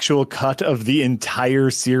an actual cut of the entire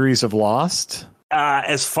series of Lost?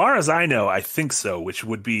 As far as I know, I think so, which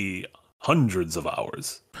would be hundreds of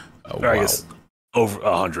hours. Or I guess over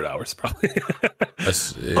 100 hours, probably.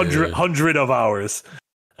 100 of hours.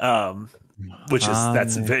 Which is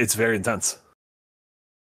it's very intense.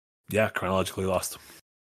 Yeah, Chronologically Lost.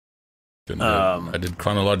 I did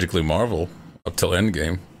Chronologically Marvel up till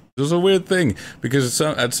Endgame. It was a weird thing because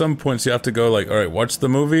at some points you have to go like, all right, watch the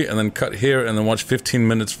movie and then cut here and then watch 15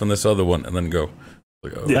 minutes from this other one and then go.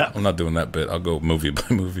 Like, I'm not doing that bit. I'll go movie by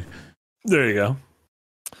movie. There you go.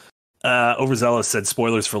 Overzealous said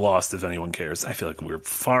spoilers for Lost if anyone cares. I feel like we're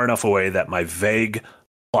far enough away that my vague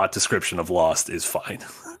plot description of Lost is fine.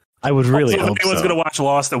 I would really hope if anyone's going to watch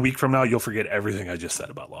Lost a week from now, you'll forget everything I just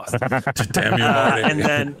said about Lost. Damn you, Marty. And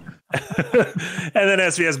then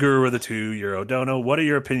SBS Guru with a €2 dono. What are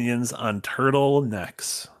your opinions on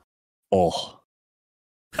turtlenecks?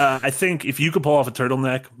 I think if you could pull off a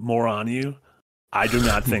turtleneck, more on you. I do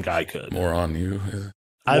not think I could. More on you.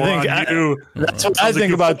 That's what I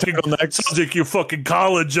think about turtlenecks. Sounds like you fucking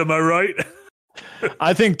college, am I right?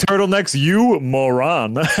 I think turtlenecks, you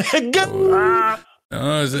moron.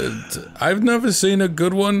 I've never seen a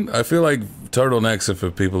good one. I feel like turtlenecks are for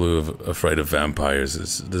people who are afraid of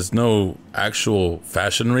vampires. There's no actual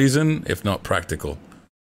fashion reason, if not practical.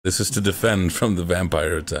 This is to defend from the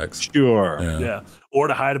vampire attacks. Sure. Yeah. Or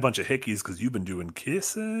to hide a bunch of hickeys because you've been doing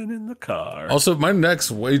kissing in the car. Also, my neck's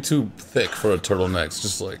way too thick for a turtleneck. It's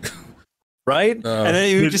just like... Right? And then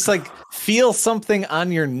you just like feel something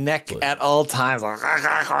on your neck at all times.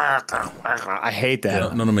 I hate that. Yeah,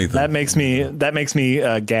 none of me. That makes me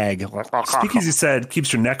gag. Speakeasy said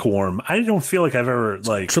keeps your neck warm. I don't feel like I've ever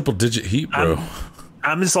like triple digit heat, bro.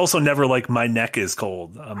 I'm just also never like my neck is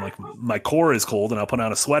cold. I'm like my core is cold, and I'll put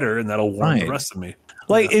on a sweater, and that'll warm the rest of me.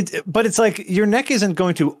 Like but it's like your neck isn't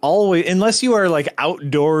going to always, unless you are like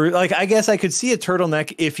outdoor. Like I guess I could see a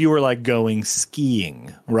turtleneck if you were like going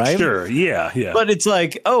skiing, right? Sure, yeah. But it's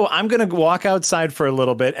like, I'm gonna walk outside for a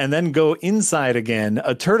little bit and then go inside again.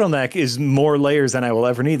 A turtleneck is more layers than I will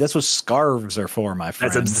ever need. That's what scarves are for, my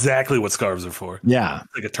friend. That's exactly what scarves are for. Yeah,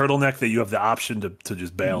 like a turtleneck that you have the option to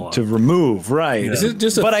just bail on, to remove. Right? Yeah. Is it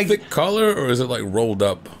just a thick collar, or is it like rolled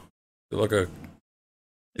up, like a?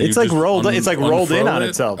 It's like rolled. It's like rolled in on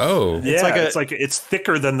itself. Oh, yeah. It's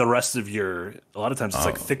thicker than the rest of your. A lot of times, it's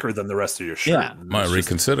like thicker than the rest of your shirt. Yeah, might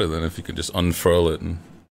reconsider then if you could just unfurl it and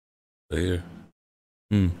here.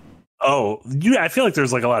 Oh, I feel like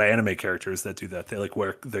there's like a lot of anime characters that do that. They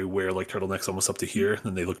wear like turtlenecks almost up to here,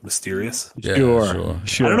 and they look mysterious. Yeah,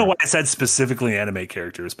 sure. I don't know why I said specifically anime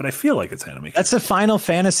characters, but I feel like it's anime. That's a Final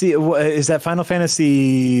Fantasy. Is that Final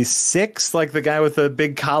Fantasy 6? Like the guy with the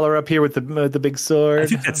big collar up here with the big sword? I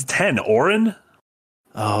think that's 10. Orin?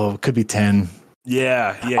 Oh, it could be 10.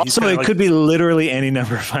 Yeah. Also, it could be literally any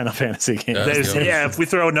number of Final Fantasy games. If we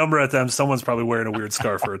throw a number at them, someone's probably wearing a weird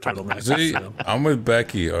scarf or a turtleneck. See, I'm with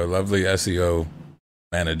Becky, our lovely SEO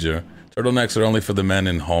manager. Turtlenecks are only for the men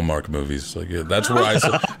in Hallmark movies. Like, that's where I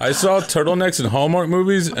saw turtlenecks in Hallmark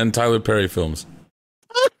movies and Tyler Perry films.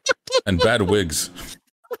 And bad wigs.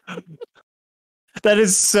 That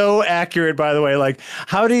is so accurate, by the way. Like,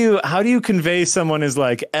 how do you convey someone is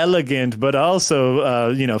like elegant but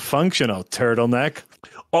also functional? Turtleneck.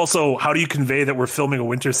 Also, how do you convey that we're filming a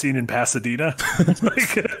winter scene in Pasadena?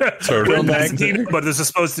 Turtleneck, but this is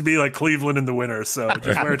supposed to be like Cleveland in the winter, so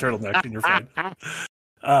just wear a turtleneck and you're fine.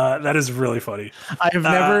 That is really funny. I have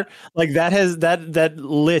never that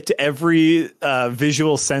lit every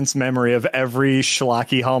visual sense memory of every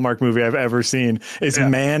schlocky Hallmark movie I've ever seen is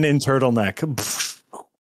man in turtleneck.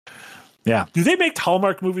 Yeah. Do they make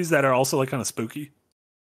Hallmark movies that are also like kind of spooky?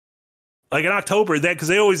 Like in October, because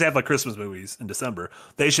they always have like Christmas movies in December.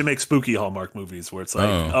 They should make spooky Hallmark movies where it's like,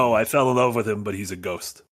 I fell in love with him, but he's a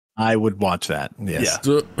ghost. I would watch that. Yes.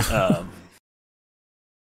 Yeah.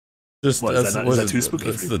 Is that too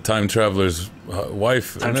spooky? That's the time traveler's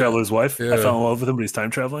wife. Time traveler's wife. Yeah. I fell in love with him, but he's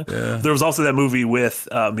time traveling. Yeah. There was also that movie with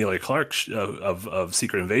Amelia Clark of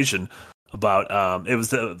Secret Invasion about it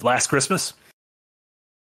was the Last Christmas.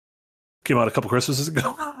 Came out a couple Christmases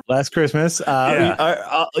ago. Last Christmas.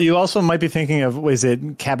 You also might be thinking of, was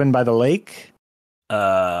it Cabin by the Lake?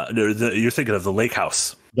 No, you're thinking of The Lake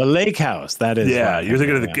House. The Lake House. That is. Yeah, you're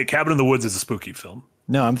thinking of the Cabin in the Woods is a spooky film.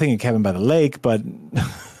 No, I'm thinking Cabin by the Lake, but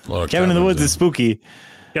Cabin in the Woods is spooky.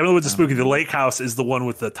 Cabin in the Woods is spooky. The Lake House is the one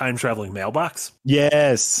with the time traveling mailbox.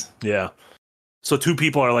 Yes. Yeah. So two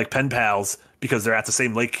people are like pen pals because they're at the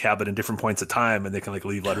same lake cabin in different points of time, and they can like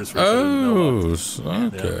leave letters for each other.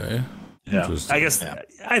 Okay. Yeah. I guess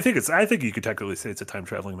I think you could technically say it's a time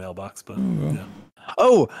traveling mailbox, but yeah.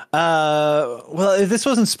 Oh, well, this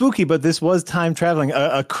wasn't spooky, but this was time traveling.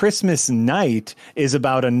 A Christmas Night is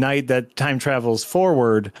about a night that time travels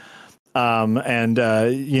forward, and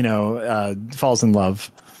falls in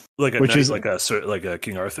love. Like a like a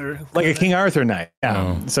King Arthur, like a King Arthur night.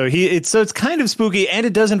 Yeah. Oh. So it's kind of spooky, and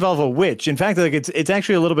it does involve a witch. In fact, like it's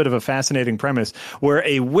actually a little bit of a fascinating premise where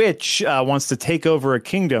a witch wants to take over a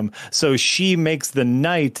kingdom. So she makes the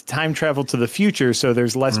knight time travel to the future, so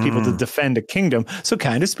there's less people to defend a kingdom. So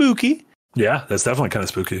kind of spooky. Yeah, that's definitely kind of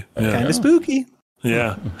spooky. Yeah. Kind of spooky.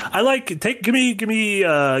 Yeah, I like give me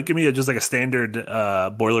just like a standard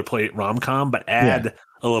boilerplate rom-com, but add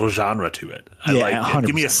a little genre to it. I like it.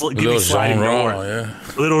 Give me sliding door. A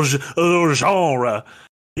little genre.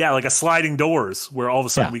 Yeah, like a sliding doors where all of a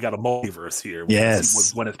sudden we got a multiverse here.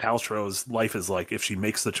 Yes. Gwyneth Paltrow's life is like if she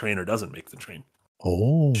makes the train or doesn't make the train.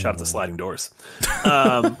 Oh, shout out to sliding doors.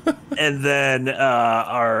 And then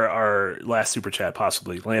our last super chat,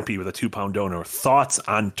 possibly Lampy with a 2-pound donor. Thoughts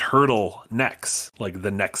on turtle necks, like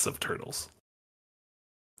the necks of turtles?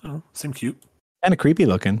 Oh, seem cute. Kind of creepy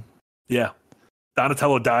looking. Yeah.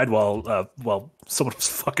 Donatello died while someone was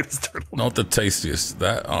fucking his turtle. Not the tastiest.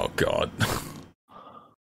 Oh god.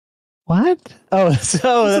 What? Oh,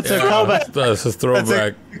 so that's a callback. That's a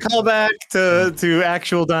throwback. That's a callback to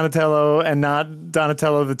actual Donatello and not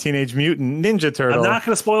Donatello the Teenage Mutant Ninja Turtle. I'm not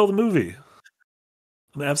going to spoil the movie.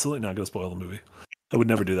 I'm absolutely not going to spoil the movie. I would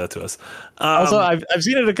never do that to us. Also, I've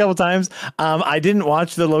seen it a couple times. I didn't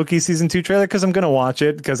watch the Loki season 2 trailer because I'm going to watch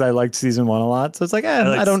it because I liked season 1 a lot. So it's like, I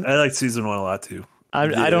like season 1 a lot too.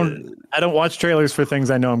 I don't watch trailers for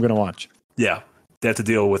things I know I'm going to watch. Yeah. They have to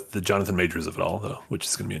deal with the Jonathan Majors of it all, though, which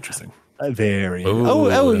is going to be interesting. Very.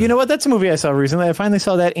 Oh, you know what? That's a movie I saw recently. I finally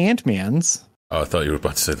saw that Ant-Man's. Oh, I thought you were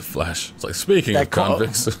about to say The Flash. It's like, speaking of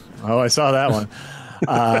convicts. Oh, I saw that one.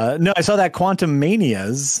 No, I saw that Quantum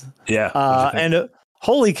Manias. Yeah. And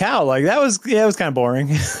holy cow, like that was it was kind of boring.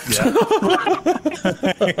 Yeah.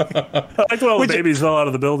 I liked when all the babies fell out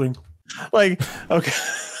of the building. Like, okay.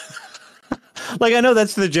 Like, I know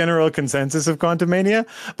that's the general consensus of Quantumania,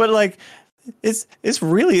 but like, it's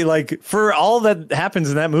really like for all that happens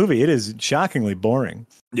in that movie, it is shockingly boring.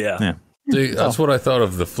 Yeah. See, that's what I thought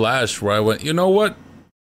of The Flash, where I went, you know what?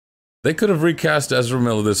 They could have recast Ezra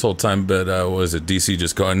Miller this whole time, but was it DC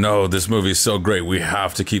just going, no, this movie is so great, we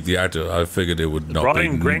have to keep the actor. I figured it would not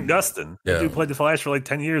be. Grant Gustin. Yeah. He played The Flash for like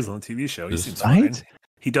 10 years on the TV show. He seems fine.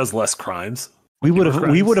 He does less crimes. We would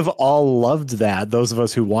have all loved that. Those of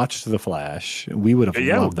us who watched The Flash, we would have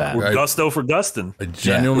loved that. We're Gusto for Gustin. I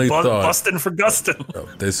genuinely thought Bustin for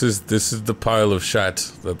Gustin. This is the pile of shat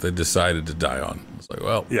that they decided to die on. It's like,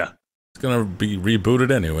 well, yeah, it's gonna be rebooted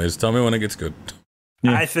anyways. Tell me when it gets good.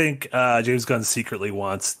 Yeah. I think James Gunn secretly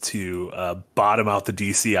wants to bottom out the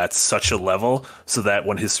DC at such a level so that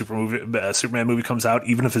when his Superman movie comes out,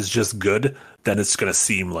 even if it's just good, then it's gonna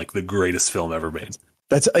seem like the greatest film ever made.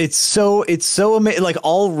 It's so amazing. Like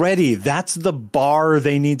already, that's the bar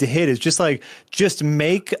they need to hit. Is just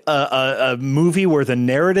make a movie where the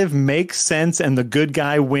narrative makes sense and the good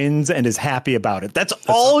guy wins and is happy about it. That's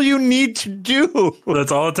all you need to do.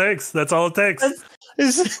 That's all it takes.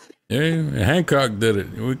 Yeah, Hancock did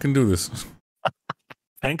it. We can do this.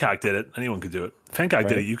 Hancock did it. Anyone could do it. If Hancock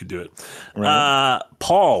did it, you could do it. Right.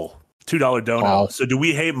 Paul, $2 dono. So do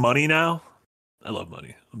we hate money now? I love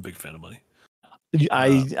money. I'm a big fan of money.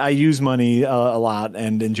 I use money a lot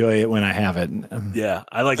and enjoy it when I have it. Yeah,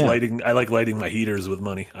 I like lighting. I like lighting my heaters with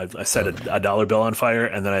money. I set a dollar bill on fire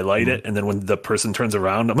and then I light it, and then when the person turns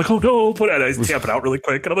around, I'm like, oh no! I tamp it out really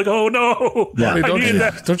quick, and I'm like, oh no! Yeah.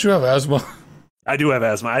 Don't you have asthma? I do have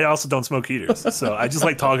asthma. I also don't smoke heaters, so I just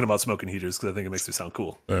like talking about smoking heaters because I think it makes me sound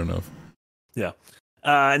cool. Fair enough. Yeah.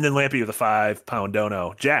 And then Lampy with a £5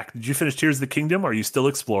 dono. Jack, did you finish Tears of the Kingdom? Or are you still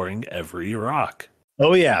exploring every rock?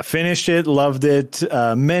 Oh yeah, finished it, loved it.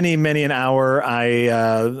 Many an hour. I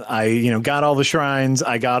got all the shrines.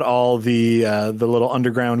 I got all the little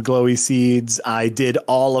underground glowy seeds. I did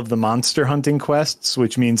all of the monster hunting quests,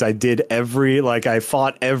 which means I did I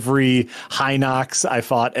fought every Hinox. I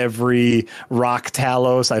fought every Rock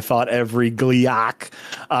Talos. I fought every Gliak,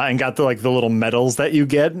 and got the little medals that you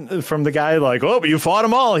get from the guy. Like, oh, but you fought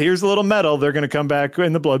them all. Here's the little medal. They're gonna come back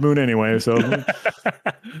in the Blood Moon anyway. So.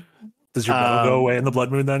 Does your medal go away in the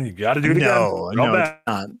Blood Moon then? You got to do it again. No, it's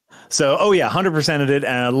not. So, 100%ed it,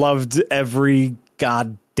 and I loved every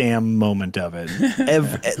goddamn moment of it.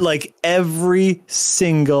 Every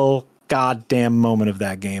single goddamn moment of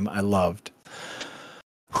that game, I loved.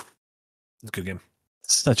 It's a good game.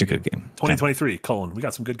 Such a good game. 2023, we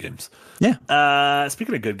got some good games. Yeah.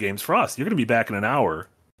 Speaking of good games, for us, you're going to be back in an hour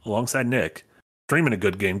alongside Nick, streaming a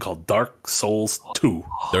good game called Dark Souls 2.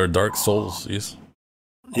 There are Dark Souls, yes.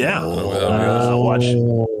 Yeah. Watch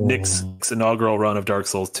Nick's inaugural run of Dark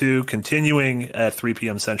Souls 2 continuing at 3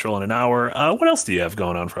 p.m. Central in an hour. What else do you have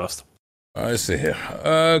going on for us? I see here.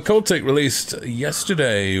 Cold Take released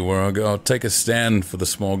yesterday, where I'll take a stand for the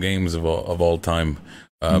small games of all time.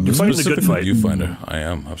 You're fighting the good fight. Viewfinder. I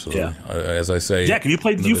am, absolutely. Yeah. As I say. Jack, have you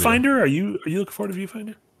played Viewfinder? Are you looking forward to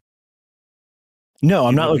Viewfinder? No,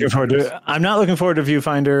 I'm not looking forward to. I'm not looking forward to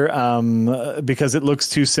Viewfinder, because it looks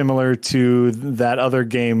too similar to that other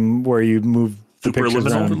game where you move the pictures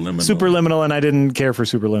around. Superliminal, and I didn't care for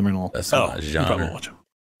Superliminal. That's not a genre. Probably watch it.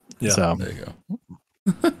 Yeah, so there you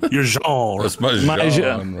go. Your genre. That's my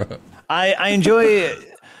genre. I enjoy.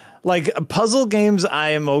 Puzzle games,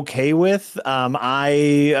 I am okay with. Going back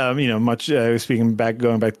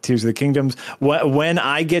to Tears of the Kingdoms, when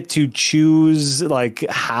I get to choose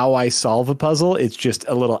how I solve a puzzle, it's just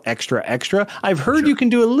a little extra. I've heard you can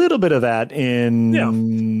do a little bit of that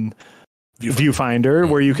in Viewfinder,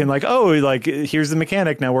 where you can here's the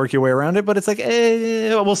mechanic, now work your way around it. But it's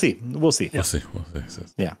we'll see. We'll see.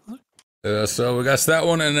 Yeah. So we got that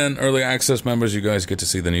one, and then early access members, you guys get to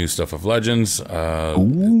see the new Stuff of Legends.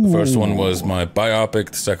 The first one was my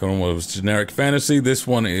biopic. The second one was generic fantasy. This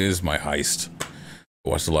one is my heist. I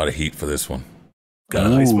watched a lot of heat for this one. Got a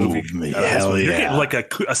heist movie. Hell yeah. You're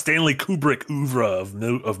getting a Stanley Kubrick oeuvre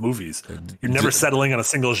of movies. You're never settling on a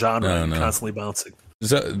single genre. No. Constantly bouncing.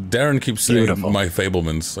 Darren keeps saying my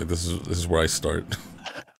Fablemans. This is where I start.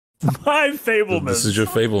 My Fablemans. This is your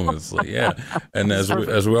Fablemans. Yeah. And as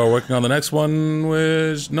we are working on the next one,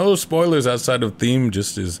 with no spoilers outside of theme,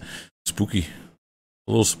 just is spooky.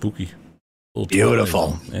 A little spooky. A little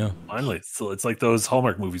beautiful. Yeah. Finally. So it's like those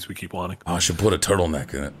Hallmark movies we keep wanting. Oh, I should put a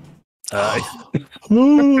turtleneck in it.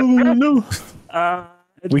 No.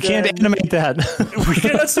 We can't animate that. We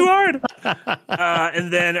can't. That's too hard.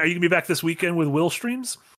 And then, are you gonna be back this weekend with Will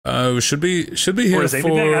streams? Should be here or is Amy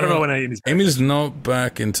back? I don't know when Amy's back. Amy's not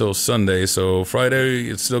back until Sunday, so Friday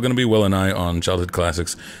it's still gonna be Will and I on Childhood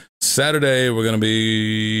Classics. Saturday we're gonna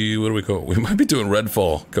be we might be doing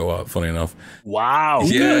Redfall co-op. Funny enough. Wow.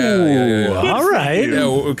 Yeah. All right.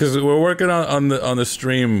 Yeah, because we're working on the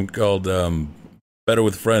stream called Better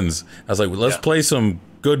with Friends. I was like, let's play some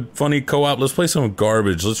good, funny co-op. Let's play some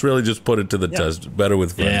garbage. Let's really just put it to the test. Better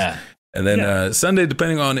with Friends. Yeah. And then Sunday,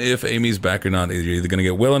 depending on if Amy's back or not, you're either going to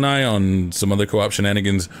get Will and I on some other co-op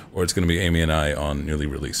shenanigans, or it's going to be Amy and I on newly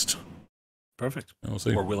released. Perfect. And we'll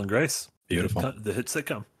see. Or Will and Grace. Beautiful. The hit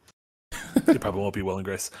sitcom. It probably won't be Will and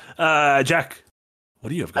Grace. Jack, what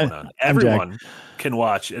do you have going on? Everyone can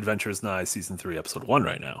watch Adventures Nigh Season 3, Episode 1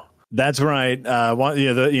 right now. That's right.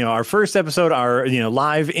 Our first episode,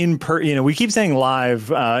 live we keep saying live,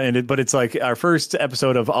 but it's our first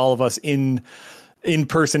episode of all of us in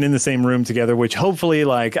person in the same room together, which hopefully,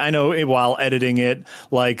 I know while editing it,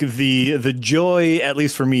 the joy, at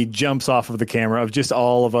least for me, jumps off of the camera of just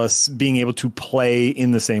all of us being able to play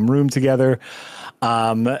in the same room together.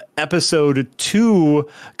 Episode 2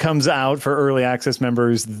 comes out for early access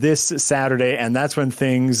members this Saturday, and that's when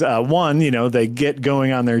things they get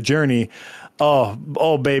going on their journey.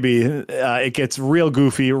 Oh baby, it gets real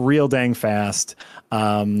goofy real dang fast.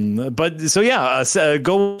 Go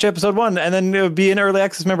watch episode 1 and then be an early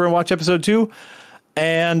access member and watch episode 2.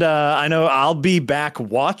 And I know I'll be back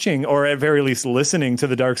watching, or at very least listening to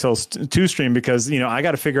the Dark Souls 2 stream, because I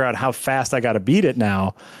got to figure out how fast I got to beat it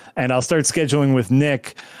now. And I'll start scheduling with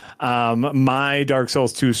Nick my Dark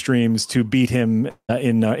Souls 2 streams to beat him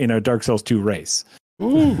in a Dark Souls 2 race.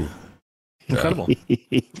 Ooh, incredible!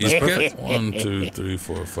 He's got 1, 2, 3,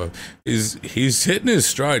 4, 5. He's hitting his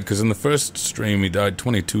stride, because in the first stream he died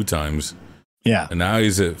 22 times. Yeah, and now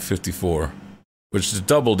he's at 54. Which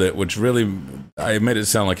doubled it, which really, I made it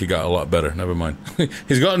sound like he got a lot better. Never mind.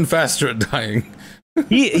 He's gotten faster at dying.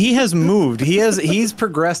 He has moved. He's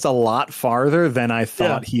progressed a lot farther than I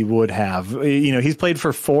thought he would have. You know, he's played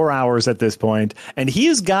for 4 hours at this point, and he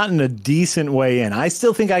has gotten a decent way in. I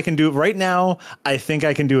still think I can do it right now. I think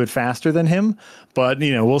I can do it faster than him, but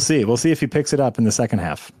you know, we'll see. We'll see if he picks it up in the second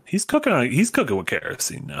half. He's cooking with K. I've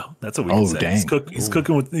seen now. That's what we can say. Dang.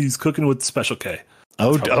 He's cooking with Special K.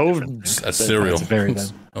 A cereal. That's very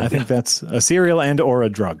good. I think that's a cereal and or a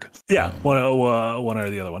drug. Yeah, one or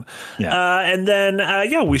the other one. Yeah, and then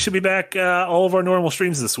we should be back all of our normal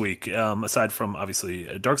streams this week. Aside from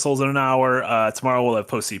obviously Dark Souls in an hour. Tomorrow we'll have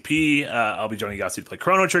post CP. I'll be joining Yatsu to play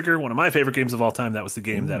Chrono Trigger, one of my favorite games of all time. That was the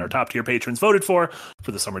game that our top tier patrons voted for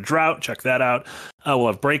the summer drought. Check that out. We'll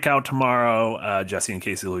have Breakout tomorrow. Jesse and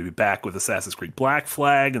Casey will be back with Assassin's Creed Black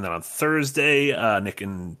Flag, and then on Thursday, Nick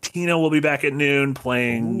and Tina will be back at noon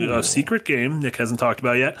playing a secret game Nick hasn't talked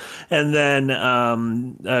about yet. And then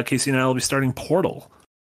Casey and I will be starting Portal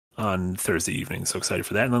on Thursday evening. So excited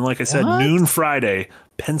for that. And then, like I said, noon Friday,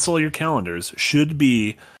 pencil your calendars, should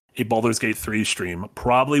be a Baldur's Gate 3 stream,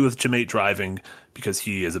 probably with Jemate driving because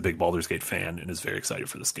he is a big Baldur's Gate fan and is very excited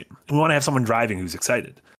for this game. And we want to have someone driving who's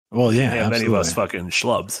excited. Well, yeah, have many of us fucking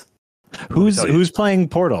schlubs. Who's playing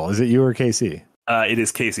Portal? Is it you or Casey? It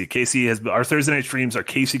is Casey. Casey has our Thursday night streams are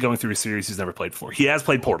Casey going through a series he's never played before. He has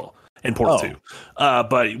played Portal and Portal 2,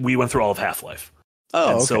 but we went through all of Half-Life.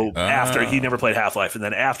 So after he never played Half-Life, and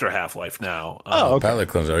then after Half-Life now. Palate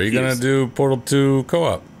cleanser. Are you going to do Portal 2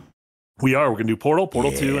 co-op? We are. We're going to do Portal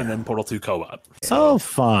 2, and then Portal 2 co-op. So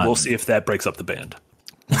fun. We'll see if that breaks up the band.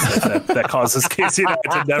 that causes Casey and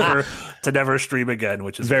I to never stream again,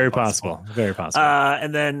 which is very possible. Very possible.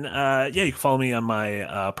 And then you can follow me on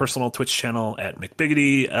my personal Twitch channel at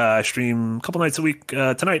McBiggity. I stream a couple nights a week.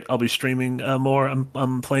 Tonight I'll be streaming more.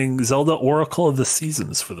 I'm playing Zelda Oracle of the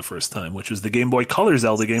Seasons for the first time, which is the Game Boy Color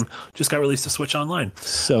Zelda game. Just got released to Switch Online.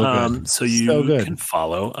 So good. So you can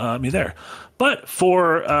follow me there. But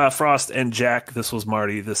for Frost and Jack, this was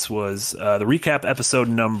Marty. This was the recap episode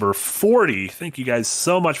number 40. Thank you guys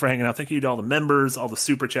so much for hanging out. Thank you to all the members, all the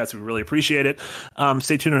super chats. We really appreciate it.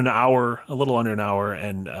 Stay tuned in an hour, a little under an hour,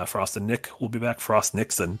 and Frost and Nick will be back. Frost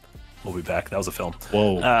Nixon will be back. That was a film.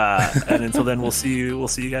 Whoa. And until then, we'll see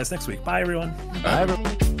you guys next week. Bye, everyone. Bye,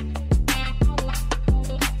 everyone.